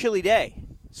chilly day.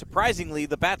 Surprisingly,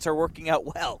 the bats are working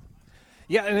out well.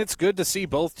 Yeah, and it's good to see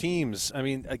both teams. I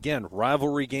mean, again,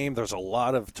 rivalry game. There's a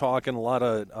lot of talk and a lot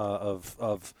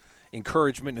of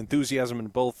encouragement and enthusiasm in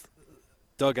both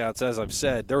dugouts, as I've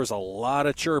said. There was a lot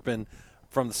of chirping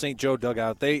from the St. Joe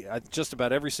dugout. Just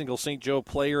about every single St. Joe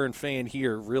player and fan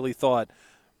here really thought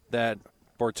that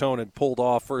Bartone had pulled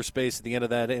off first base at the end of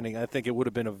that inning. I think it would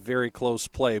have been a very close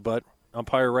play, but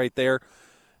umpire right there,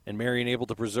 and Marion able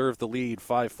to preserve the lead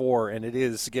 5-4, and it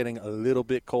is getting a little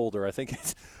bit colder. I think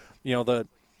it's,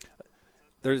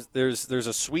 there's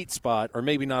a sweet spot, or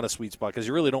maybe not a sweet spot, because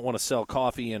you really don't want to sell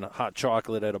coffee and hot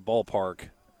chocolate at a ballpark,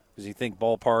 because you think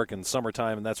ballpark and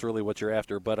summertime, and that's really what you're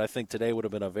after. But I think today would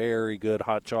have been a very good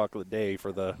hot chocolate day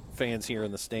for the fans here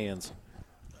in the stands.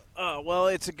 Well,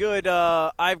 it's a good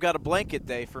I've got a blanket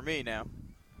day for me now.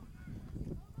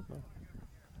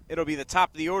 It'll be the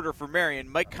top of the order for Marion.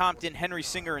 Mike Compton, Henry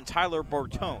Singer, and Tyler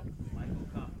Bartone.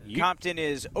 Compton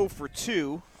is 0 for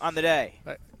 2 on the day.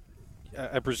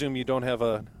 I presume you don't have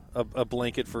a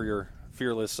blanket for your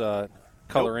fearless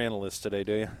color analyst today,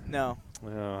 do you? No.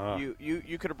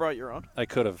 You could have brought your own. I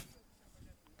could have.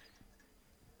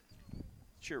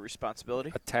 It's your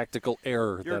responsibility. A tactical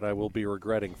error that I will be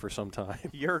regretting for some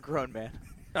time. You're a grown man.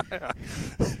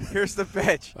 Here's the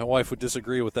pitch. My wife would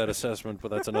disagree with that assessment, but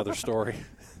that's another story.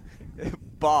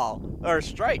 Ball. Or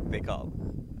strike, they call it.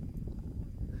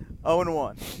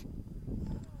 0-1.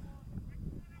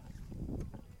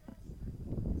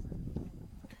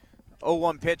 Oh,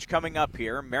 1 pitch coming up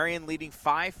here. Marion leading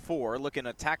 5-4, looking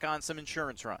to tack on some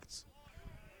insurance runs.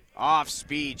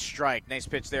 Off-speed strike. Nice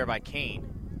pitch there by Kane.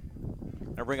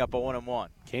 Now bring up a 1-1.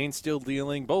 Kane still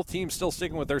dealing. Both teams still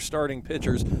sticking with their starting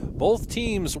pitchers. Both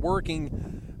teams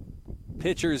working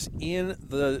pitchers in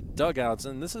the dugouts,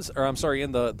 and in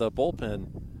the bullpen.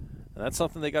 And that's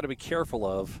something they got to be careful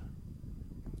of.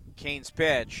 Kane's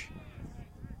pitch.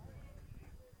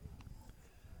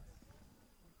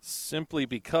 Simply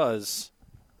because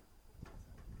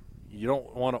you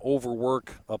don't want to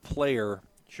overwork a player.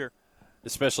 Sure.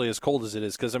 Especially as cold as it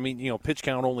is. Because, pitch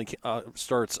count only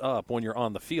starts up when you're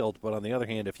on the field. But on the other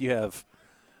hand, if you have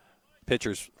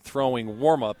pitchers throwing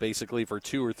warm-up basically for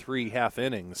 2 or 3 half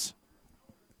innings,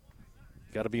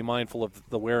 you got to be mindful of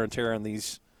the wear and tear on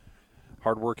these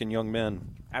hard-working young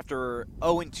men. After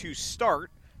 0-2 start,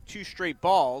 2 straight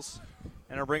balls,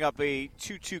 and it'll bring up a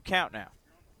 2-2 count now.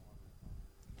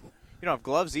 You don't have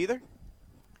gloves either?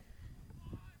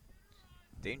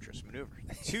 Dangerous maneuver.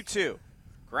 2-2.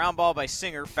 Ground ball by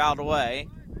Singer, fouled away.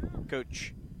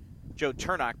 Coach Joe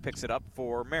Turnock picks it up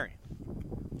for Marion.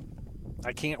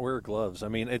 I can't wear gloves.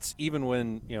 It's even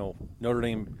when, Notre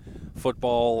Dame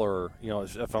football or,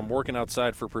 if I'm working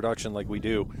outside for production like we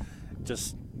do,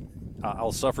 just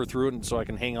I'll suffer through it so I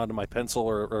can hang on to my pencil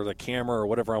or the camera or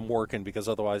whatever I'm working, because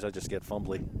otherwise I just get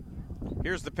fumbly.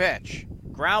 Here's the pitch.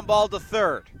 Ground ball to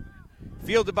third.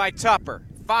 Fielded by Tupper.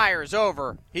 Fires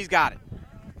over. He's got it.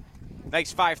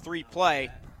 Nice 5-3 play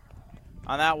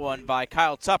on that one by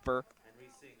Kyle Tupper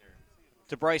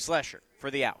to Bryce Lesher for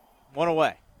the out. 1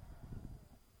 away.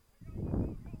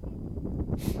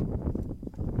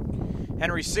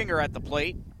 Henry Singer at the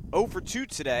plate. 0 for 2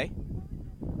 today.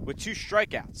 with 2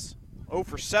 strikeouts. 0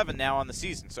 for 7 now on the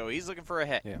season, so he's looking for a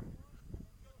hit. Yeah.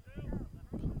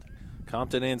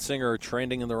 Compton and Singer are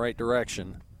trending in the right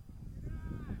direction.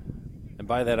 And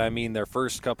by that I mean their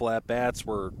first couple at-bats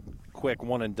were quick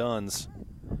one-and-dones.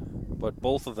 But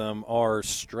both of them are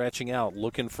stretching out,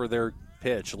 looking for their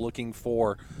pitch, looking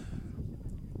for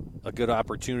a good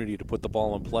opportunity to put the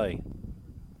ball in play.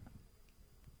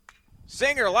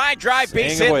 Singer, line drive,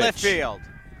 base hit, left field.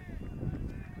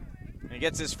 And he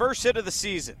gets his first hit of the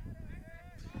season.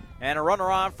 And a runner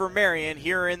on for Marion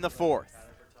here in the 4th.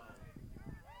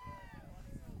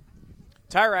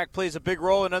 TIRAC plays a big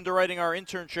role in underwriting our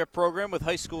internship program with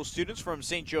high school students from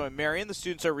St. Joe and Marion. The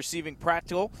students are receiving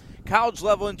practical,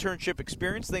 college-level internship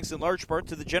experience thanks in large part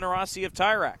to the generosity of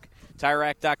TIRAC.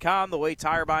 TIRAC.com, the way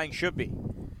tire buying should be.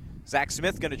 Zach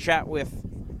Smith going to chat with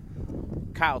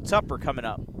Kyle Tupper coming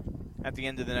up at the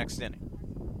end of the next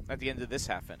inning, at the end of this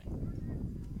half inning.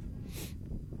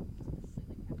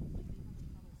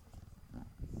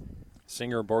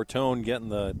 Singer and Bartone getting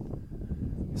the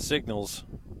signals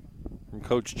from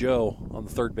Coach Joe on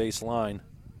the third base line.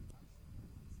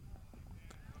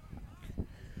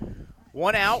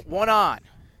 1 out, 1 on.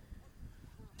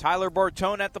 Tyler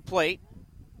Bartone at the plate.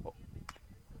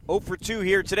 0 for 2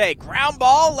 here today. Ground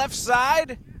ball, left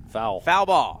side. Foul. Foul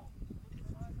ball.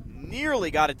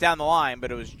 Nearly got it down the line,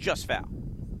 but it was just foul.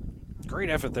 Great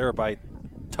effort there by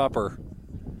Tupper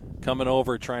coming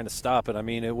over trying to stop it. I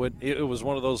mean, it was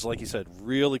one of those, like you said,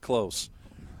 really close.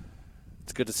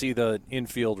 It's good to see the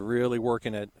infield really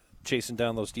working at chasing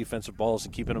down those defensive balls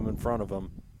and keeping them in front of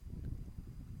them.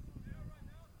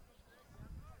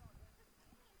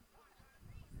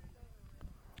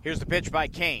 Here's the pitch by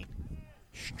Kane.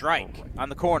 Strike on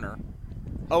the corner.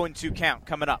 0-2 count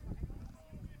coming up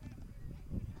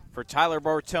for Tyler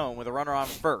Bartone with a runner on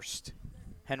first.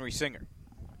 Henry Singer.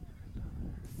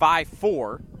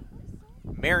 5-4.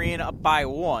 Marion up by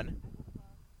 1.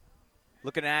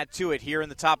 Looking to add to it here in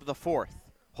the top of the 4th.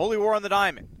 Holy War on the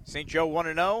diamond. St. Joe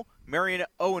 1-0. Marion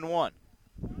 0-1.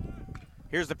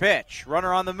 Here's the pitch.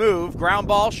 Runner on the move. Ground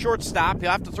ball, shortstop.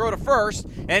 He'll have to throw to first,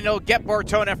 and he'll get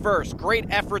Bartone at first. Great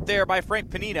effort there by Frank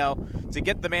Panino to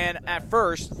get the man at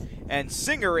first, and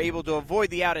Singer able to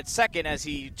avoid the out at second as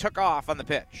he took off on the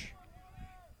pitch.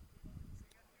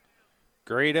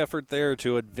 Great effort there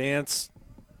to advance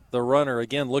the runner.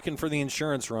 Again, looking for the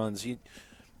insurance runs.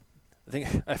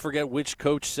 I forget which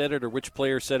coach said it or which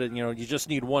player said it. You know, you just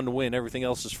need one to win. Everything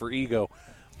else is for ego.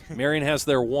 Marion has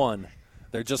their one.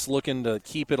 They're just looking to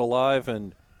keep it alive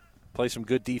and play some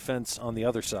good defense on the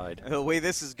other side. The way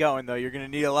this is going, though, you're going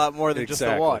to need a lot more than just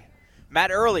the one.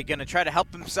 Matt Early going to try to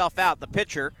help himself out. The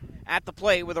pitcher at the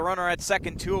plate with a runner at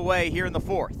second, 2 away here in the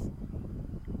 4th.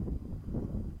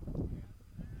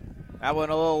 That one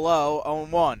a little low,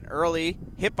 0-1. Early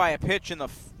hit by a pitch in the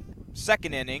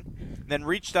second inning, then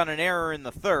reached on an error in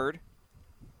the 3rd.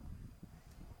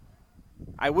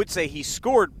 I would say he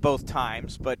scored both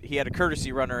times, but he had a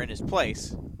courtesy runner in his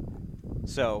place.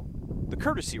 So the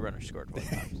courtesy runner scored both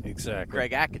times. Exactly.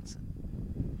 Greg Atkinson.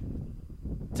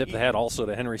 Tip the hat also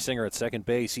to Henry Singer at second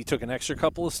base. He took an extra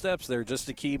couple of steps there just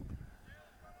to keep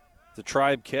the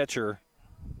Tribe catcher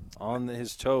on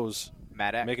his toes.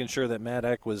 Matt Eck. Making sure that Matt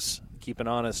Eck was keeping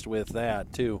honest with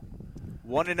that, too.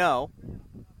 1-0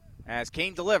 as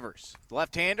Kane delivers. The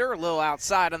left-hander a little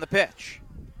outside on the pitch.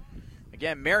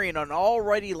 Again, Marion an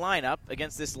already lineup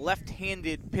against this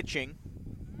left-handed pitching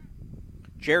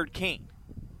Jared Kane.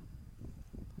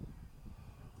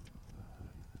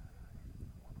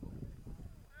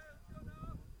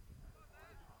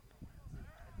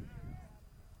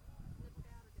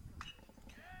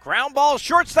 Ground ball,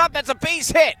 shortstop, that's a base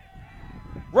hit.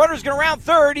 Runner's going to round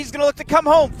third. He's going to look to come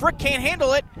home. Frick can't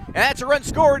handle it, and that's a run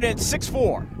scored, and it's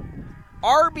 6-4.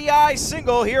 RBI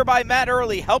single here by Matt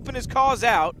Early, helping his cause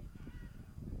out.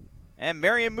 And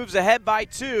Marion moves ahead by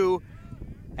 2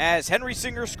 as Henry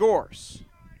Singer scores.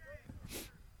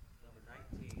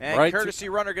 And courtesy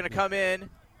runner going to come in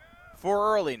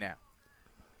for Early now.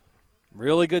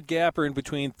 Really good gapper in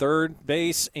between third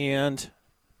base and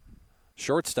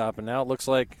shortstop, and now it looks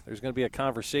like there's going to be a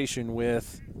conversation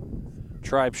with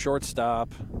Tribe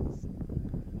shortstop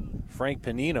Frank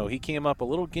Panino. He came up a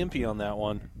little gimpy on that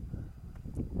one.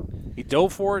 He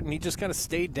dove for it, and he just kind of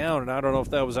stayed down, and I don't know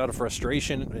if that was out of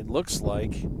frustration. It looks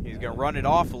like. He's going to run it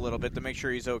off a little bit to make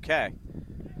sure he's okay.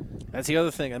 That's the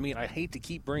other thing. I mean, I hate to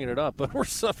keep bringing it up, but we're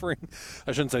suffering.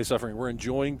 I shouldn't say suffering. We're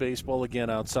enjoying baseball again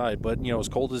outside, but, you know, as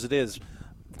cold as it is,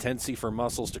 tendency for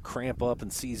muscles to cramp up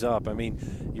and seize up. I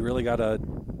mean, you really got to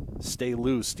stay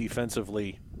loose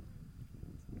defensively.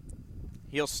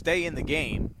 He'll stay in the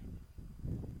game.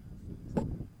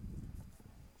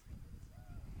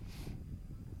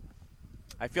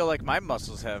 I feel like my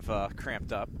muscles have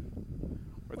cramped up.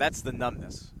 Or that's the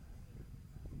numbness.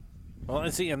 Well,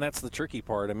 and that's the tricky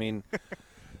part. I mean,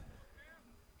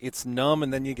 it's numb,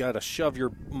 and then you got to shove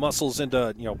your muscles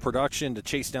into production to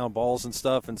chase down balls and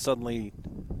stuff, and suddenly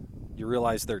you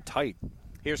realize they're tight.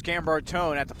 Here's Cam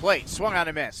Bartone at the plate. Swung on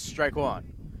a miss. Strike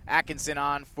one. Atkinson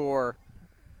on for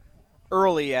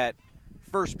early at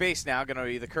first base now. Going to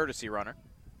be the courtesy runner.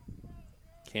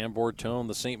 Cam Bartone,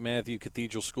 the St. Matthew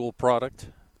Cathedral School product.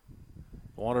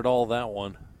 Wanted all that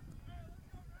one.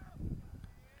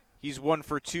 He's 1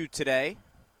 for 2 today.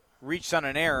 Reached on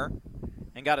an error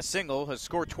and got a single. Has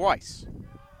scored twice.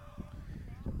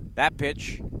 That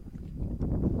pitch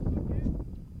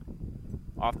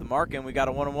off the mark, and we got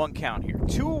a 1-1 count here.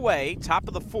 2 away, top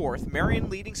of the 4th. Marion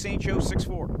leading St. Joe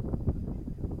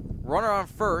 6-4. Runner on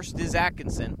first is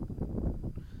Atkinson.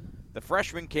 The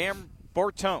freshman Cam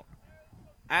Bartone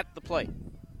at the plate.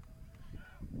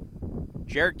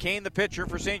 Jared Kane, the pitcher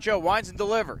for St. Joe, winds and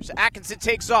delivers. Atkinson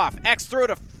takes off. X throw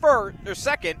to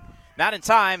second. Not in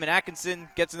time, and Atkinson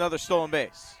gets another stolen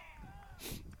base.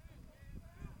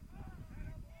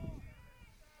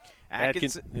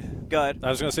 Atkinson, good. I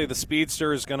was going to say the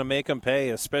speedster is going to make him pay,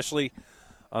 especially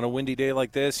on a windy day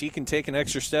like this. He can take an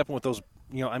extra step with those,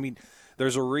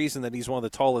 there's a reason that he's one of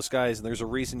the tallest guys, and there's a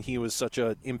reason he was such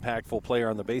an impactful player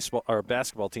on the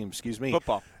basketball team,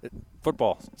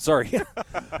 Football, sorry.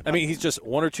 I mean, he's just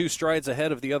 1 or 2 strides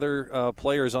ahead of the other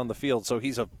players on the field, so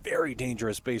he's a very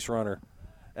dangerous base runner,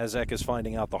 as Eck is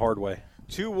finding out the hard way.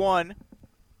 2-1.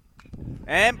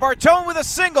 And Bartone with a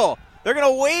single. They're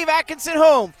going to wave Atkinson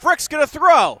home. Frick's going to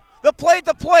throw. The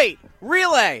plate.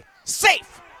 Relay.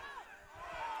 Safe.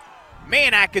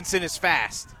 Man, Atkinson is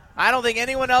fast. I don't think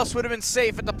anyone else would have been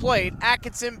safe at the plate.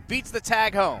 Atkinson beats the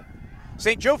tag home.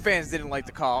 St. Joe fans didn't like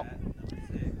the call.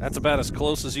 That's about as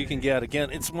close as you can get. Again,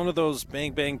 it's one of those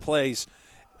bang-bang plays.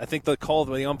 I think the call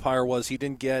by the umpire was he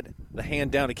didn't get the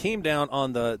hand down. It came down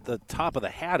on the top of the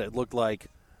hat, it looked like,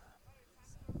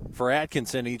 for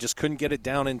Atkinson. He just couldn't get it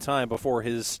down in time before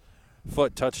his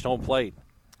foot touched home plate.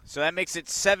 So that makes it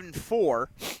 7-4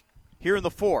 here in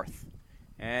the 4th.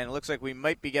 And it looks like we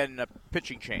might be getting a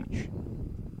pitching change.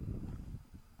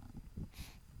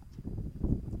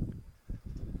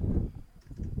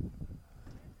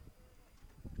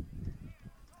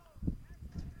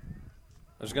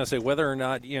 I was going to say whether or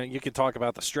not, you could talk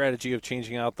about the strategy of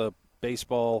changing out the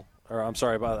the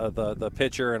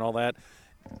pitcher and all that.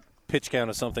 Pitch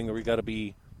count is something that we've got to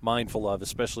be mindful of,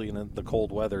 especially in the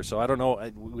cold weather. So I don't know.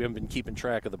 We haven't been keeping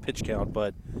track of the pitch count,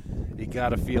 but you got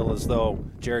to feel as though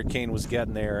Jared Kane was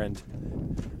getting there. And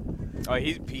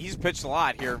he's pitched a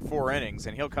lot here in 4 innings,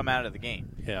 and he'll come out of the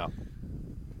game. Yeah.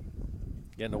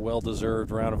 Getting a well-deserved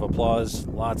round of applause.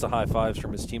 Lots of high fives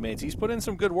from his teammates. He's put in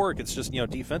some good work. It's just,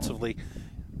 defensively,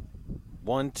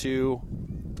 1, 2,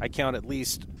 I count at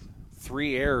least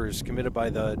 3 errors committed by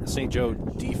the St. Joe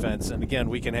defense. And again,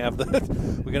 we can have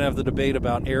the debate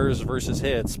about errors versus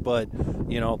hits, but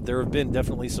there have been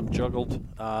definitely some juggled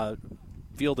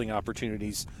fielding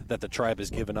opportunities that the Tribe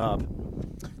has given up.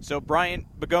 So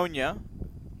Bryant Begonia,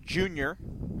 Jr.,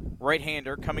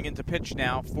 right-hander, coming into pitch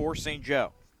now for St.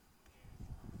 Joe.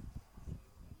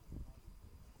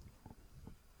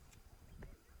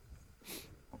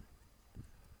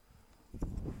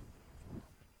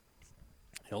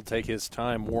 He'll take his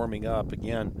time warming up.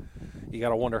 Again, you got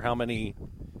to wonder how many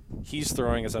he's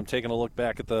throwing as I'm taking a look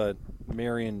back at the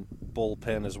Marion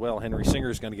bullpen as well. Henry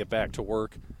Singer's going to get back to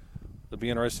work. It'll be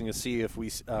interesting to see if we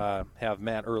have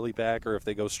Matt Early back or if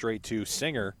they go straight to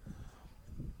Singer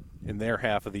in their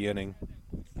half of the inning.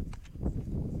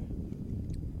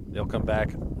 They'll come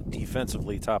back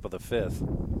defensively top of the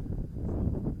 5th.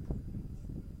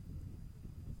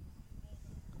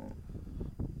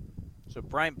 So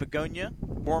Bryant Begonia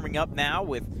warming up now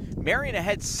with Marion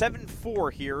ahead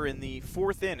 7-4 here in the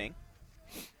 4th inning.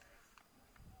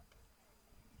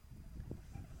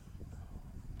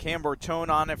 Cam Bartone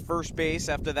on at first base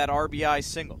after that RBI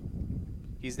single.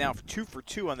 He's now 2 for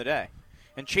 2 on the day.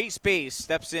 And Chase Bays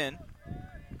steps in.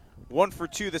 1 for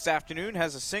 2 this afternoon,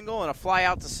 has a single and a fly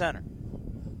out to center.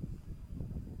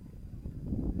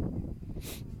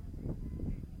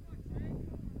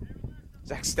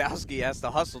 Zach Stowski has to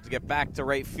hustle to get back to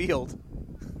right field.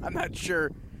 I'm not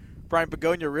sure Brian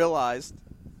Begonia realized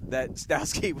that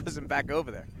Stowski wasn't back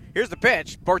over there. Here's the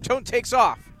pitch. Bartone takes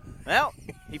off. Well,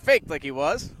 he faked like he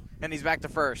was, and he's back to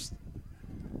first.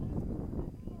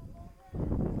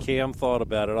 Cam thought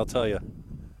about it, I'll tell you.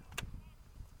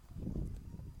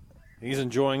 He's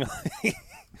enjoying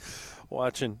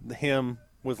watching him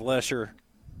with Lesher.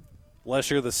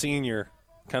 Lesher, the senior,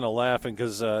 kind of laughing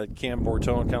because Cam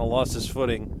Bartone kind of lost his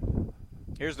footing.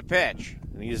 Here's the pitch.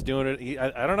 And he's doing it.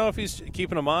 I don't know if he's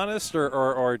keeping him honest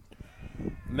or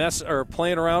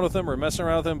playing around with him or messing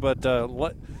around with him, but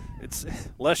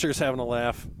Lesher's having a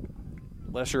laugh.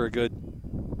 Lesher, a good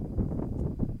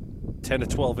 10 to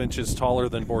 12 inches taller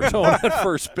than Bortone at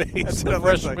first base, the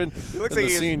freshman and the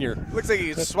senior. Looks like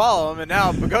he can swallow him, and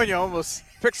now Begonia almost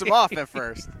picks him off at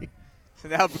first. So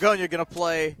now Begonia going to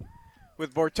play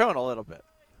with Bortone a little bit.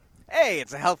 Hey,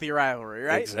 it's a healthy rivalry,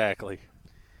 right? Exactly.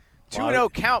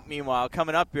 2-0 count, meanwhile,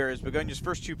 coming up here as Begonia's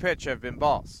first 2 pitch have been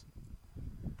balls.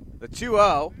 The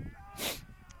 2-0.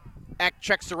 Eck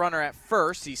checks the runner at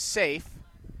first. He's safe.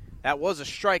 That was a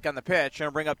strike on the pitch. Going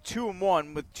to bring up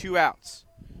 2-1 with 2 outs.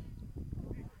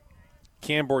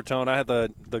 Cam Bortone, I had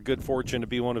the good fortune to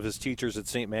be one of his teachers at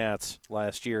St. Matt's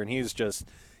last year, and he's just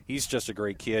a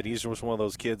great kid. He's just one of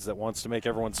those kids that wants to make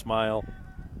everyone smile.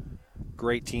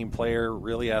 Great team player,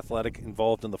 really athletic,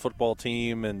 involved in the football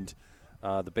team and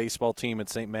the baseball team at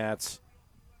St. Matt's.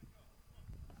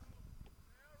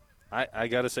 I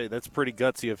got to say, that's pretty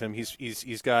gutsy of him.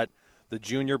 He's got the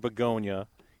junior Begonia,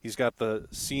 he's got the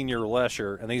senior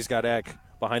Lesher, and then he's got Eck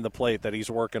behind the plate that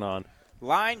he's working on.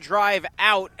 Line drive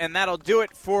out, and that'll do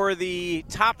it for the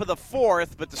top of the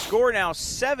 4th, but the score now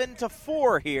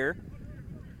 7-4 here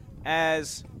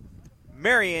as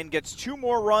Marion gets 2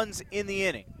 more runs in the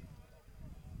inning.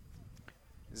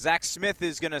 Zach Smith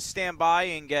is going to stand by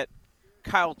and get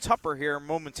Kyle Tupper here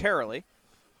momentarily.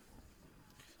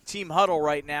 Team huddle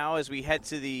right now as we head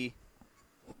to the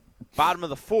bottom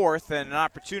of the 4th, and an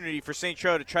opportunity for St.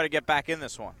 Joe to try to get back in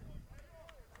this one.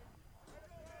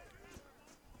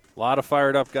 A lot of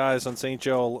fired up guys on St.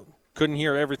 Joe. Couldn't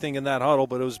hear everything in that huddle,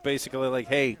 but it was basically like,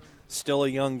 hey, still a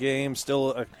young game,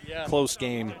 still a close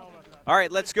game. All right,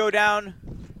 let's go down.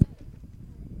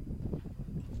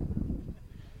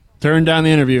 Turn down the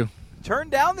interview. Turn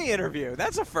down the interview.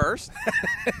 That's a first.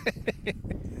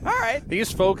 All right.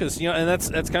 He's focused, and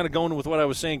that's kind of going with what I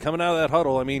was saying. Coming out of that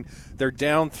huddle, I mean, they're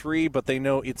down 3, but they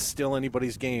know it's still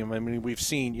anybody's game. I mean, we've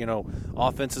seen,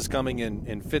 offense is coming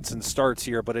in fits and starts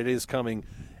here, but it is coming.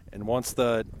 And once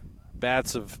the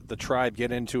bats of the Tribe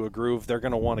get into a groove, they're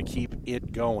going to want to keep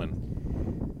it going.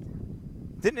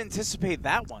 Didn't anticipate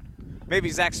that one. Maybe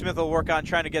Zach Smith will work on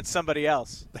trying to get somebody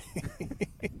else.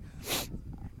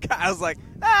 I was like,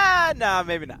 no,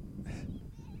 maybe not.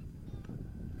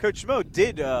 Coach Schmo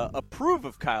did approve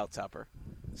of Kyle Tupper.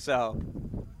 So,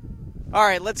 all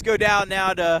right, let's go down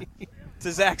now to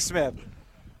Zach Smith.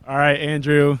 All right,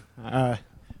 Andrew.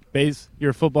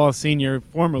 You're a football senior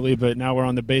formerly, but now we're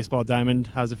on the baseball diamond.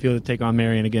 How's it feel to take on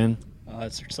Marion again?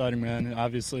 It's exciting, man.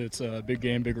 Obviously, it's a big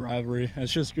game, big rivalry.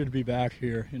 It's just good to be back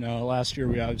here. Last year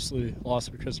we obviously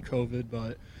lost because of COVID,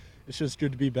 but it's just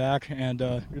good to be back and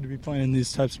good to be playing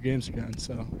these types of games again.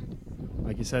 So,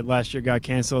 like you said, last year got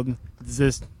canceled.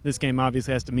 This game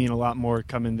obviously has to mean a lot more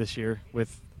coming this year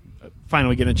with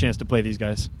finally getting a chance to play these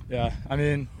guys. Yeah, I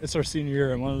mean, it's our senior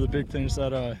year, and one of the big things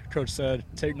that Coach said,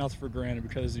 take nothing for granted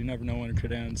because you never know when it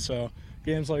could end. So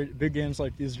big games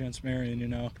like these against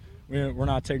Marion, we're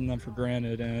not taking them for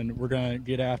granted, and we're going to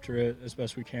get after it as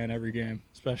best we can every game,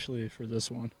 especially for this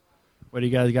one. What do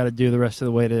you guys got to do the rest of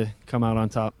the way to come out on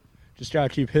top? Just got to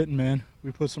keep hitting, man.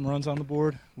 We put some runs on the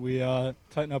board. We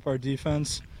tighten up our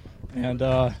defense, and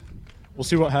we'll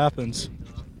see what happens.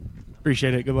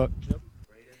 Appreciate it. Good luck. Yep.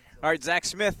 All right, Zach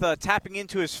Smith tapping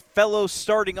into his fellow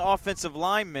starting offensive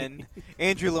lineman,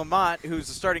 Andrew Lamont, who's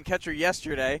the starting catcher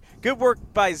yesterday. Good work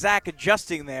by Zach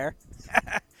adjusting there.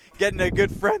 Getting a good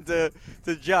friend to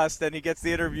adjust, and he gets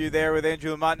the interview there with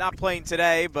Andrew Lamont. Not playing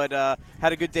today, but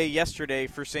had a good day yesterday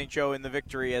for St. Joe in the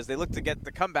victory as they look to get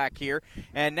the comeback here.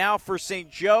 And now for St.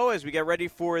 Joe, as we get ready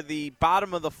for the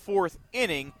bottom of the 4th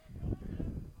inning,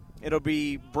 it'll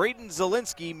be Braden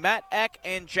Zielinski, Matt Eck,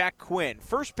 and Jack Quinn.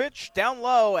 First pitch down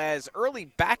low as Early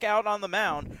back out on the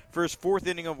mound for his 4th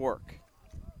inning of work.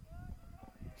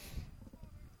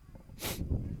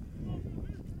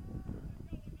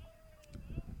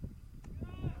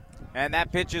 And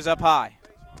that pitch is up high.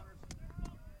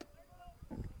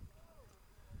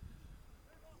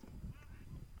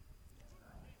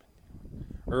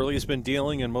 Early's been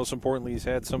dealing, and most importantly, he's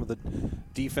had some of the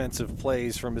defensive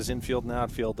plays from his infield and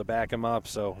outfield to back him up.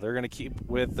 So they're going to keep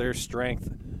with their strength,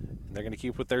 and they're going to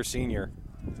keep with their senior.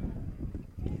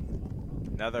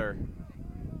 Another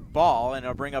ball, and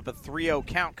it'll bring up a 3-0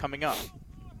 count coming up.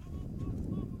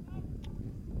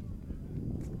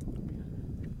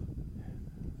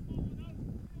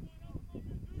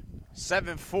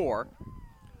 (7-4).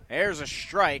 There's a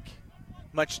strike.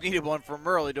 Much needed one from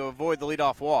Early to avoid the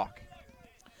leadoff walk.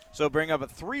 So bring up a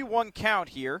 3-1 count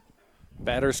here.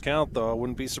 Batters count, though. I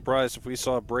wouldn't be surprised if we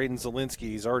saw Braden Zielinski.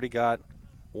 He's already got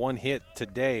one hit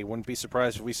today. Wouldn't be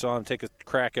surprised if we saw him take a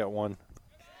crack at one.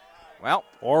 Well,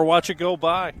 or watch it go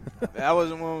by. That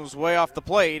was way off the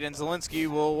plate, and Zielinski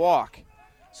will walk.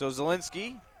 So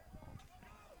Zielinski,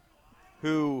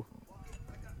 who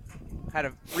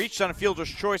had reached on a fielder's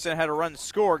choice and had a run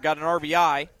scored, got an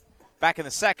RBI back in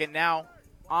the second. Now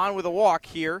on with a walk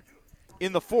here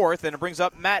in the fourth, and it brings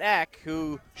up Matt Eck,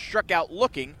 who struck out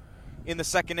looking in the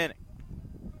second inning.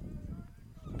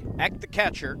 Eck, the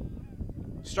catcher,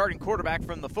 starting quarterback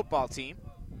from the football team,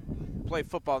 play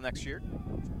football next year.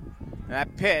 And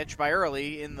that pitch by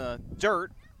Early in the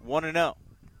dirt, 1-0.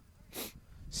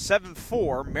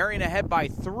 7-4, Marion ahead by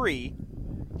 3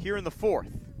 here in the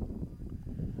fourth.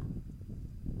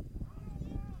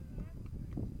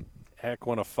 Eck,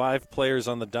 one of 5 players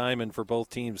on the diamond for both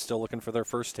teams, still looking for their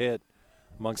first hit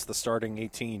amongst the starting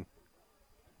 18.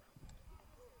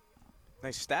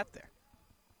 Nice stat there.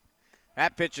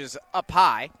 That pitch is up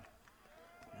high.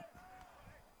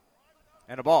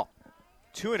 And a ball.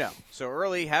 2-0. So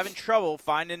Early having trouble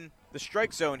finding the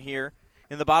strike zone here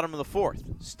in the bottom of the fourth.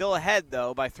 Still ahead,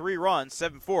 though, by 3 runs,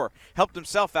 7-4. Helped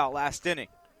himself out last inning.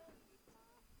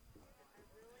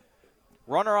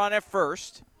 Runner on at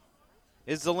first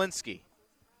is Zielinski.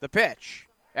 The pitch.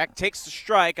 Eck takes the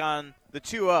strike on the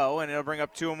 2-0, and it'll bring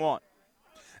up 2-1.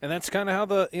 And that's kind of how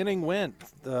the inning went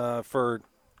for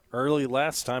Early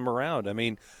last time around. I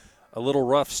mean, a little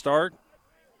rough start,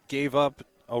 gave up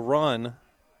a run,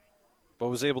 but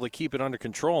was able to keep it under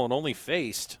control and only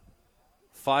faced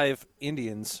 5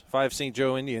 St.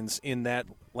 Joe Indians in that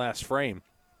last frame.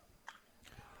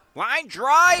 Line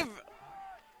drive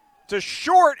to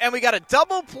short, and we got a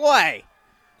double play.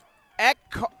 Eck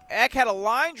had a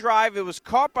line drive. It was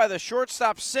caught by the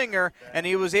shortstop Singer, and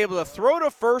he was able to throw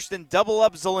to first and double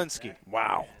up Zielinski.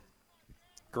 Wow.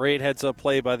 Great heads-up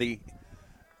play by the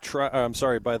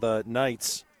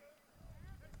Knights.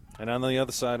 And on the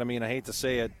other side, I mean, I hate to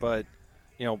say it, but,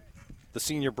 you know, the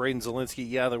senior Braden Zielinski,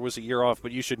 yeah, there was a year off,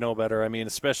 but you should know better. I mean,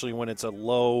 especially when it's a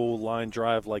low line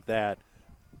drive like that,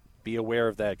 be aware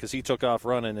of that, because he took off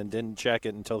running and didn't check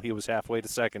it until he was halfway to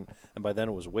second, and by then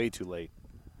it was way too late.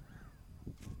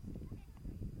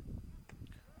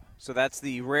 So that's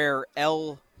the rare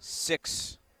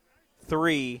L6-3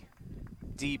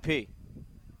 DP.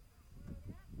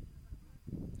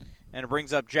 And it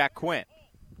brings up Jack Quinn,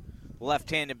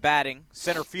 left-handed batting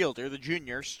center fielder, the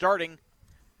junior, starting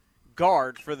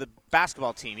guard for the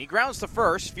basketball team. He grounds to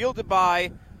first, fielded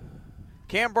by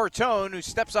Cam Bertone, who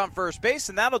steps on first base,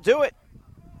 and that'll do it.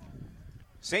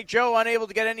 St. Joe unable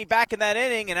to get any back in that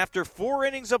inning, and after 4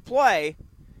 innings of play,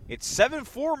 it's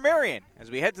 7-4 Marion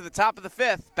as we head to the top of the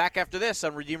 5th. Back after this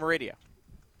on Redeemer Radio.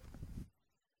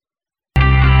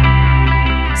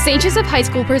 St. Joseph High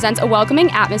School presents a welcoming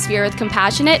atmosphere with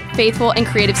compassionate, faithful, and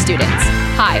creative students.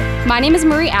 Hi, my name is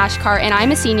Marie Ashkar, and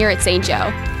I'm a senior at St.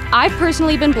 Joe. I've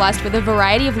personally been blessed with a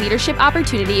variety of leadership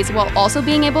opportunities while also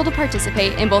being able to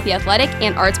participate in both the athletic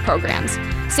and arts programs.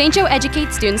 St. Joe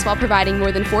educates students while providing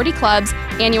more than 40 clubs,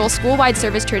 annual school-wide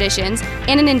service traditions,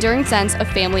 and an enduring sense of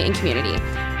family and community.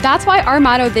 That's why our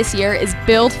motto this year is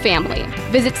Build Family.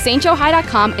 Visit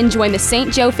stjoehigh.com and join the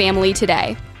St. Joe family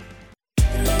today.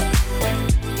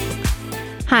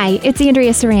 Hi, it's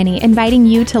Andrea Serrani, inviting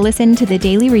you to listen to The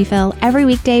Daily Refill every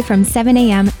weekday from 7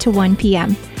 a.m. to 1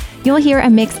 p.m. You'll hear a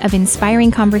mix of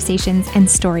inspiring conversations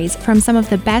and stories from some of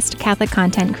the best Catholic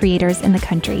content creators in the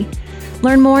country.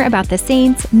 Learn more about the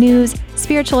saints, news,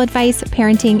 spiritual advice,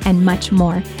 parenting, and much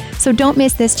more. So don't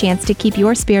miss this chance to keep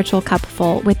your spiritual cup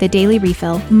full with The Daily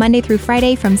Refill, Monday through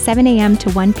Friday from 7 a.m.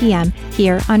 to 1 p.m.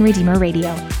 here on Redeemer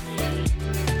Radio.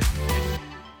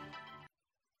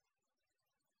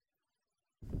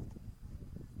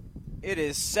 It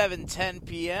is 7:10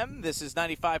 p.m. This is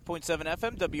 95.7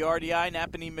 FM, WRDI,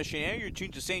 Napanee, Michigan. You're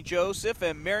tuned to St. Joseph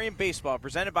and Marion Baseball,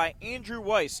 presented by Andrew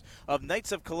Weiss of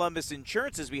Knights of Columbus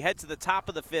Insurance. As we head to the top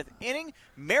of the 5th inning,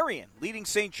 Marion leading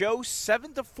St. Joe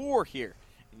 7-4 here.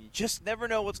 And you just never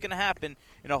know what's going to happen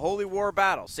in a Holy War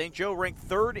battle. St. Joe ranked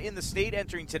 3rd in the state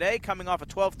entering today, coming off a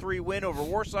 12-3 win over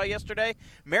Warsaw yesterday.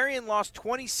 Marion lost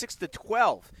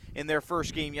 26-12 in their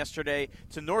first game yesterday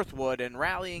to Northwood, and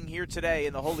rallying here today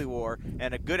in the Holy War,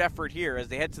 and a good effort here as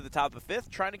they head to the top of the 5th,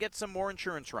 trying to get some more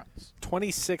insurance runs.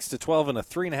 26-12 in a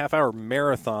 3.5-hour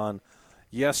marathon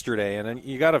yesterday, and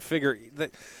you got to figure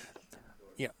that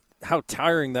how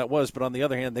tiring that was, but on the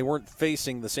other hand, they weren't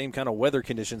facing the same kind of weather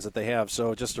conditions that they have,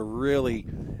 so just a really,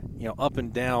 up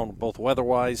and down, both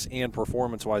weather-wise and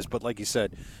performance-wise, but like you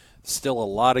said, still a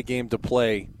lot of game to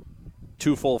play,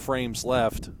 2 full frames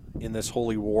left in this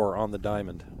Holy War on the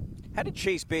diamond. How did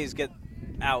Chase Bays get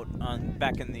out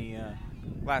back in the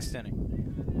last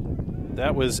inning?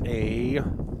 That was a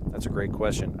That's a great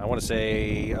question. I want to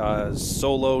say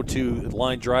solo to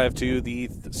line drive to the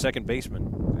second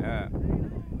baseman. Yeah.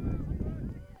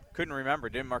 Couldn't remember.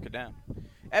 Didn't mark it down.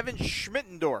 Evan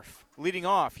Schmittendorf leading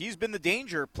off. He's been the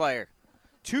danger player.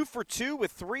 2 for 2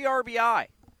 with 3 RBI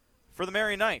for the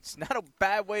Marion Knights. Not a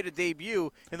bad way to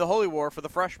debut in the Holy War for the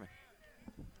freshman.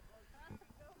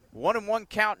 1-1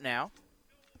 count now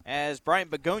as Bryant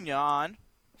Begonia on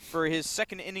for his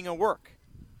second inning of work.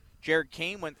 Jared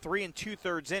Kane went 3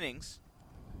 2/3 innings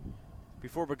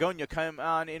before Begonia came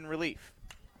on in relief.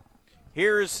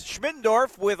 Here's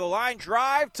Schmittendorf with a line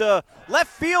drive to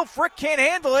left field. Frick can't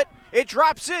handle it. It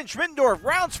drops in. Schmittendorf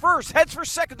rounds first, heads for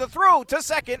second. The throw to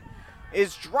second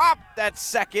is dropped at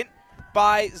second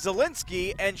by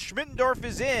Zielinski, and Schmittendorf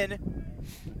is in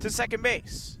to second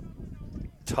base.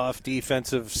 Tough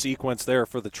defensive sequence there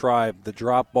for the Tribe. The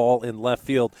drop ball in left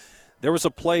field. There was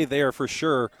a play there for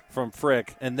sure from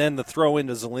Frick, and then the throw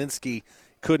into Zielinski.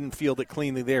 Couldn't field it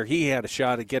cleanly there. He had a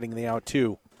shot at getting the out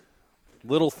too.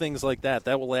 Little things like that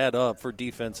will add up for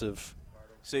defensive.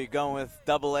 So you're going with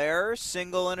double error,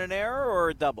 single and an error, or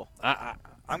a double?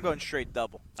 I'm going straight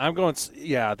double. I'm going,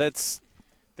 yeah, that's.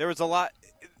 There was a lot.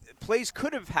 Plays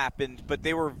could have happened, but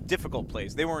they were difficult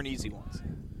plays. They weren't easy ones.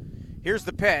 Here's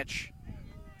the pitch.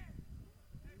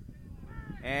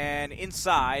 And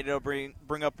inside, it'll bring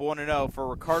up 1-0 for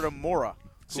Ricardo Mora.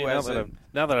 See, now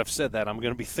that I've said that, I'm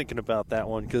going to be thinking about that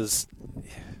one because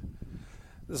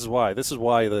this is why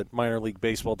the minor league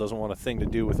baseball doesn't want a thing to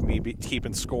do with me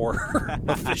keeping score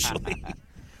officially.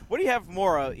 What do you have,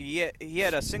 Mora? He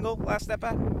had a single last at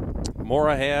bat?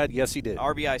 Mora had, yes, he did.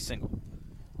 RBI single.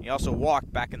 He also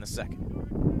walked back in the second.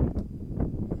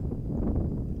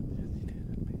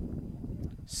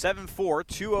 7-4,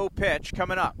 2-0 pitch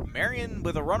coming up. Marion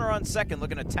with a runner on second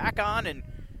looking to tack on and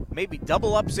maybe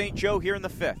double up St. Joe here in the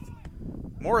fifth.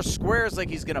 Morris squares like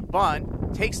he's going to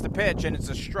bunt, takes the pitch, and it's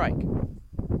a strike.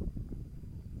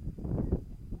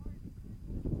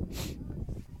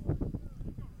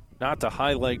 Not to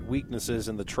highlight weaknesses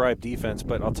in the Tribe defense,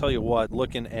 but I'll tell you what,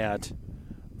 looking at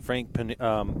Frank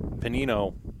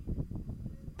Panino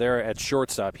there at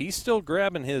shortstop, he's still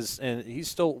grabbing and he's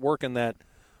still working that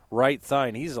right thigh,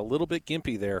 and he's a little bit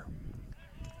gimpy there.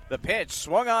 The pitch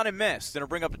swung on and missed. It'll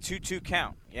bring up a 2-2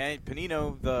 count. Yeah,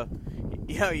 Panino,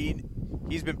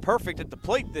 he's been perfect at the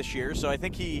plate this year, so I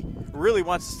think he really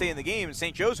wants to stay in the game. And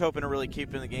St. Joe's hoping to really keep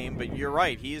him in the game, but you're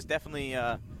right. He is definitely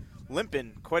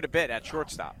limping quite a bit at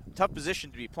shortstop. Tough position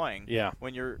to be playing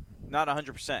when you're not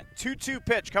 100%. 2-2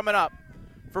 pitch coming up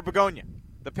for Begonia.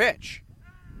 The pitch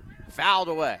fouled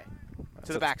away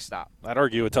to the backstop. I'd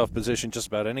argue a tough position just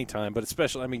about any time, but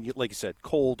especially, I mean, like you said,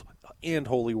 cold and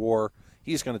Holy War.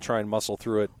 He's going to try and muscle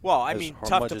through it. Well, I mean,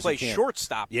 tough to play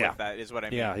shortstop with that is what I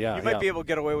mean. Yeah. You might be able to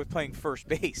get away with playing first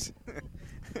base.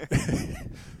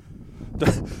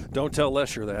 Don't tell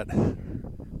Lesher that.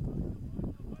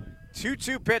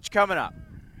 2-2 pitch coming up.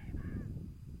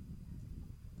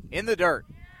 In the dirt.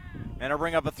 And it'll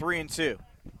bring up a 3-2.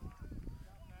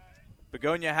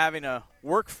 Begonia having to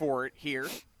work for it here.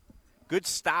 Good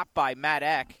stop by Matt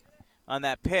Eck on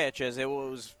that pitch as it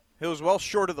was well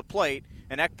short of the plate,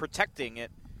 and Eck protecting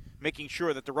it, making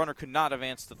sure that the runner could not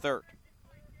advance to third.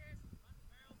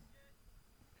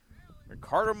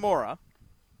 Ricardo Mora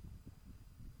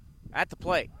at the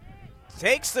plate.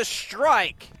 Takes the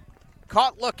strike.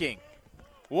 Caught looking.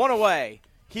 One away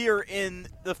here in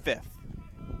the fifth.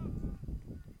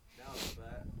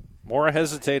 Mora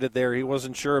hesitated there. He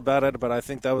wasn't sure about it, but I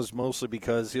think that was mostly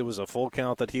because it was a full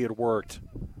count that he had worked.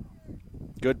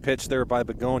 Good pitch there by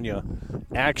Begonia.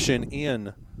 Action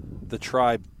in the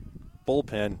Tribe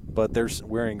bullpen, but they're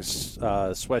wearing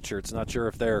sweatshirts. Not sure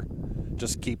if they're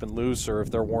just keeping loose or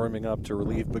if they're warming up to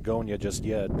relieve Begonia just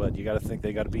yet, but you got to think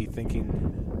they got to be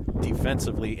thinking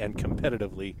defensively and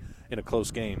competitively in a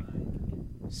close game.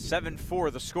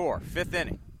 7-4 the score, fifth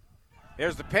inning.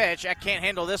 There's the pitch. Eck can't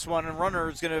handle this one, and runner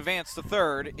is going to advance to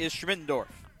third is Schmittendorf.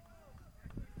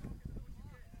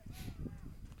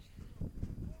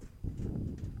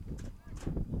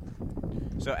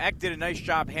 So Eck did a nice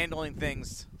job handling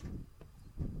things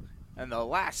in the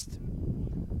last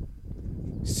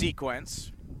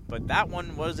sequence, but that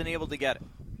one wasn't able to get it.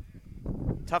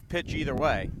 Tough pitch either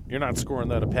way. You're not scoring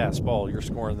that a pass ball. You're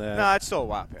scoring that. No, it's still a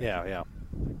wild pitch. Yeah.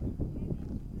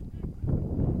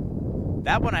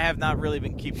 That one I have not really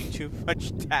been keeping too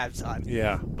much tabs on.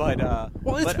 Yeah. But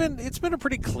it's been a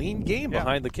pretty clean game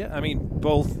behind the kid. I mean,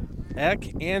 both Eck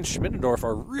and Schmittendorf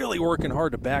are really working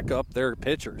hard to back up their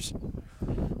pitchers.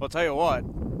 Well, I'll tell you what,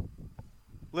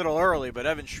 little early, but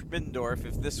Evan Schmittendorf,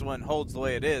 if this one holds the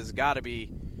way it is, got to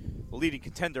be the leading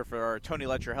contender for our Tony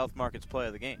Letcher Health Markets play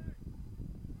of the game.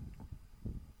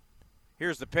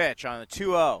 Here's the pitch on the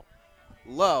 2-0.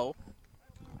 Low.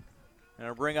 And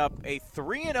it'll bring up a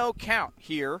 3-0 count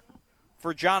here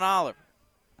for John Oliver.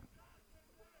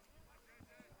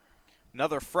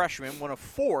 Another freshman, one of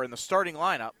 4 in the starting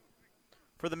lineup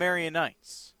for the Marion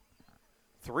Knights.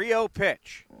 3-0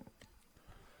 pitch.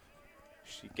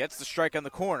 She gets the strike on the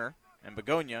corner, and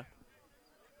Begonia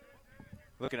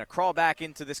looking to crawl back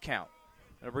into this count.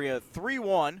 It'll bring a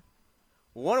 3-1,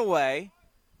 1 away,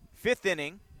 5th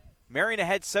inning. Marion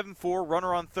ahead 7-4,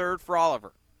 runner on third for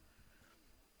Oliver.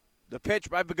 The pitch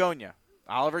by Begonia.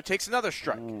 Oliver takes another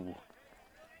strike. Ooh.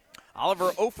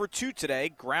 Oliver 0 for 2 today,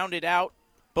 grounded out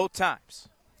both times.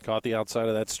 Caught the outside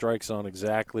of that strike zone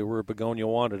exactly where Begonia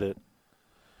wanted it.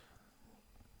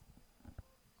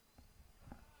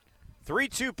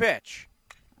 3-2 pitch.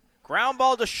 Ground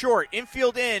ball to short,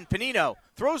 infield in. Panino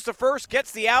throws to first,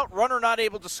 gets the out, runner not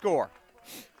able to score.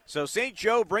 So St.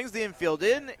 Joe brings the infield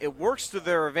in. It works to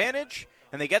their advantage,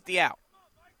 and they get the out.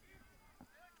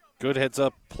 Good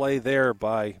heads-up play there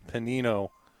by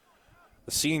Panino.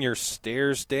 The senior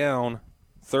stares down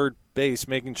third base,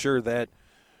 making sure that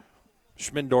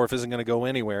Schmidendorf isn't going to go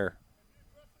anywhere.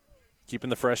 Keeping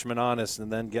the freshman honest and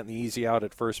then getting the easy out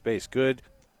at first base. Good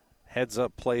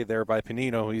heads-up play there by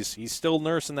Panino. He's still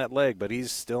nursing that leg, but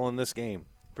he's still in this game.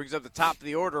 Brings up the top of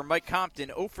the order, Mike Compton,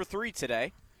 0 for 3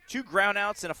 today. 2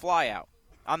 groundouts and a flyout.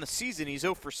 On the season, he's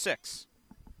 0 for 6.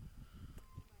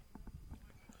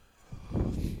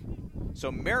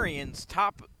 So Marion's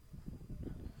top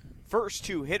first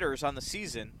 2 hitters on the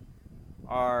season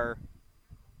are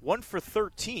 1 for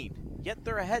 13, yet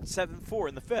they're ahead 7-4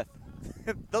 in the 5th.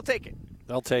 They'll take it.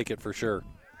 They'll take it for sure.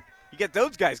 You get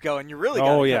those guys going, you really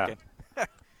got it cooking.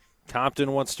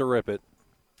 Compton wants to rip it.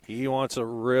 He wants to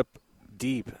rip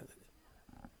deep.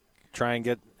 Try and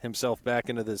get himself back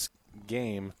into this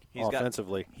game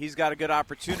offensively. He's got a good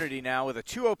opportunity now with a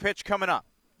 2-0 pitch coming up.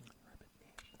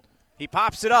 He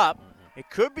pops it up. It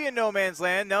could be a no man's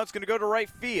land. Now it's going to go to right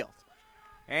field.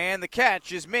 And the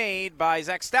catch is made by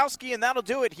Zach Stowski, and that'll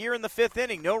do it here in the 5th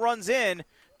inning. No runs in.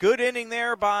 Good inning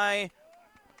there by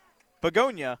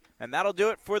Begonia, and that'll do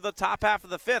it for the top half of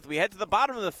the 5th. We head to the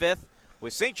bottom of the 5th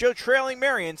with St. Joe trailing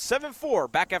Marion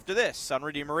 7-4. Back after this on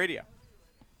Redeemer Radio.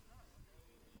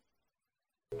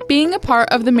 Being a part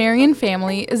of the Marion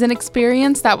family is an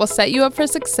experience that will set you up for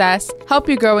success, help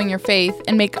you grow in your faith,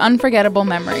 and make unforgettable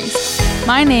memories.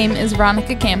 My name is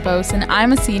Veronica Campos, and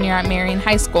I'm a senior at Marion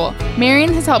High School.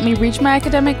 Marion has helped me reach my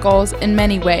academic goals in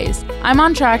many ways. I'm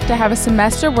on track to have a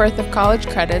semester worth of college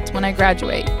credits when I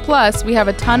graduate. Plus, we have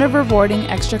a ton of rewarding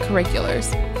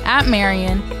extracurriculars. At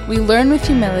Marion, we learn with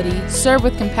humility, serve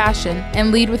with compassion,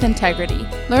 and lead with integrity.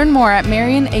 Learn more at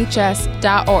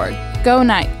marionhs.org. Go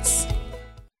Knights!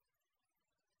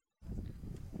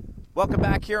 Welcome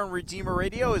back here on Redeemer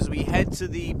Radio as we head to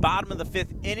the bottom of the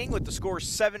 5th inning with the score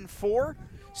 7-4.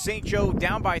 St. Joe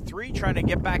down by 3, trying to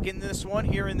get back in this one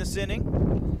here in this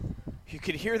inning. You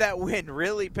can hear that wind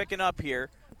really picking up here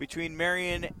between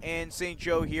Marion and St.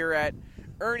 Joe here at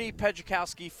Ernie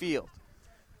Pejikowski Field.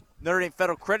 Notre Dame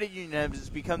Federal Credit Union has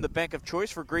become the bank of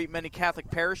choice for a great many Catholic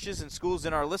parishes and schools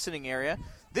in our listening area.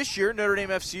 This year, Notre Dame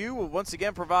FCU will once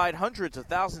again provide hundreds of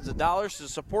thousands of dollars to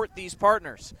support these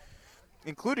partners,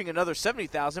 including another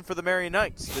 $70,000 for the Marion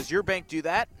Knights. Does your bank do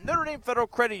that? Notre Dame Federal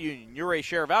Credit Union. You're a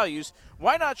share values.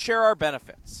 Why not share our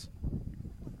benefits?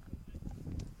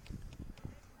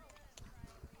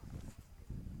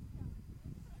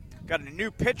 Got a new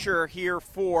pitcher here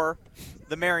for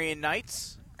the Marion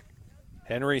Knights.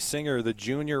 Henry Singer, the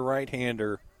junior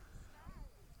right-hander,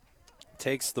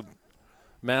 takes the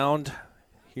mound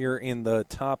here in the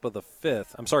bottom of the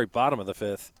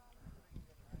 5th.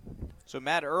 So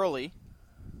Matt Early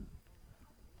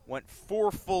went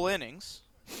 4 full innings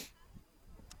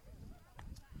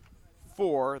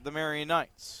for the Marion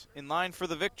Knights, in line for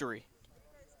the victory.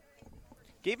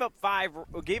 Gave up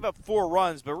 4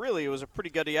 runs, but really it was a pretty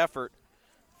good effort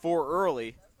for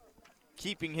Early,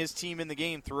 keeping his team in the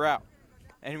game throughout.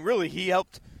 And really he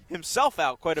helped himself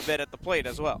out quite a bit at the plate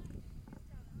as well.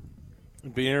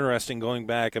 It'd be interesting going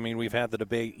back. I mean, we've had the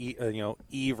debate,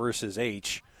 E versus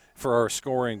H for our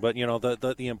scoring, but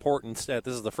the important stat,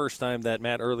 this is the first time that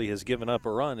Matt Early has given up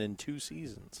a run in 2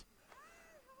 seasons.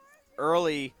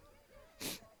 Early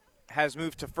has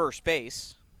moved to first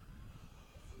base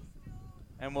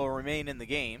and will remain in the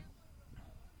game.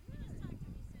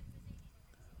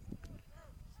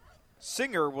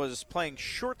 Singer was playing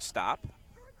shortstop.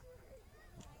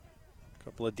 A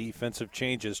couple of defensive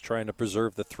changes trying to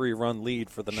preserve the 3-run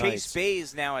lead for the Knights. Chase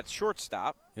Bays now at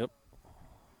shortstop. Yep.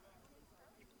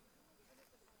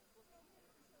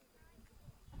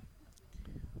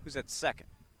 Who's at second?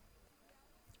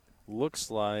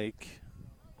 Looks like.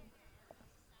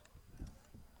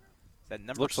 Is that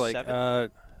number looks 7?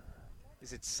 Like.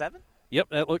 Is it 7? Yep,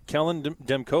 Kellen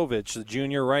Demkovic, the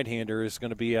junior right-hander, is going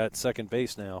to be at second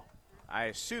base now. I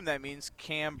assume that means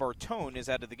Cam Bartone is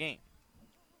out of the game.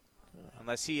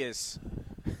 Unless he is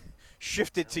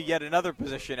shifted to yet another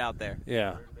position out there.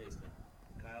 Yeah.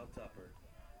 Kyle Tupper.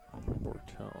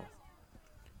 Bartone.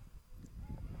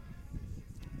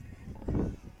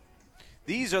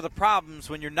 These are the problems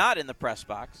when you're not in the press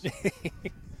box.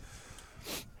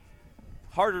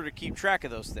 Harder to keep track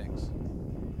of those things.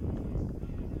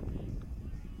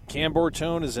 Cam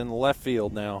Bartone is in left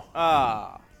field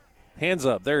now. Hands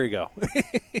up. There you go.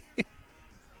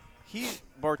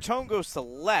 Bartone goes to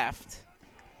left.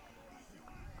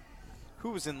 Who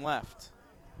was in left?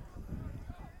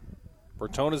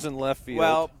 Bartone is in left field.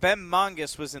 Well, Ben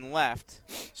Mongus was in left.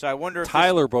 So I wonder if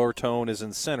Tyler Bartone is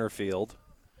in center field.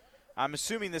 I'm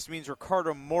assuming this means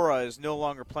Ricardo Mora is no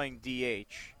longer playing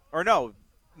DH. Or no,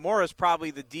 Mora's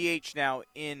probably the DH now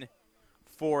in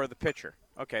for the pitcher.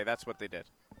 Okay, that's what they did.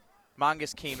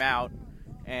 Mongus came out,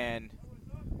 and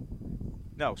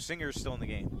no, Singer's still in the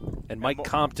game. And Mike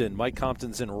Compton. Mike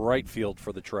Compton's in right field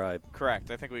for the Tribe.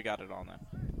 Correct. I think we got it all now.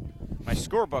 My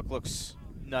scorebook looks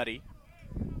nutty.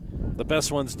 The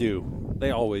best ones do.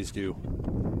 They always do.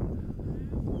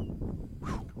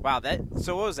 Wow,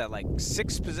 so what was that, like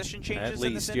 6 position changes? At least,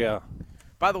 in this yeah.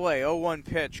 By the way, 0-1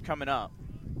 pitch coming up.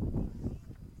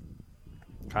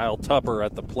 Kyle Tupper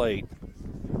at the plate.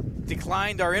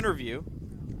 Declined our interview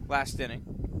last inning.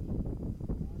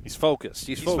 He's focused.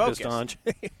 He's focused, Anj.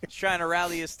 He's trying to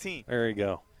rally his team. There you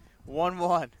go.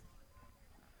 1-1.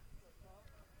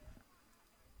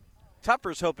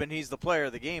 Tupper's hoping he's the player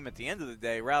of the game at the end of the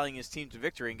day, rallying his team to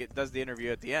victory, and does the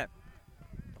interview at the end.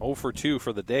 0 for 2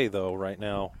 for the day, though, right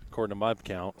now, according to my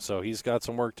count. So he's got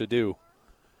some work to do.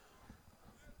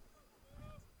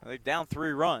 They're down 3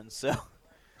 runs, so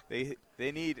they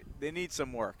need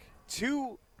some work.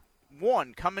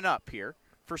 2-1 coming up here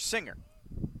for Singer.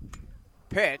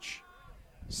 Pitch,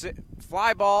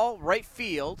 fly ball, right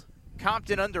field.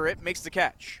 Compton under it, makes the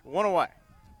catch. 1 away.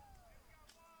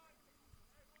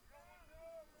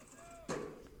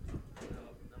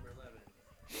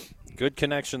 Good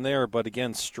connection there, but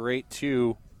again, straight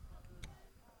to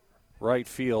right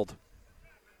field.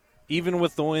 Even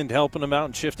with the wind helping him out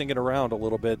and shifting it around a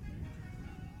little bit.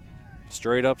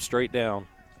 Straight up, straight down.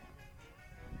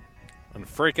 And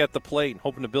Frick at the plate,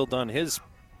 hoping to build on his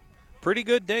pretty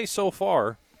good day so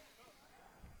far.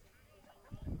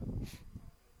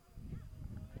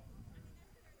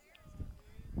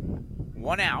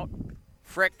 One out.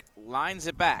 Frick lines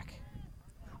it back.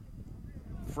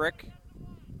 Frick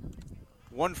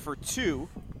 1 for 2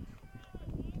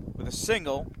 with a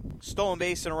single, stolen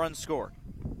base, and a run scored.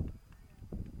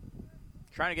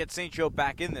 Trying to get St. Joe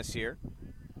back in this year.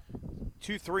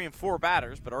 2, 3, and 4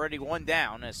 batters, but already 1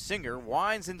 down as Singer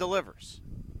winds and delivers.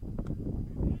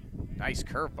 Nice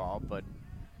curveball, but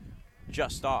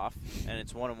just off, and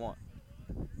it's 1-1.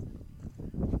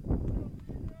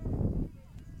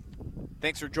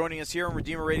 Thanks for joining us here on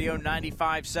Redeemer Radio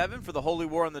 95.7 for the Holy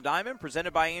War on the Diamond,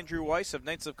 presented by Andrew Weiss of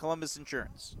Knights of Columbus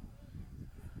Insurance.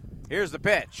 Here's the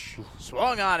pitch.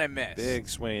 Swung on and missed. Big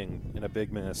swing and a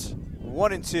big miss.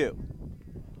 1-2.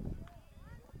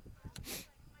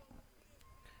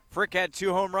 Frick had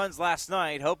 2 home runs last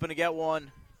night, hoping to get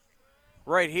one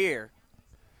right here.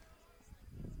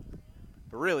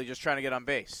 But really just trying to get on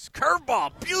base.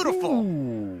 Curveball, beautiful.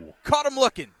 Ooh. Caught him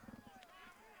looking.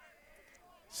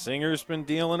 Singer's been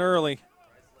dealing early.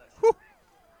 Whew.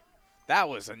 That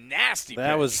was a nasty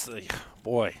That pitch. was,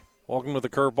 boy, welcome to the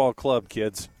Curveball Club,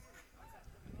 kids.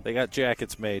 They got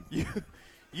jackets made.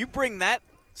 You bring that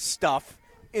stuff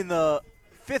in the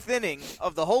 5th inning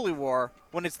of the Holy War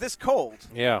when it's this cold.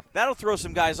 Yeah. That'll throw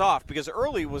some guys off because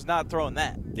Early was not throwing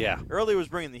that. Yeah. Early was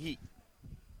bringing the heat.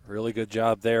 Really good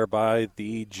job there by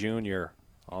the junior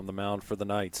on the mound for the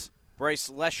Knights. Bryce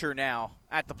Lesher now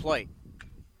at the plate.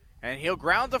 And he'll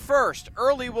ground to first.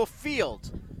 Early will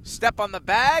field. Step on the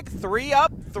bag. 3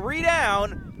 up, 3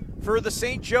 down for the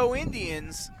St. Joe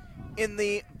Indians in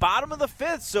the bottom of the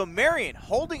 5th. So Marion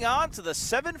holding on to the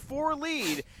 7-4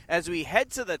 lead as we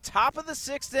head to the top of the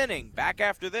 6th inning. Back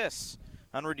after this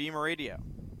on Redeemer Radio.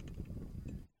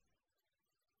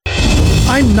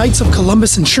 I'm Knights of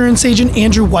Columbus insurance agent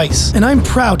Andrew Weiss, and I'm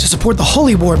proud to support the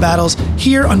Holy War battles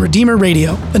here on Redeemer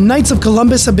Radio. The Knights of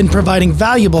Columbus have been providing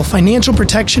valuable financial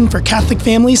protection for Catholic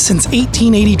families since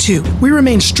 1882. We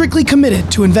remain strictly committed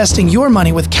to investing your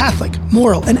money with Catholic,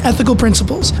 moral, and ethical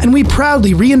principles, and we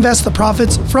proudly reinvest the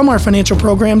profits from our financial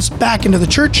programs back into the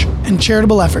church and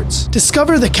charitable efforts.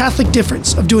 Discover the Catholic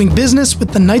difference of doing business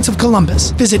with the Knights of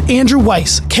Columbus. Visit Andrew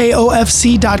Weiss,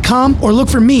 KOFC.com, or look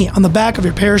for me on the back of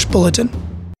your parish bulletin.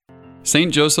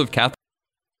 St. Joseph Catholic.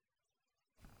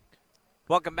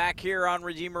 Welcome back here on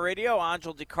Redeemer Radio.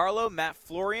 Angel DiCarlo, Matt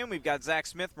Florian. We've got Zach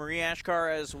Smith, Marie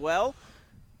Ashkar as well.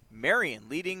 Marion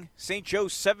leading St. Joe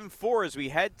 7-4 as we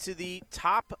head to the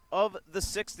top of the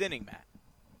 6th inning, Matt.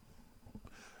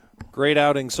 Great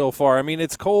outing so far. I mean,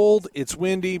 it's cold, it's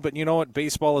windy, but you know what?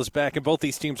 Baseball is back, and both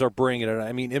these teams are bringing it.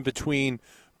 I mean, in between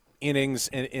innings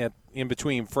and in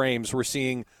between frames, we're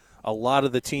seeing a lot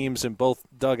of the teams in both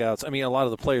dugouts. I mean, a lot of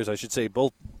the players, I should say,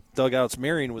 both dugouts.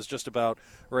 Marion was just about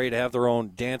ready to have their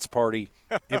own dance party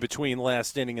in between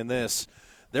last inning and this.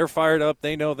 They're fired up.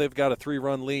 They know they've got a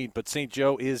 3-run lead, but St.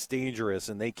 Joe is dangerous,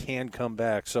 and they can come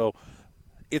back. So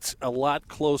it's a lot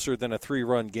closer than a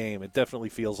 3-run game. It definitely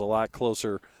feels a lot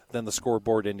closer than the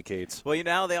scoreboard indicates. Well, you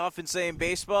know, they often say in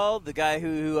baseball, the guy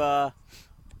who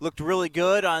looked really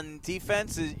good on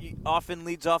defense often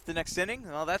leads off the next inning.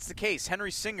 Well, that's the case.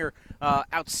 Henry Singer,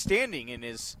 outstanding in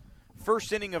his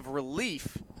first inning of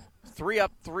relief. 3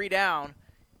 up, 3 down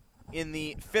in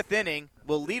the 5th inning.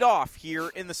 Will lead off here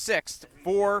in the 6th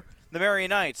for the Marion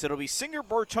Knights. It'll be Singer,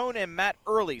 Bertone, and Matt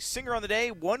Early. Singer on the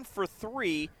day, 1 for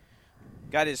 3.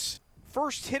 Got his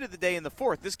first hit of the day in the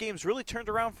 4th. This game's really turned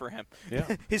around for him. Yeah.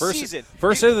 Season.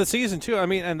 First hit of the season, too. I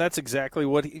mean, and that's exactly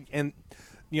what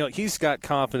he's got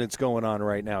confidence going on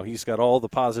right now. He's got all the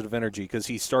positive energy because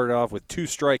he started off with 2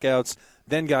 strikeouts,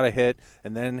 then got a hit,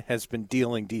 and then has been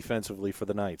dealing defensively for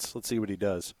the Knights. Let's see what he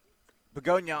does.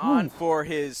 Begonia on for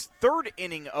his 3rd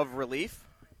inning of relief.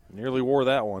 Nearly wore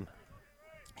that one.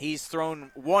 He's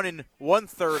thrown 1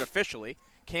 1/3 officially.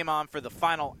 Came on for the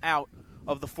final out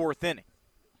of the 4th inning.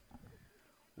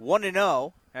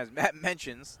 1-0, as Matt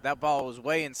mentions, that ball was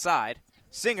way inside.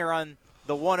 Singer on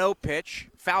the 1-0 pitch,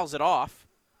 fouls it off,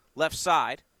 left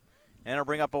side, and it'll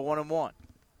bring up a 1-1.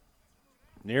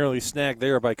 Nearly snagged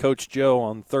there by Coach Joe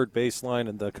on third baseline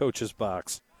in the coach's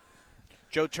box.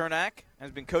 Joe Turnak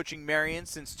has been coaching Marion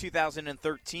since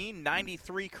 2013,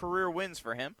 93 career wins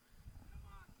for him.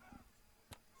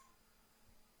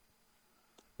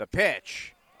 The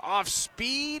pitch, off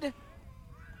speed,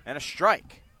 and a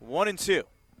strike. 1-2.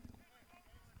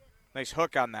 Nice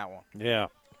hook on that one. Yeah.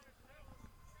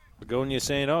 Begonia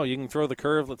saying, oh, you can throw the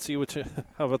curve. Let's see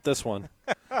how about this one?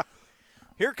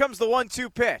 Here comes the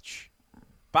 1-2 pitch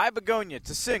by Begonia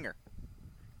to Singer.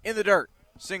 In the dirt.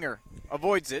 Singer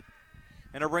avoids it,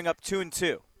 and it'll bring up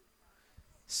 2-2.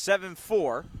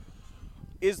 7-4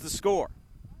 is the score.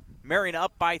 Marion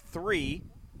up by 3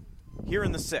 here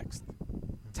in the 6th.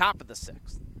 Top of the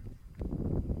 6th.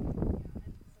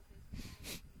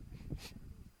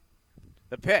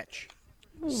 The pitch.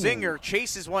 Singer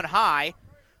chases one high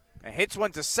and hits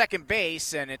one to second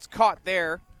base, and it's caught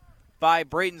there by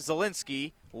Braden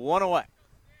Zielinski. 1 away.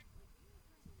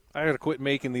 I got to quit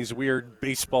making these weird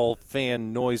baseball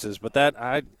fan noises, but that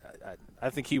I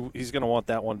think he's going to want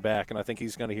that one back, and I think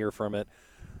he's going to hear from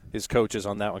his coaches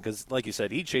on that one because, like you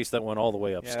said, he chased that one all the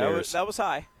way upstairs. Yeah, that was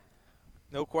high.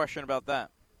 No question about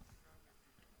that.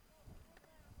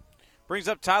 Brings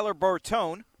up Tyler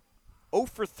Bertone, 0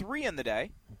 for 3 in the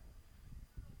day.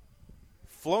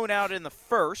 Flown out in the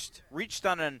 1st, reached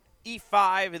on an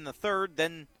E5 in the 3rd,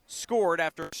 then scored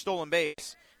after a stolen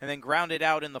base, and then grounded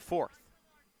out in the 4th.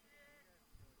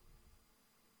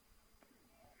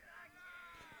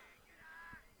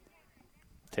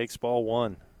 Takes ball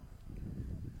 1.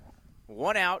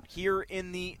 1 out here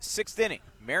in the 6th inning.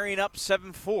 Marion up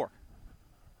 7-4.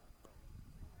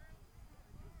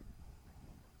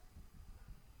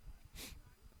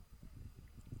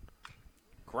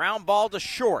 Ground ball to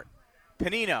short.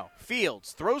 Panino,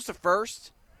 Fields, throws to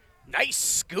first. Nice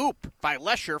scoop by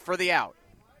Lesher for the out.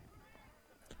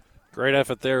 Great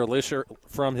effort there. Lesher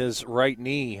from his right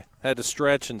knee had to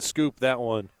stretch and scoop that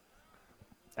one.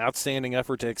 Outstanding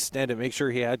effort to extend it. Make sure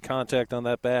he had contact on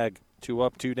that bag. 2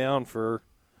 up, 2 down for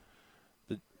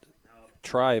the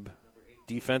Tribe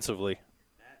defensively.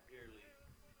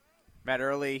 Matt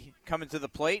Early coming to the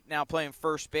plate, now playing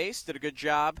first base. Did a good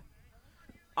job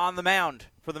on the mound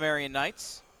for the Marion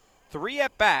Knights. 3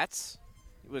 at-bats.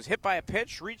 He was hit by a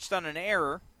pitch, reached on an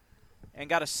error, and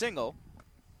got a single.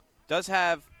 Does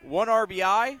have 1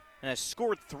 RBI and has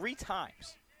scored 3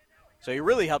 times. So he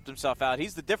really helped himself out.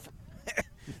 He's the difference.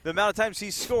 the amount of times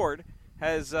he's scored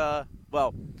has,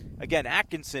 again,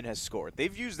 Atkinson has scored.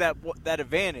 They've used that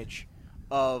advantage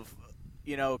of,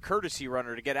 courtesy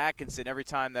runner to get Atkinson every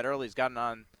time that Early's gotten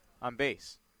on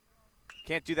base.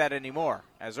 Can't do that anymore.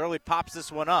 As Early pops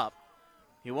this one up,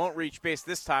 he won't reach base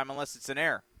this time unless it's an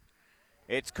error.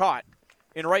 It's caught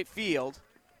in right field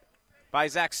by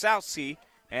Zach Stowski,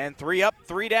 and 3 up,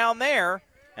 3 down there,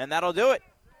 and that'll do it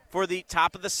for the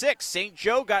top of the 6th. St.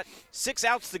 Joe got 6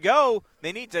 outs to go.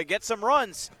 They need to get some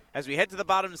runs as we head to the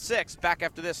bottom of the 6th. Back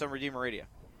after this on Redeemer Radio.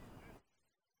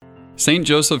 St.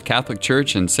 Joseph Catholic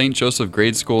Church and St. Joseph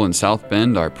Grade School in South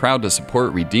Bend are proud to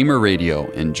support Redeemer Radio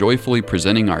in joyfully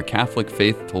presenting our Catholic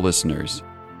faith to listeners.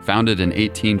 Founded in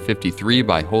 1853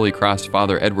 by Holy Cross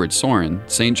Father Edward Soren,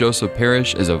 St. Joseph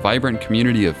Parish is a vibrant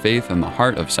community of faith in the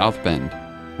heart of South Bend.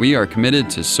 We are committed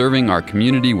to serving our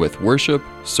community with worship,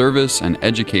 service, and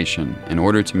education in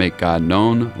order to make God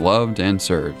known, loved, and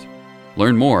served.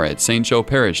 Learn more at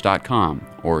stjoeparish.com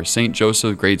or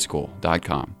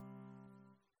stjosephgradeschool.com.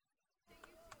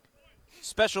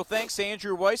 Special thanks to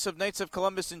Andrew Weiss of Knights of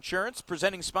Columbus Insurance,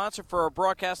 presenting sponsor for our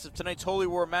broadcast of tonight's Holy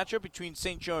War matchup between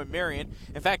St. Joe and Marion.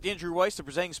 In fact, Andrew Weiss, the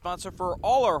presenting sponsor for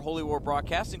all our Holy War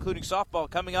broadcasts, including softball,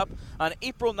 coming up on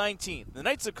April 19th. The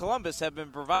Knights of Columbus have been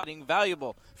providing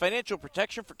valuable financial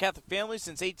protection for Catholic families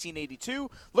since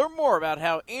 1882. Learn more about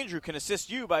how Andrew can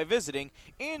assist you by visiting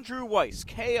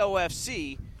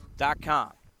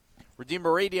AndrewWeiss.KOFC.com.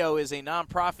 Redeemer Radio is a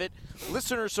nonprofit,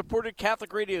 listener-supported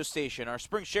Catholic radio station. Our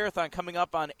Spring Share-a-thon coming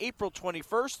up on April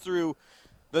 21st through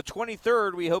the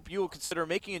 23rd. We hope you will consider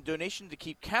making a donation to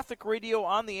keep Catholic radio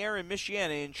on the air in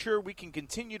Michiana and ensure we can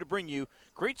continue to bring you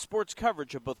great sports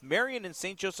coverage of both Marion and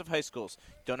St. Joseph High Schools.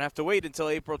 Don't have to wait until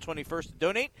April 21st to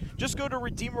donate. Just go to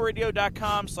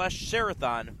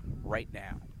redeemerradio.com/share-a-thon right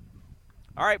now.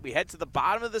 All right, we head to the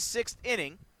bottom of the 6th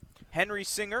inning. Henry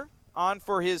Singer on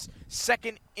for his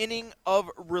second inning of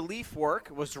relief work.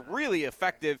 Was really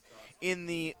effective in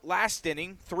the last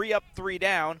inning. 3 up, 3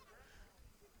 down.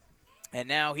 And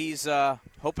now he's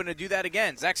hoping to do that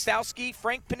again. Zach Stowski,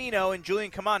 Frank Panino, and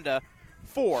Julian Commanda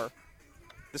for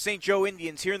the St. Joe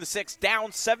Indians here in the 6th.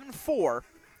 Down 7-4.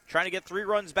 Trying to get 3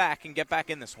 runs back and get back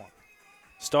in this one.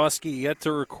 Stowski yet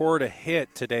to record a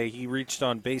hit today. He reached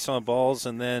on base on balls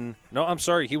and then – no, I'm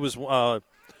sorry. He was 1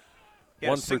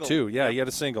 for 2. Yeah, he had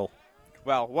a single.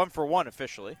 Well, 1 for 1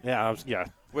 officially. Yeah,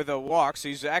 with a walk. So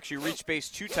he's actually reached base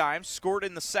 2 times, scored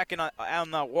in the second on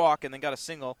that walk, and then got a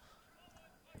single.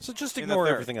 So just ignore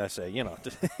everything I say,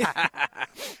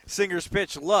 Singer's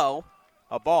pitch low,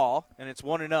 a ball, and it's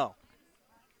 1-0.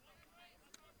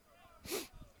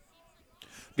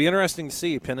 Be interesting to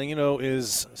see. Panino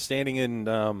is standing in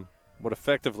what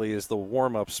effectively is the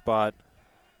warm-up spot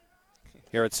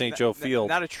here at St. Joe Field.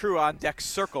 Not a true on-deck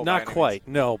circle. Not quite,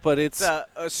 no, but it's a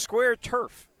square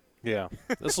turf. Yeah.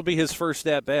 This will be his first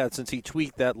at-bat since he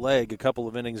tweaked that leg a couple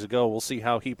of innings ago. We'll see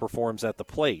how he performs at the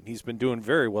plate. He's been doing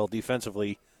very well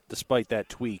defensively despite that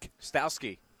tweak.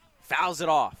 Stowski fouls it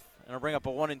off, and it'll bring up a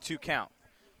 1-2 count.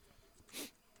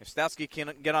 If Stowski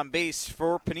can get on base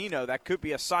for Panino, that could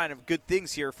be a sign of good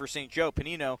things here for St. Joe.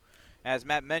 Panino, as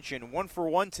Matt mentioned, 1 for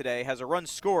 1 today, has a run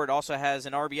scored, also has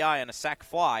an RBI and a sac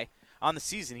fly. On the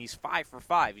season, he's 5 for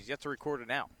 5. He's yet to record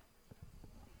it out.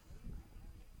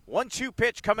 1-2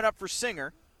 pitch coming up for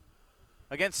Singer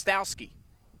against Stowski.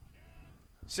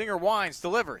 Singer winds,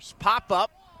 delivers, pop up,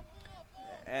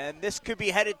 and this could be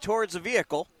headed towards a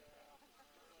vehicle.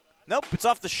 Nope, it's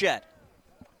off the shed.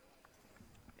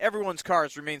 Everyone's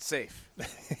cars remain safe. A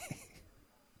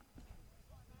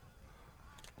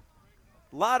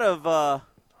lot of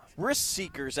risk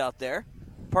seekers out there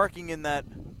parking in that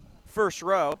first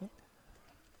row.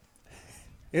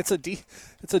 It's a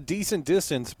decent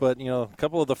distance, but, a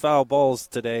couple of the foul balls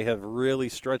today have really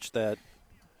stretched that.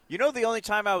 You know the only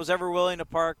time I was ever willing to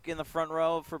park in the front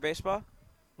row for baseball?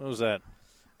 What was that?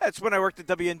 That's when I worked at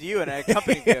WNDU and I had a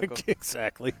company vehicle.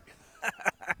 Exactly.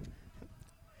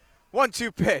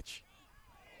 1-2 pitch.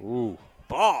 Ooh.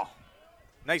 Ball.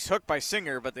 Nice hook by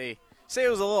Singer, but they say it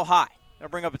was a little high. They'll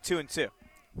bring up a 2-2.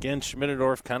 Again,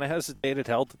 Schmittendorf kind of hesitated,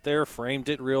 held it there, framed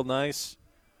it real nice.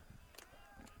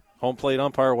 Home plate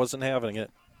umpire wasn't having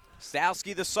it.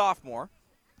 Stowski, the sophomore,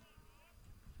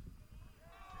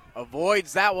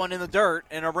 avoids that one in the dirt,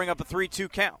 and it'll bring up a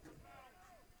 3-2 count.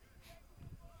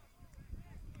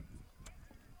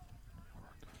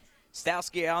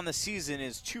 Stowski on the season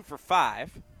is 2 for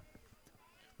 5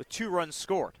 with 2 runs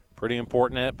scored. Pretty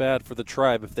important at-bat for the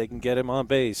Tribe if they can get him on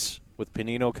base with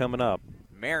Panino coming up.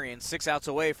 Marion 6 outs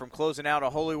away from closing out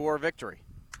a Holy War victory.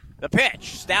 The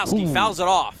pitch. Stowski fouls it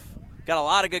off. Got a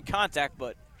lot of good contact,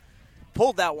 but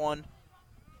pulled that one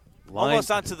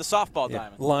Almost onto the softball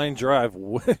diamond. Line drive,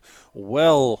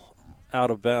 well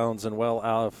out of bounds and well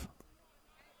out of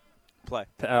play.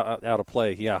 Out of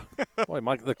play, yeah. Boy,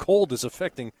 the cold is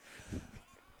affecting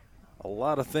a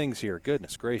lot of things here.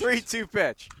 Goodness gracious. 3-2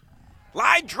 pitch.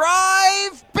 Line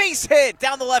drive, base hit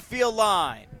down the left field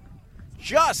line.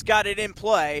 Just got it in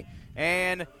play,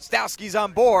 and Stowski's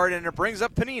on board, and it brings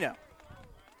up Panino.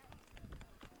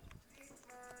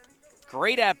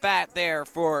 Great at-bat there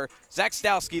for Zach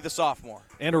Stowski, the sophomore.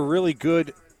 And a really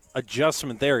good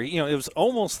adjustment there. You know, it was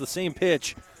almost the same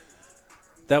pitch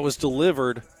that was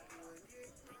delivered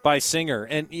by Singer.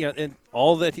 And, you know, and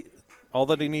all that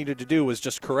he needed to do was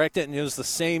just correct it, and it was the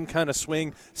same kind of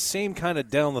swing, same kind of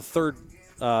down the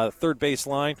third base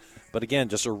line. But, again,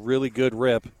 just a really good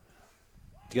rip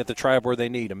to get the tribe where they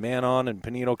need. A man on and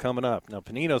Panino coming up. Now,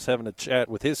 Panino's having a chat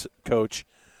with his coach.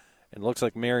 And it looks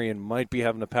like Marion might be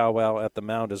having a powwow at the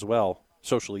mound as well.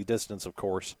 Socially distanced, of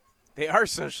course. They are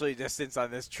socially distanced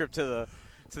on this trip to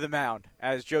the mound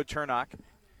as Joe Turnock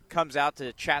comes out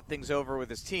to chat things over with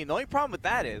his team. The only problem with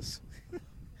that is,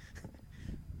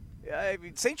 I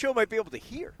mean, St. Joe might be able to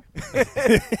hear.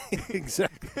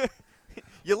 Exactly.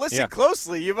 You listen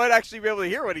closely, you might actually be able to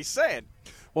hear what he's saying.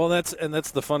 Well, that's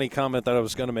the funny comment that I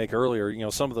was going to make earlier. You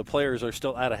know, some of the players are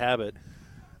still out of habit.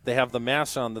 They have the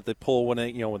masks on that they pull when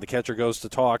when the catcher goes to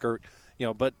talk, or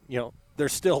but they're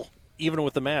still, even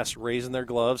with the mask, raising their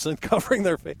gloves and covering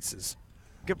their faces.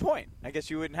 Good point. I guess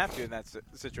you wouldn't have to in that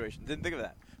situation. Didn't think of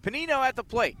that. Panino at the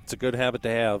plate. It's a good habit to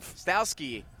have.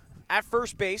 Stowski at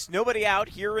first base. Nobody out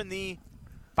here in the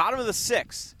bottom of the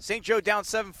sixth. St. Joe down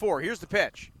 7-4. Here's the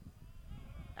pitch.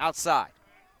 Outside.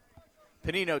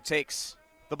 Panino takes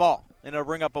the ball, and it'll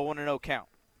bring up a 1-0 count.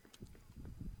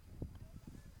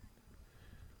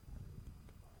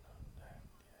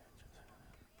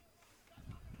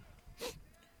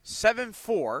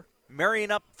 7-4,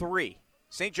 Marion up 3.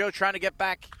 St. Joe trying to get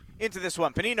back into this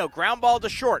one. Panino, ground ball to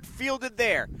short, fielded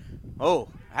there. Oh,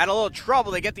 had a little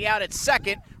trouble. They get the out at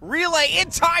second. Relay in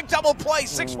time, double play,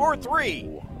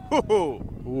 6-4-3.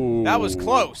 Ooh. That was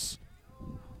close.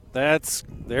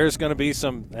 There's going to be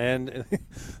some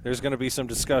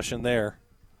discussion there.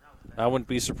 I wouldn't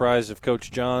be surprised if Coach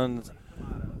John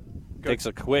takes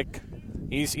a quick.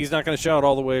 He's not going to shout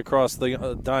all the way across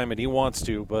the diamond. He wants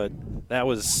to, but that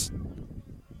was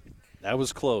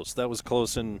close. That was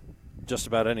close in just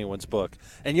about anyone's book.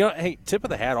 And hey, tip of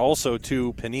the hat also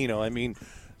to Panino. I mean,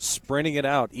 sprinting it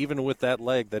out, even with that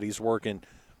leg that he's working,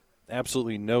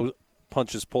 absolutely no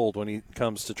punches pulled when he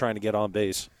comes to trying to get on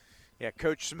base. Yeah,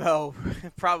 Coach Smo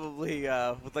probably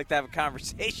would like to have a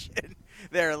conversation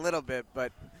there a little bit,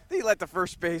 but he let the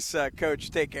first base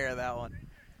coach take care of that one.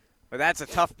 But that's a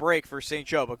tough break for St.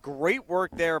 Joe. But great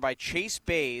work there by Chase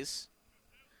Bays,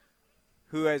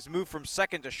 who has moved from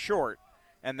second to short,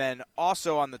 and then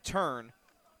also on the turn.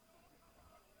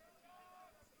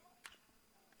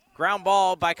 Ground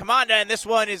ball by Commanda, and this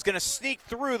one is going to sneak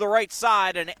through the right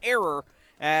side. An error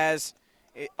as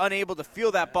unable to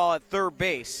field that ball at third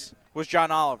base was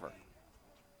John Oliver.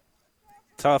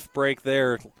 Tough break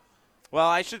there. Well,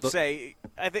 I should say,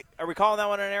 I think, are we calling that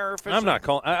one an error officially? I'm not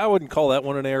calling. I wouldn't call that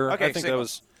one an error. Okay, I think that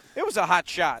was. It was a hot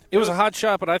shot. It was a hot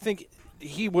shot, but I think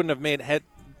he wouldn't have made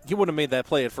that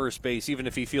play at first base even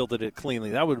if he fielded it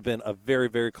cleanly. That would have been a very,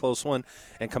 very close one,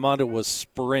 and Commando was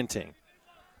sprinting.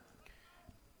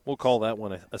 We'll call that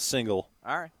one a single.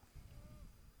 All right.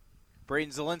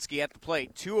 Braden Zielinski at the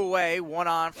plate. 2 away, 1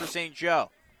 on for St. Joe.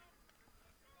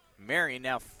 Marion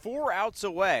now 4 outs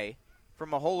away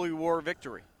from a Holy War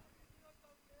victory.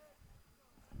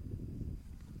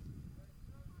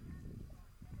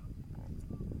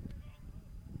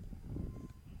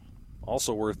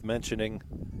 Also worth mentioning,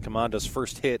 Commando's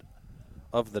first hit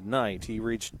of the night. He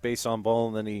reached base on ball,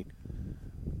 and then he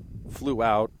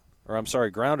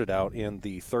grounded out in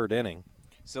the third inning.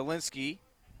 Zielinski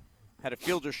had a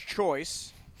fielder's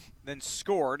choice, then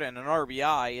scored, and an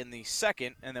RBI in the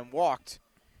second, and then walked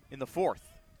in the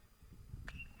fourth.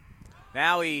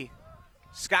 Now he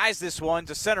skies this one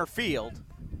to center field.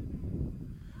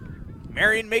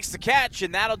 Marion makes the catch,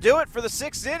 and that'll do it for the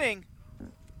 6th inning.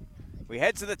 We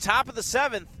head to the top of the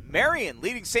 7th. Marion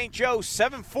leading St. Joe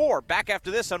 7-4. Back after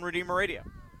this on Redeemer Radio.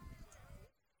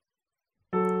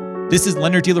 This is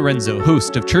Leonard DiLorenzo,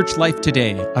 host of Church Life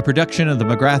Today, a production of the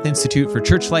McGrath Institute for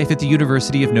Church Life at the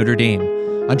University of Notre Dame.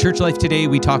 On Church Life Today,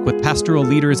 we talk with pastoral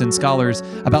leaders and scholars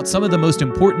about some of the most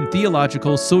important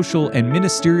theological, social, and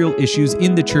ministerial issues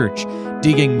in the church,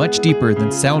 digging much deeper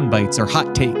than sound bites or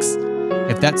hot takes.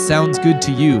 If that sounds good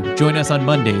to you, join us on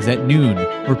Mondays at noon,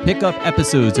 or pick up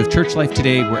episodes of Church Life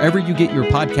Today wherever you get your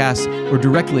podcasts, or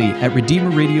directly at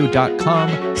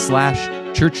redeemerradio.com/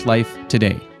 Church Life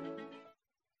Today.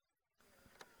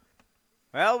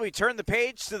 Well, we turn the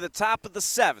page to the top of the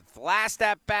 7th. Last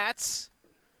at-bats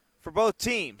for both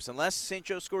teams, unless St.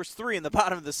 Joe scores 3 in the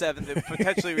bottom of the 7th, and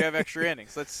potentially we have extra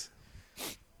innings. Let's,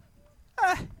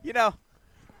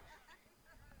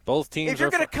 both teams. If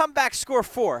you're going to come back, score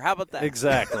 4. How about that?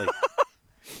 Exactly.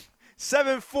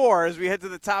 7-4 as we head to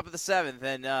the top of the 7th,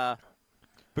 and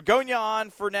Begonia on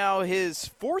for now his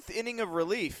 4th inning of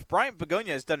relief. Bryant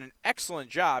Begonia has done an excellent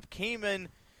job. Came in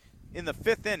the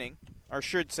 5th inning, or I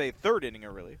should say 3rd inning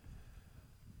of relief.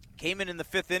 Came in the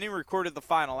 5th inning, recorded the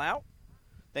final out,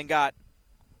 then got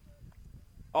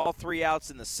all 3 outs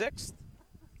in the 6th.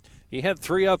 He had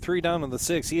 3 out, 3 down in the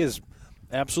 6th. He has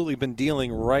absolutely been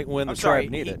dealing right when the Tribe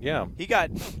needed it. Yeah. He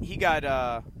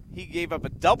gave up a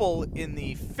double in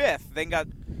the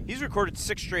 5th, he's recorded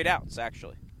 6 straight outs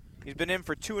actually. He's been in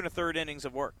for 2 1/3 innings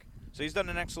of work. So he's done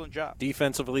an excellent job.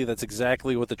 Defensively, that's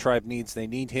exactly what the Tribe needs. They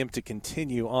need him to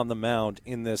continue on the mound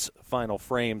in this final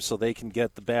frame so they can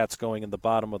get the bats going in the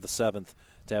bottom of the 7th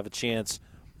to have a chance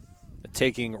at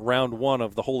taking round 1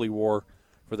 of the Holy War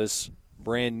for this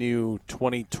brand new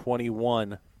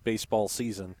 2021 baseball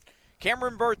season.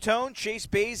 Cameron Bertone, Chase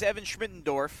Bays, Evan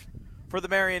Schmittendorf for the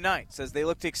Marion Knights as they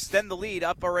look to extend the lead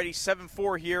up already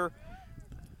 7-4 here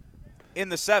in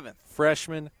the 7th.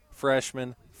 Freshman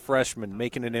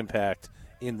making an impact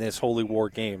in this Holy War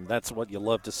game. That's what you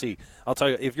love to see. I'll tell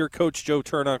you, if you're Coach Joe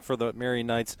Turnock for the Marion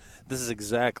Knights, this is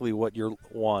exactly what you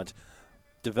want.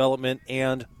 Development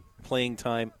and playing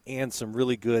time and some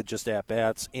really good just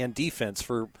at-bats and defense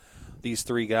for these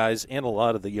 3 guys and a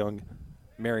lot of the young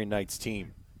Marion Knights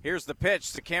team. Here's the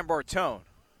pitch to Cam Bertone.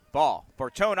 Ball.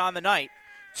 Bertone on the night,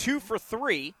 2 for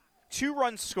 3, 2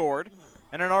 runs scored,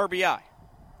 and an RBI.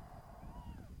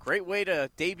 Great way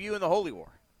to debut in the Holy War.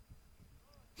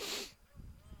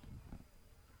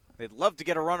 They'd love to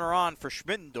get a runner on for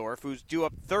Schmittendorf, who's due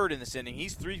up 3rd in this inning.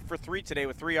 He's 3 for 3 today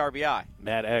with 3 RBI.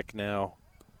 Matt Eck now.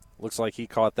 Looks like he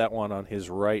caught that one on his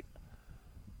right.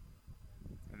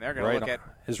 And they're going to look at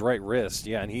his right wrist.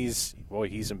 Yeah, and he's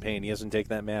in pain. He hasn't taken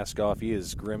that mask off. He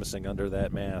is grimacing under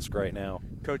that mask right now.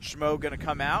 Coach Schmo going to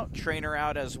come out, trainer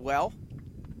out as well,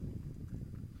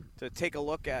 to take a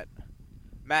look at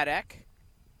Matt Eck.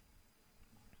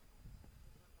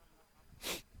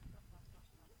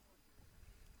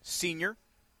 Senior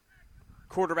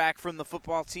quarterback from the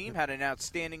football team, had an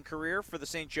outstanding career for the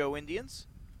St. Joe Indians.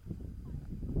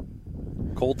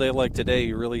 Cold day like today,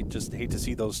 you really just hate to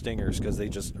see those stingers because they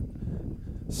just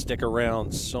stick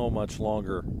around so much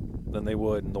longer than they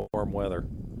would in the warm weather.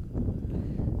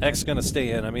 Eck's going to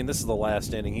stay in. I mean, this is the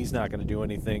last inning. He's not going to do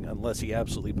anything unless he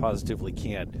absolutely positively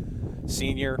can.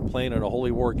 Senior playing in a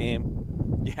Holy War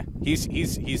game. Yeah,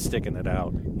 he's sticking it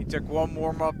out. He took one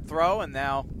warm-up throw, and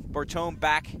now Bertone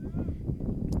back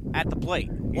at the plate.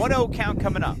 1-0 count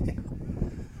coming up.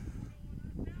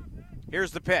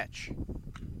 Here's the pitch.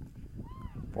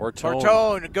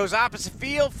 Bertone goes opposite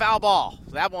field, foul ball.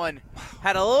 That one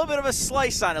had a little bit of a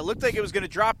slice on it. Looked like it was going to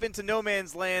drop into no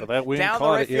man's land down the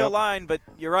right field line, but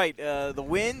you're right. The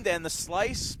wind and the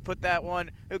slice put that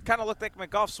one. It kind of looked like my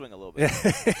golf swing a little bit.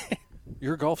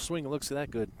 Your golf swing looks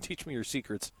that good. Teach me your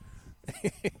secrets.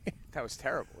 That was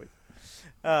terrible.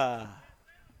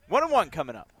 1-1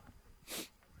 coming up.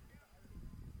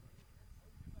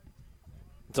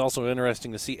 It's also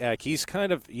interesting to see Eck. He's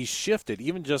shifted,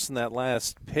 even just in that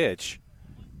last pitch.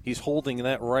 He's holding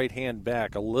that right hand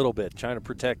back a little bit, trying to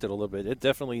protect it a little bit. It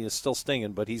definitely is still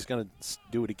stinging, but he's going to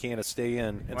do what he can to stay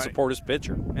in and support his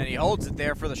pitcher. And he holds it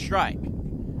there for the strike.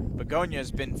 Begonia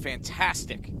has been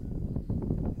fantastic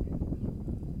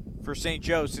for St.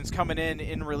 Joe since coming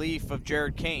in relief of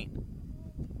Jared Kane.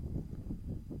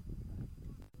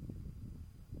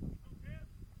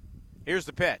 Here's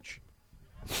the pitch.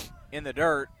 In the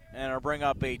dirt, and it'll bring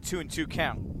up a 2-2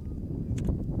 count.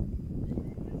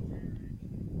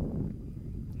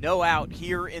 No out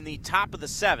here in the top of the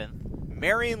 7th.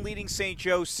 Marion leading St.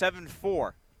 Joe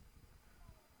 7-4.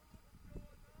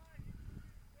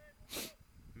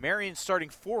 Marion starting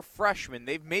 4 freshmen.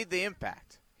 They've made the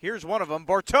impact. Here's one of them,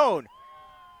 Bertone.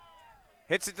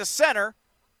 Hits it to center,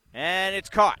 and it's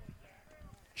caught.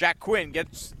 Jack Quinn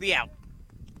gets the out.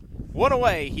 1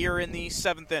 away here in the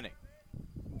 7th inning.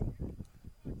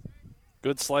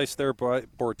 Good slice there by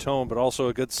Bertone, but also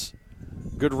a good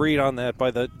read on that by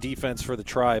the defense for the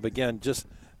Tribe. Again, just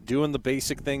doing the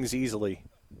basic things easily.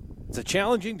 It's a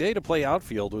challenging day to play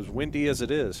outfield, as windy as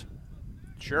it is.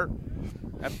 Sure.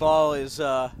 That ball is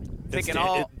dancing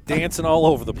all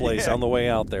over the place on the way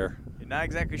out there. You're not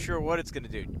exactly sure what it's going to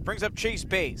do. Brings up Chase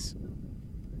Bays.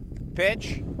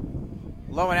 Pitch.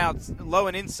 Low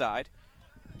and inside.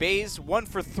 Bays 1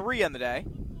 for 3 on the day.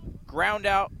 Ground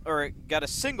out, or got a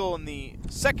single in the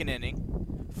second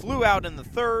inning. Flew out in the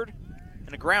third,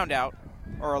 and a ground out,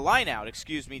 or a line out,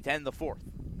 excuse me, to end the fourth.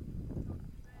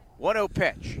 1-0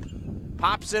 pitch.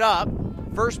 Pops it up.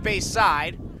 First base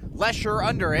side. Lesher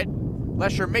under it.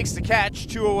 Lesher makes the catch.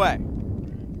 2 away.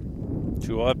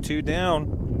 2 up, 2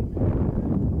 down.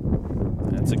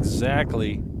 That's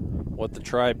exactly what the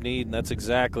Tribe need, and that's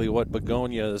exactly what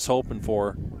Begonia is hoping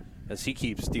for as he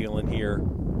keeps dealing here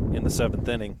in the 7th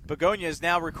inning. Begonia has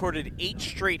now recorded 8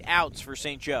 straight outs for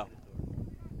St. Joe.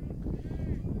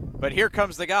 But here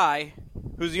comes the guy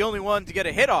who's the only one to get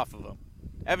a hit off of him,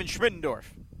 Evan Schmittendorf.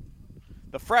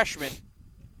 The freshman,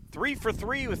 3 for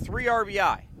 3 with 3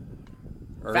 RBI.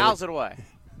 Fouls it away.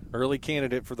 Early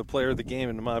candidate for the player of the game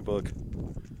in my book.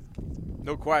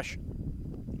 No question.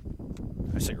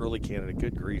 I say early candidate,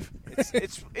 good grief.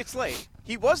 It's late.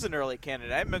 He was an early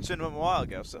candidate. I mentioned him a while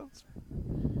ago, so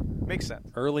it makes sense.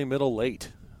 Early, middle,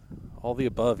 late. All the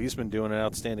above. He's been doing an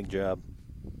outstanding job.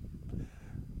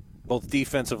 Both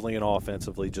defensively and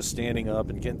offensively, just standing up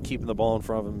and keeping the ball in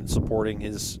front of him and supporting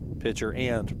his pitcher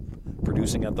and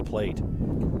producing at the plate.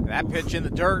 That pitch in the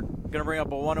dirt, going to bring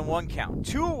up a 1-1 count.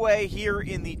 2 away here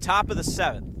in the top of the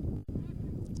 7th.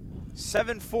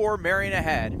 7-4, Marion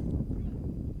ahead.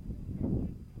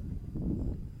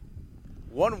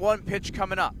 1-1 pitch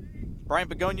coming up. Brian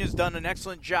Begonia's done an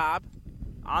excellent job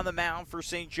on the mound for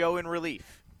St. Joe in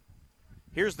relief.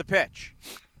 Here's the pitch.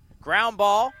 Ground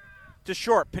ball to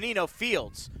short. Panino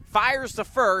fields. Fires to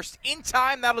first. In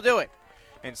time, that'll do it.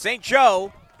 And St.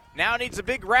 Joe now needs a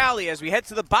big rally as we head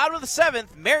to the bottom of the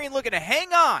 7th. Marion looking to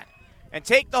hang on and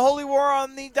take the Holy War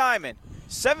on the diamond.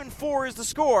 7-4 is the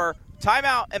score.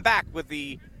 Timeout and back with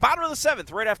the bottom of the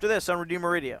 7th right after this on Redeemer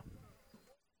Radio.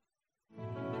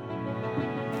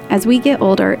 As we get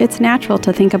older, it's natural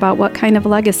to think about what kind of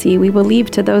legacy we will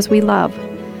leave to those we love.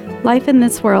 Life in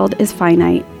this world is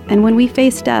finite, and when we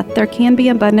face death, there can be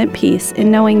abundant peace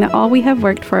in knowing that all we have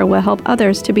worked for will help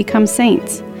others to become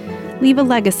saints. Leave a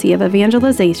legacy of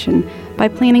evangelization by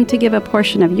planning to give a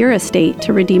portion of your estate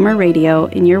to Redeemer Radio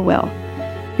in your will.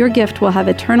 Your gift will have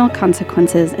eternal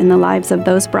consequences in the lives of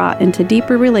those brought into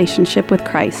deeper relationship with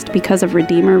Christ because of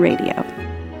Redeemer Radio.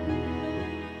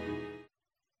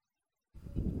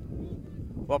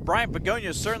 Well, Brian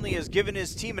Begonia certainly has given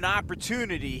his team an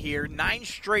opportunity here. 9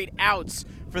 straight outs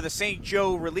for the St.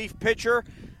 Joe relief pitcher.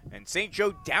 And St.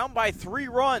 Joe down by 3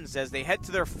 runs as they head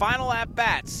to their final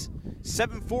at-bats.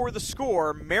 7-4 the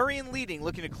score. Marion leading,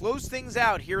 looking to close things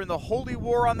out here in the Holy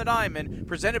War on the Diamond,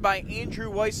 presented by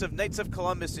Andrew Weiss of Knights of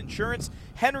Columbus Insurance.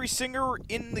 Henry Singer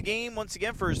in the game once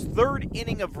again for his 3rd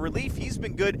inning of relief. He's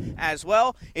been good as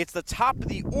well. It's the top of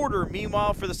the order,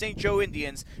 meanwhile, for the St. Joe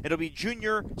Indians. It'll be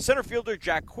junior center fielder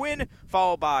Jack Quinn,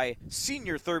 followed by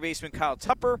senior third baseman Kyle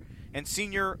Tupper, and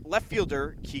senior left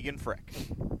fielder Keegan Frick.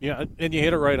 Yeah, and you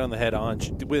hit it right on the head,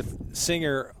 Anj. With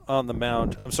Singer on the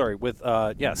mound,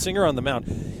 Singer on the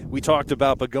mound, we talked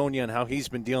about Begonia and how he's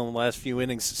been dealing the last few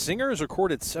innings. Singer has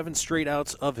recorded 7 straight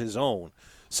outs of his own.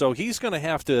 So he's going to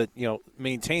have to,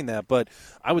 maintain that. But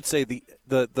I would say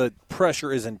the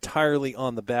pressure is entirely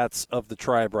on the bats of the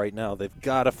Tribe right now. They've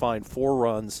got to find 4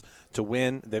 runs to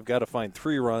win. They've got to find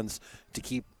 3 runs to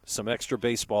keep some extra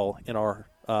baseball in our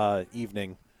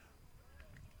evening.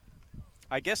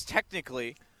 I guess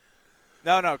technically,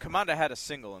 no, Commanda had a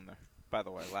single in there, by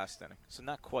the way, last inning. So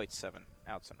not quite 7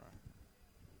 outs in a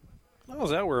row. Oh, is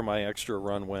that where my extra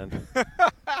run went?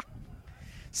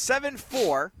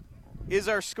 7-4 is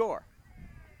our score.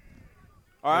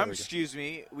 Excuse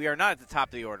me, we are not at the top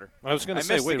of the order. I was going to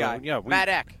say, wait a minute. Yeah, Matt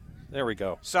Eck. There we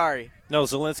go. Sorry. No,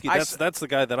 Zielinski, that's the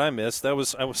guy that I missed. I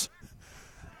was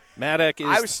Matt Eck is.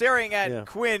 I was staring at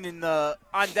Quinn in the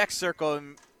on-deck circle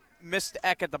and missed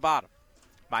Eck at the bottom.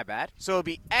 My bad. So it'll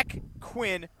be Eck,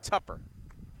 Quinn, Tupper.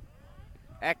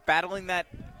 Eck battling that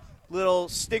little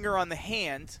stinger on the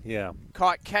hand. Yeah.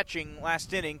 Caught catching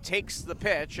last inning, takes the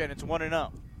pitch, and it's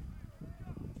 1-0.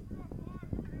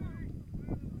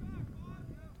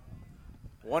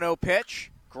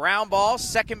 Pitch, ground ball,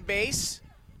 second base,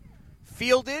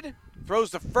 fielded, throws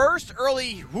to first,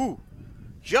 early,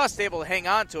 just able to hang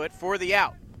on to it for the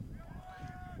out.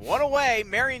 1 away,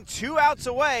 Marion 2 outs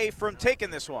away from taking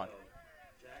this one.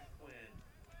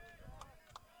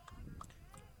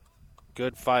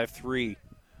 Good 5-3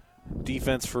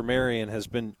 defense for Marion has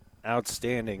been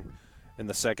outstanding in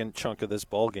the second chunk of this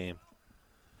ball game.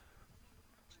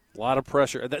 A lot of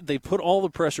pressure. They put all the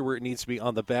pressure where it needs to be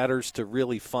on the batters to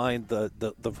really find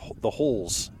the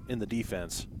holes in the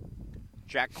defense.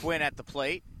 Jack Quinn at the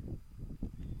plate.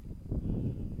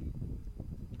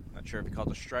 Not sure if he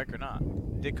called a strike or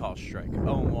not. Did call a strike.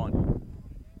 0-1.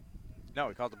 No,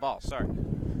 he called the ball. Sorry.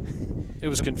 It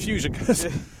was confusion because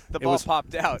the ball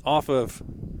popped out off of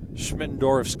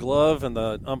Schmittendorf's glove, and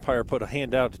the umpire put a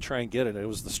hand out to try and get it. It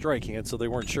was the strike hand, so they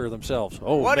weren't sure themselves.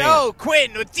 Oh, man. Oh,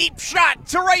 Quinn, a deep shot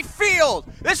to right field.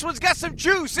 This one's got some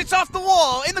juice. It's off the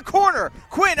wall in the corner.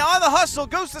 Quinn on the hustle,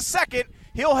 goes to second.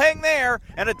 He'll hang there,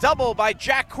 and a double by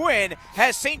Jack Quinn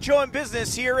has St. Joe in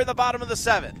business here in the bottom of the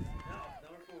 7th.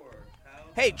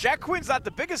 Hey, Jack Quinn's not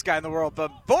the biggest guy in the world,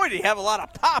 but boy, did he have a lot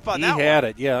of pop on that one. He had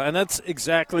it, yeah, and that's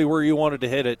exactly where you wanted to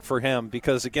hit it for him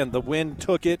because, again, the wind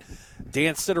took it,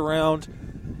 danced it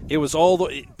around. It was all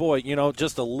the – boy,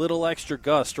 just a little extra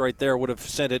gust right there would have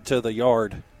sent it to the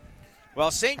yard.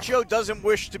 Well, St. Joe doesn't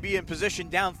wish to be in position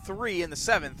down 3 in the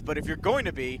 7th, but if you're going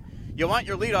to be, you want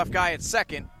your leadoff guy at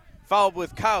second, followed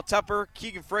with Kyle Tupper,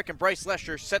 Keegan Frick, and Bryce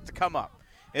Lesher set to come up.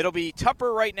 It'll be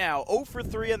Tupper right now, 0 for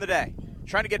 3 on the day.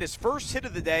 Trying to get his first hit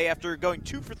of the day after going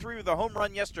 2 for 3 with a home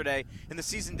run yesterday in the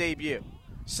season debut.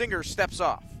 Singer steps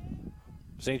off.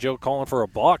 St. Joe calling for a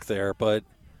balk there, but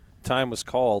time was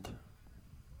called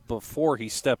before he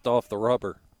stepped off the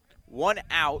rubber. 1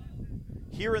 out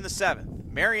here in the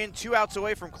 7th. Marion 2 outs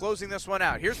away from closing this one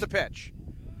out. Here's the pitch.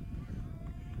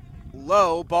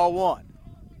 Low, ball 1.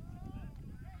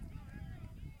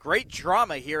 Great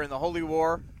drama here in the Holy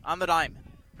War on the diamond.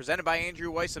 Presented by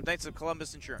Andrew Weiss of Knights of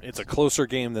Columbus Insurance. It's a closer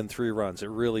game than 3 runs. It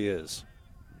really is.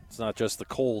 It's not just the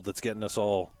cold that's getting us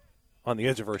all on the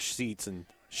edge of our seats and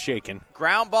shaking.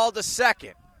 Ground ball to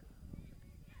second.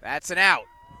 That's an out.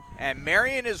 And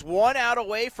Marion is 1 out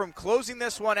away from closing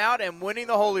this one out and winning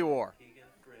the Holy War.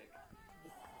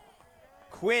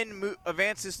 Quinn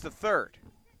advances to third.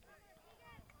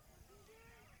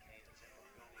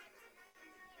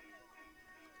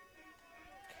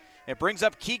 It brings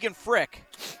up Keegan Frick.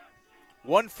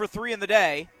 1 for 3 in the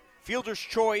day. Fielder's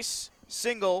choice,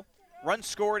 single, run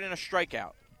scored, and a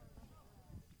strikeout.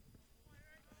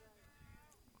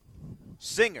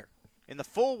 Singer in the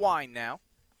full wind now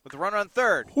with a runner on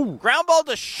third. Ooh. Ground ball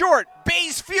to short.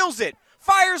 Bays feels it.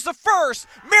 Fires the first.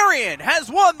 Marion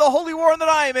has won the Holy War on the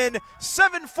diamond.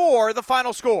 7-4 the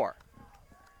final score.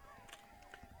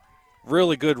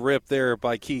 Really good rip there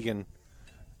by Keegan,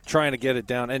 trying to get it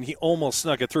down, and he almost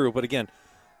snuck it through. But again,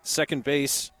 second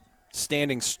base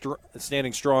standing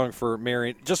strong for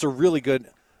Marion. Just a really good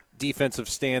defensive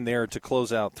stand there to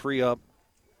close out. 3 up,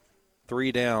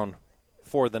 3 down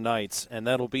for the Knights, and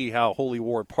that'll be how Holy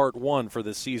War Part 1 for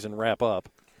this season wrap up.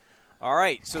 All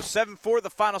right, so 7-4 the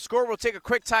final score. We'll take a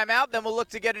quick timeout, then we'll look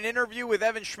to get an interview with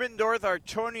Evan Schmittendorf, our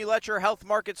Tony Letcher Health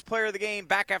Markets Player of the Game,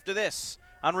 back after this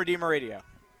on Redeemer Radio.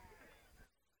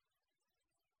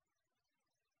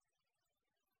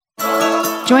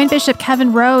 Join Bishop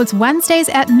Kevin Rhodes Wednesdays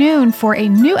at noon for a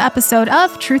new episode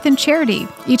of Truth and Charity.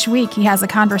 Each week, he has a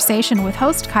conversation with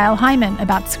host Kyle Hyman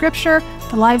about Scripture,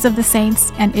 the lives of the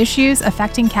saints, and issues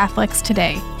affecting Catholics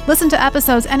today. Listen to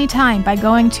episodes anytime by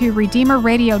going to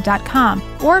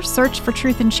RedeemerRadio.com or search for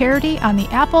Truth and Charity on the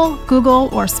Apple, Google,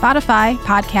 or Spotify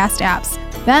podcast apps.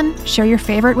 Then share your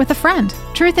favorite with a friend.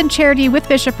 Truth and Charity with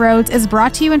Bishop Rhodes is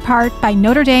brought to you in part by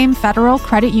Notre Dame Federal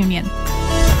Credit Union.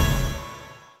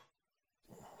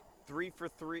 3 for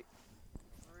 3.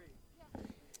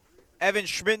 Evan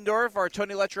Schmittendorf, our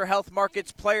Tony Letcher Health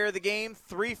Markets Player of the Game,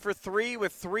 3 for 3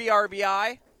 with 3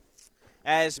 RBI.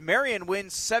 As Marion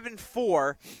wins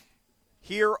 7-4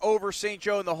 here over St.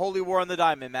 Joe in the Holy War on the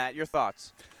Diamond. Matt, your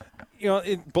thoughts?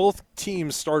 Both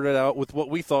teams started out with what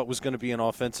we thought was going to be an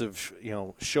offensive,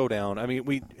 showdown. I mean,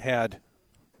 we had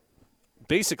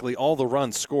basically all the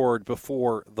runs scored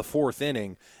before the 4th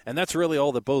inning, and that's really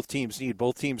all that both teams need.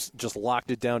 Both teams just locked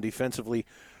it down defensively.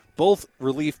 Both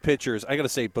relief pitchers, I got to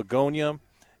say, Begonia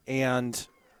and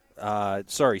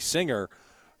Singer.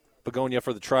 Begonia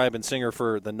for the Tribe and Singer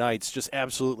for the Knights just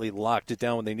absolutely locked it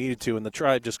down when they needed to, and the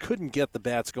Tribe just couldn't get the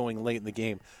bats going late in the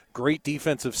game. Great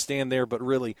defensive stand there, but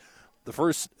really the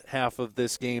first half of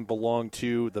this game belonged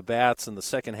to the bats, and the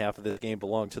second half of this game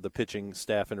belonged to the pitching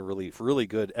staff and relief. Really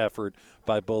good effort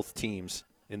by both teams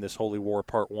in this Holy War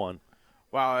Part 1.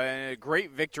 Wow, a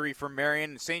great victory for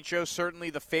Marion. St. Joe certainly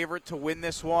the favorite to win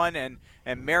this one, and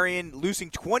Marion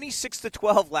losing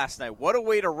 26-12 last night. What a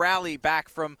way to rally back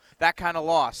from that kind of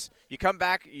loss. You come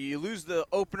back, you lose the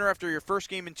opener after your first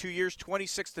game in 2 years,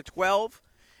 26-12,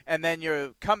 and then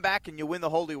you come back and you win the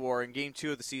Holy War in Game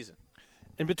 2 of the season.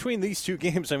 And between these two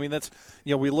games, I mean, that's,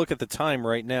 we look at the time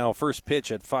right now, first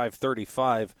pitch at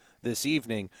 5:35, this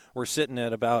evening. We're sitting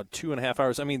at about 2.5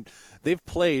 hours. I mean,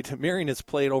 Marion has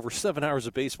played over 7 hours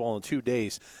of baseball in 2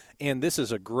 days, and this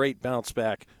is a great bounce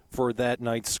back for that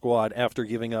Knights squad after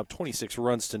giving up 26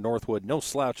 runs to Northwood. No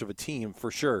slouch of a team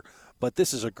for sure, but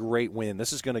this is a great win.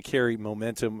 This is going to carry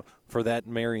momentum for that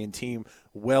Marion team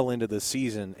well into the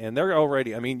season, and they're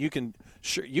already, I mean, you can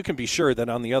be sure that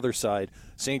on the other side,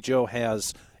 St. Joe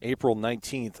has April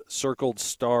 19th circled,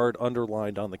 starred,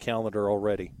 underlined on the calendar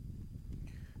already.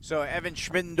 So Evan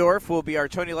Schmiddendorf will be our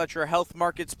Tony Letcher Health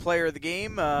Markets Player of the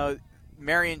Game.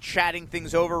 Marion chatting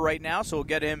things over right now, so we'll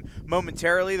get him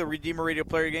momentarily. The Redeemer Radio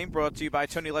Player Game brought to you by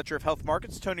Tony Letcher of Health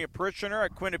Markets. Tony, a parishioner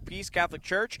at Quinn of Peace Catholic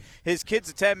Church. His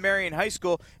kids attend Marion High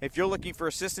School. If you're looking for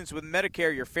assistance with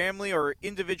Medicare, your family or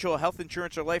individual health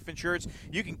insurance or life insurance,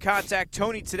 you can contact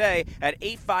Tony today at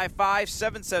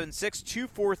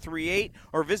 855-776-2438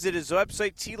 or visit his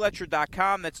website,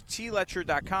 tletcher.com. That's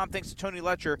tletcher.com. Thanks to Tony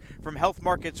Letcher from Health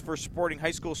Markets for supporting high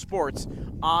school sports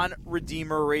on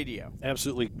Redeemer Radio.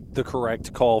 Absolutely the correct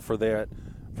call for that,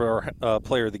 for our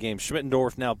player of the game.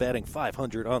 Schmiddendorf now batting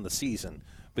 .500 on the season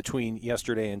between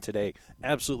yesterday and today.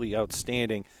 Absolutely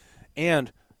outstanding.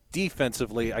 And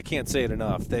defensively, I can't say it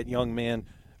enough, that young man,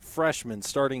 freshman,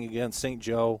 starting against St.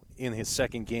 Joe in his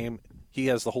second game. He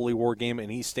has the Holy War game,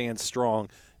 and he stands strong,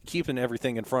 keeping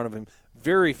everything in front of him.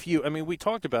 Very few. I mean, we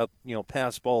talked about,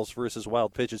 pass balls versus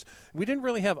wild pitches. We didn't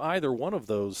really have either one of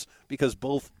those because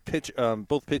both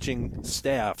pitching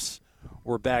staffs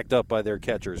were backed up by their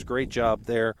catchers. Great job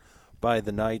there by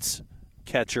the Knights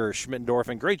catcher Schmiddendorf,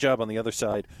 and great job on the other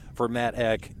side for Matt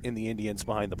Eck in the Indians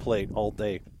behind the plate all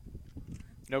day.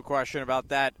 No question about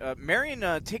that.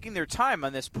 Marion taking their time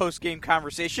on this post-game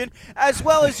conversation, as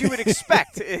well as you would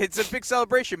expect. It's a big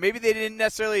celebration. Maybe they didn't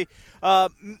necessarily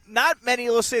not many,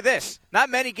 let's say this, not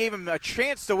many gave him a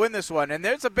chance to win this one, and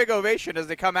there's a big ovation as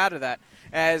they come out of that.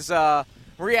 As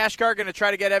Marie Ashkar going to try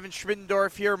to get Evan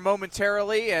Schmiddendorf here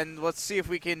momentarily, and let's see if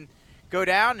we can go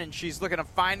down, and she's looking to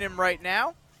find him right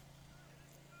now.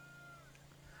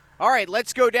 All right,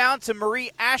 let's go down to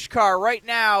Marie Ashkar right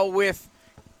now with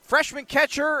freshman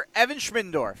catcher Evan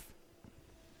Schmiddendorf.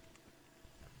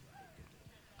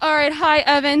 All right, hi,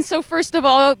 Evan. So first of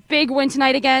all, big win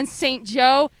tonight against St.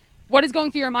 Joe. What is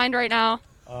going through your mind right now?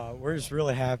 We're just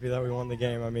really happy that we won the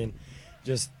game. I mean,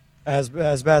 just as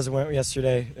bad as it went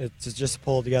yesterday, it's just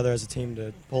pulled together as a team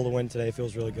to pull the win today.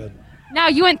 Feels really good. Now,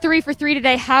 you went 3 for 3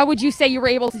 today. How would you say you were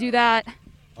able to do that?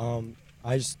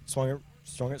 I just swung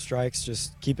at strikes,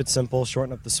 just keep it simple,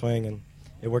 shorten up the swing, and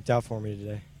it worked out for me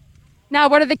today. Now,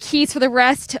 what are the keys for the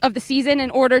rest of the season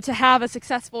in order to have a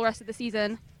successful rest of the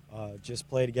season? Just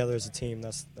play together as a team.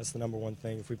 That's the number one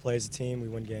thing. If we play as a team, we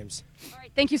win games. All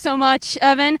right, thank you so much,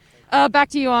 Evan. Back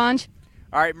to you, Anj.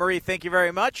 All right, Marie, thank you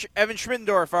very much. Evan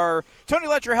Schmiddendorf, our Tony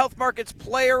Letcher Health Markets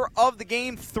Player of the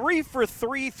Game, 3 for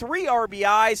 3, 3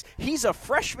 RBIs. He's a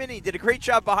freshman. He did a great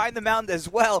job behind the mound as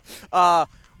well.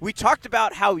 We talked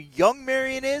about how young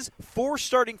Marion is, 4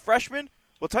 starting freshmen.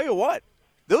 Well, tell you what,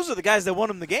 those are the guys that won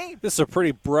him the game. This is a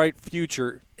pretty bright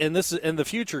future, and the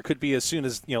future could be as soon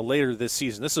as later this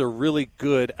season. This is a really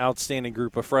good, outstanding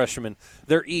group of freshmen.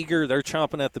 They're eager, they're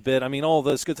chomping at the bit. I mean, all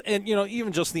this good, and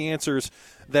even just the answers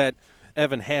that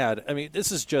Evan had. I mean,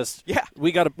 this is just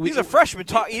he's a freshman.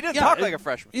 He didn't talk like a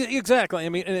freshman. Exactly. I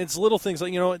mean, and it's little things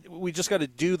like we just got to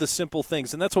do the simple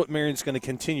things, and that's what Marion's going to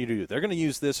continue to do. They're going to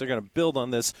use this. They're going to build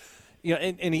on this.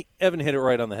 Evan hit it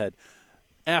right on the head.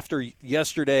 After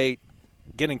yesterday,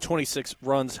 getting 26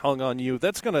 runs hung on you,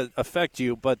 that's going to affect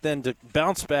you. But then to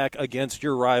bounce back against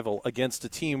your rival, against a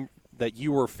team that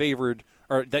you were favored,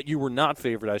 or that you were not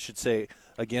favored, I should say,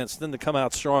 against, then to come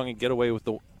out strong and get away with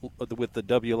the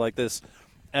W like this,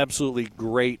 absolutely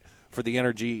great for the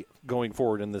energy going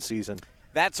forward in the season.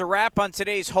 That's a wrap on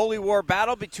today's Holy War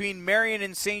battle between Marion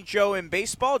and St. Joe in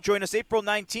baseball. Join us April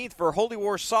 19th for Holy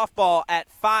War softball at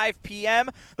 5 p.m.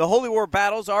 The Holy War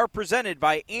battles are presented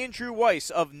by Andrew Weiss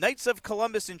of Knights of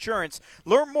Columbus Insurance.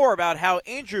 Learn more about how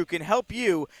Andrew can help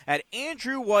you at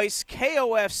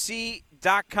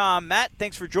AndrewWeissKOFC.com. Matt,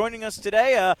 thanks for joining us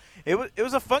today. It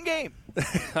was a fun game.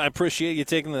 I appreciate you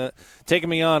taking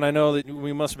me on. I know that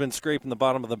we must have been scraping the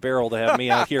bottom of the barrel to have me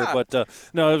out here, but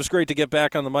no, it was great to get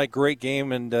back on the mic. Great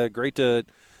game, and great to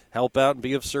help out and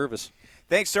be of service.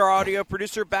 Thanks to our audio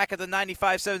producer back at the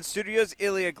 95.7 studios,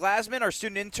 Ilya Glasman. Our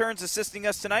student interns assisting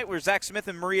us tonight were Zach Smith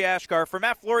and Maria Ashkar. For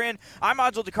Matt Florian, I'm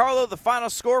Angel DiCarlo. The final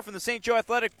score from the St. Joe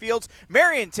Athletic Fields: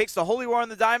 Marion takes the Holy War on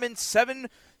the Diamond 7-4.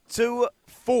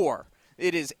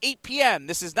 It is 8 p.m.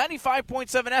 This is 95.7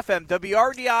 FM,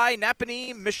 WRDI,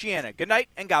 Napanee, Michiana. Good night,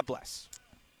 and God bless.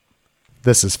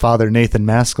 This is Father Nathan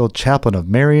Maskell, chaplain of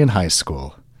Marion High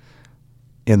School.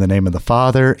 In the name of the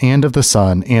Father, and of the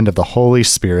Son, and of the Holy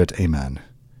Spirit, amen.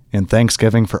 In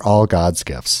thanksgiving for all God's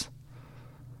gifts.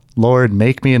 Lord,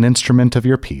 make me an instrument of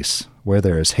your peace. Where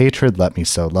there is hatred, let me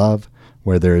sow love.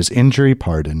 Where there is injury,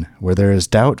 pardon. Where there is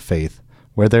doubt, faith.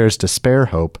 Where there is despair,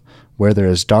 hope. Where there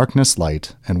is darkness,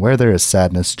 light. And where there is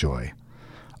sadness, joy.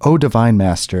 O divine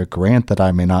Master, grant that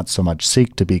I may not so much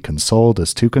seek to be consoled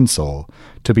as to console,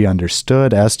 to be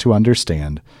understood as to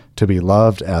understand, to be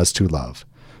loved as to love.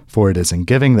 For it is in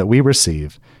giving that we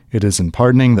receive, it is in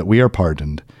pardoning that we are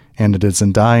pardoned, and it is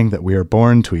in dying that we are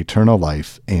born to eternal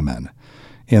life. Amen.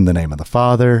 In the name of the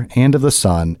Father, and of the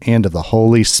Son, and of the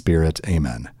Holy Spirit.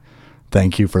 Amen.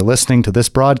 Thank you for listening to this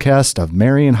broadcast of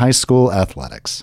Marian High School Athletics.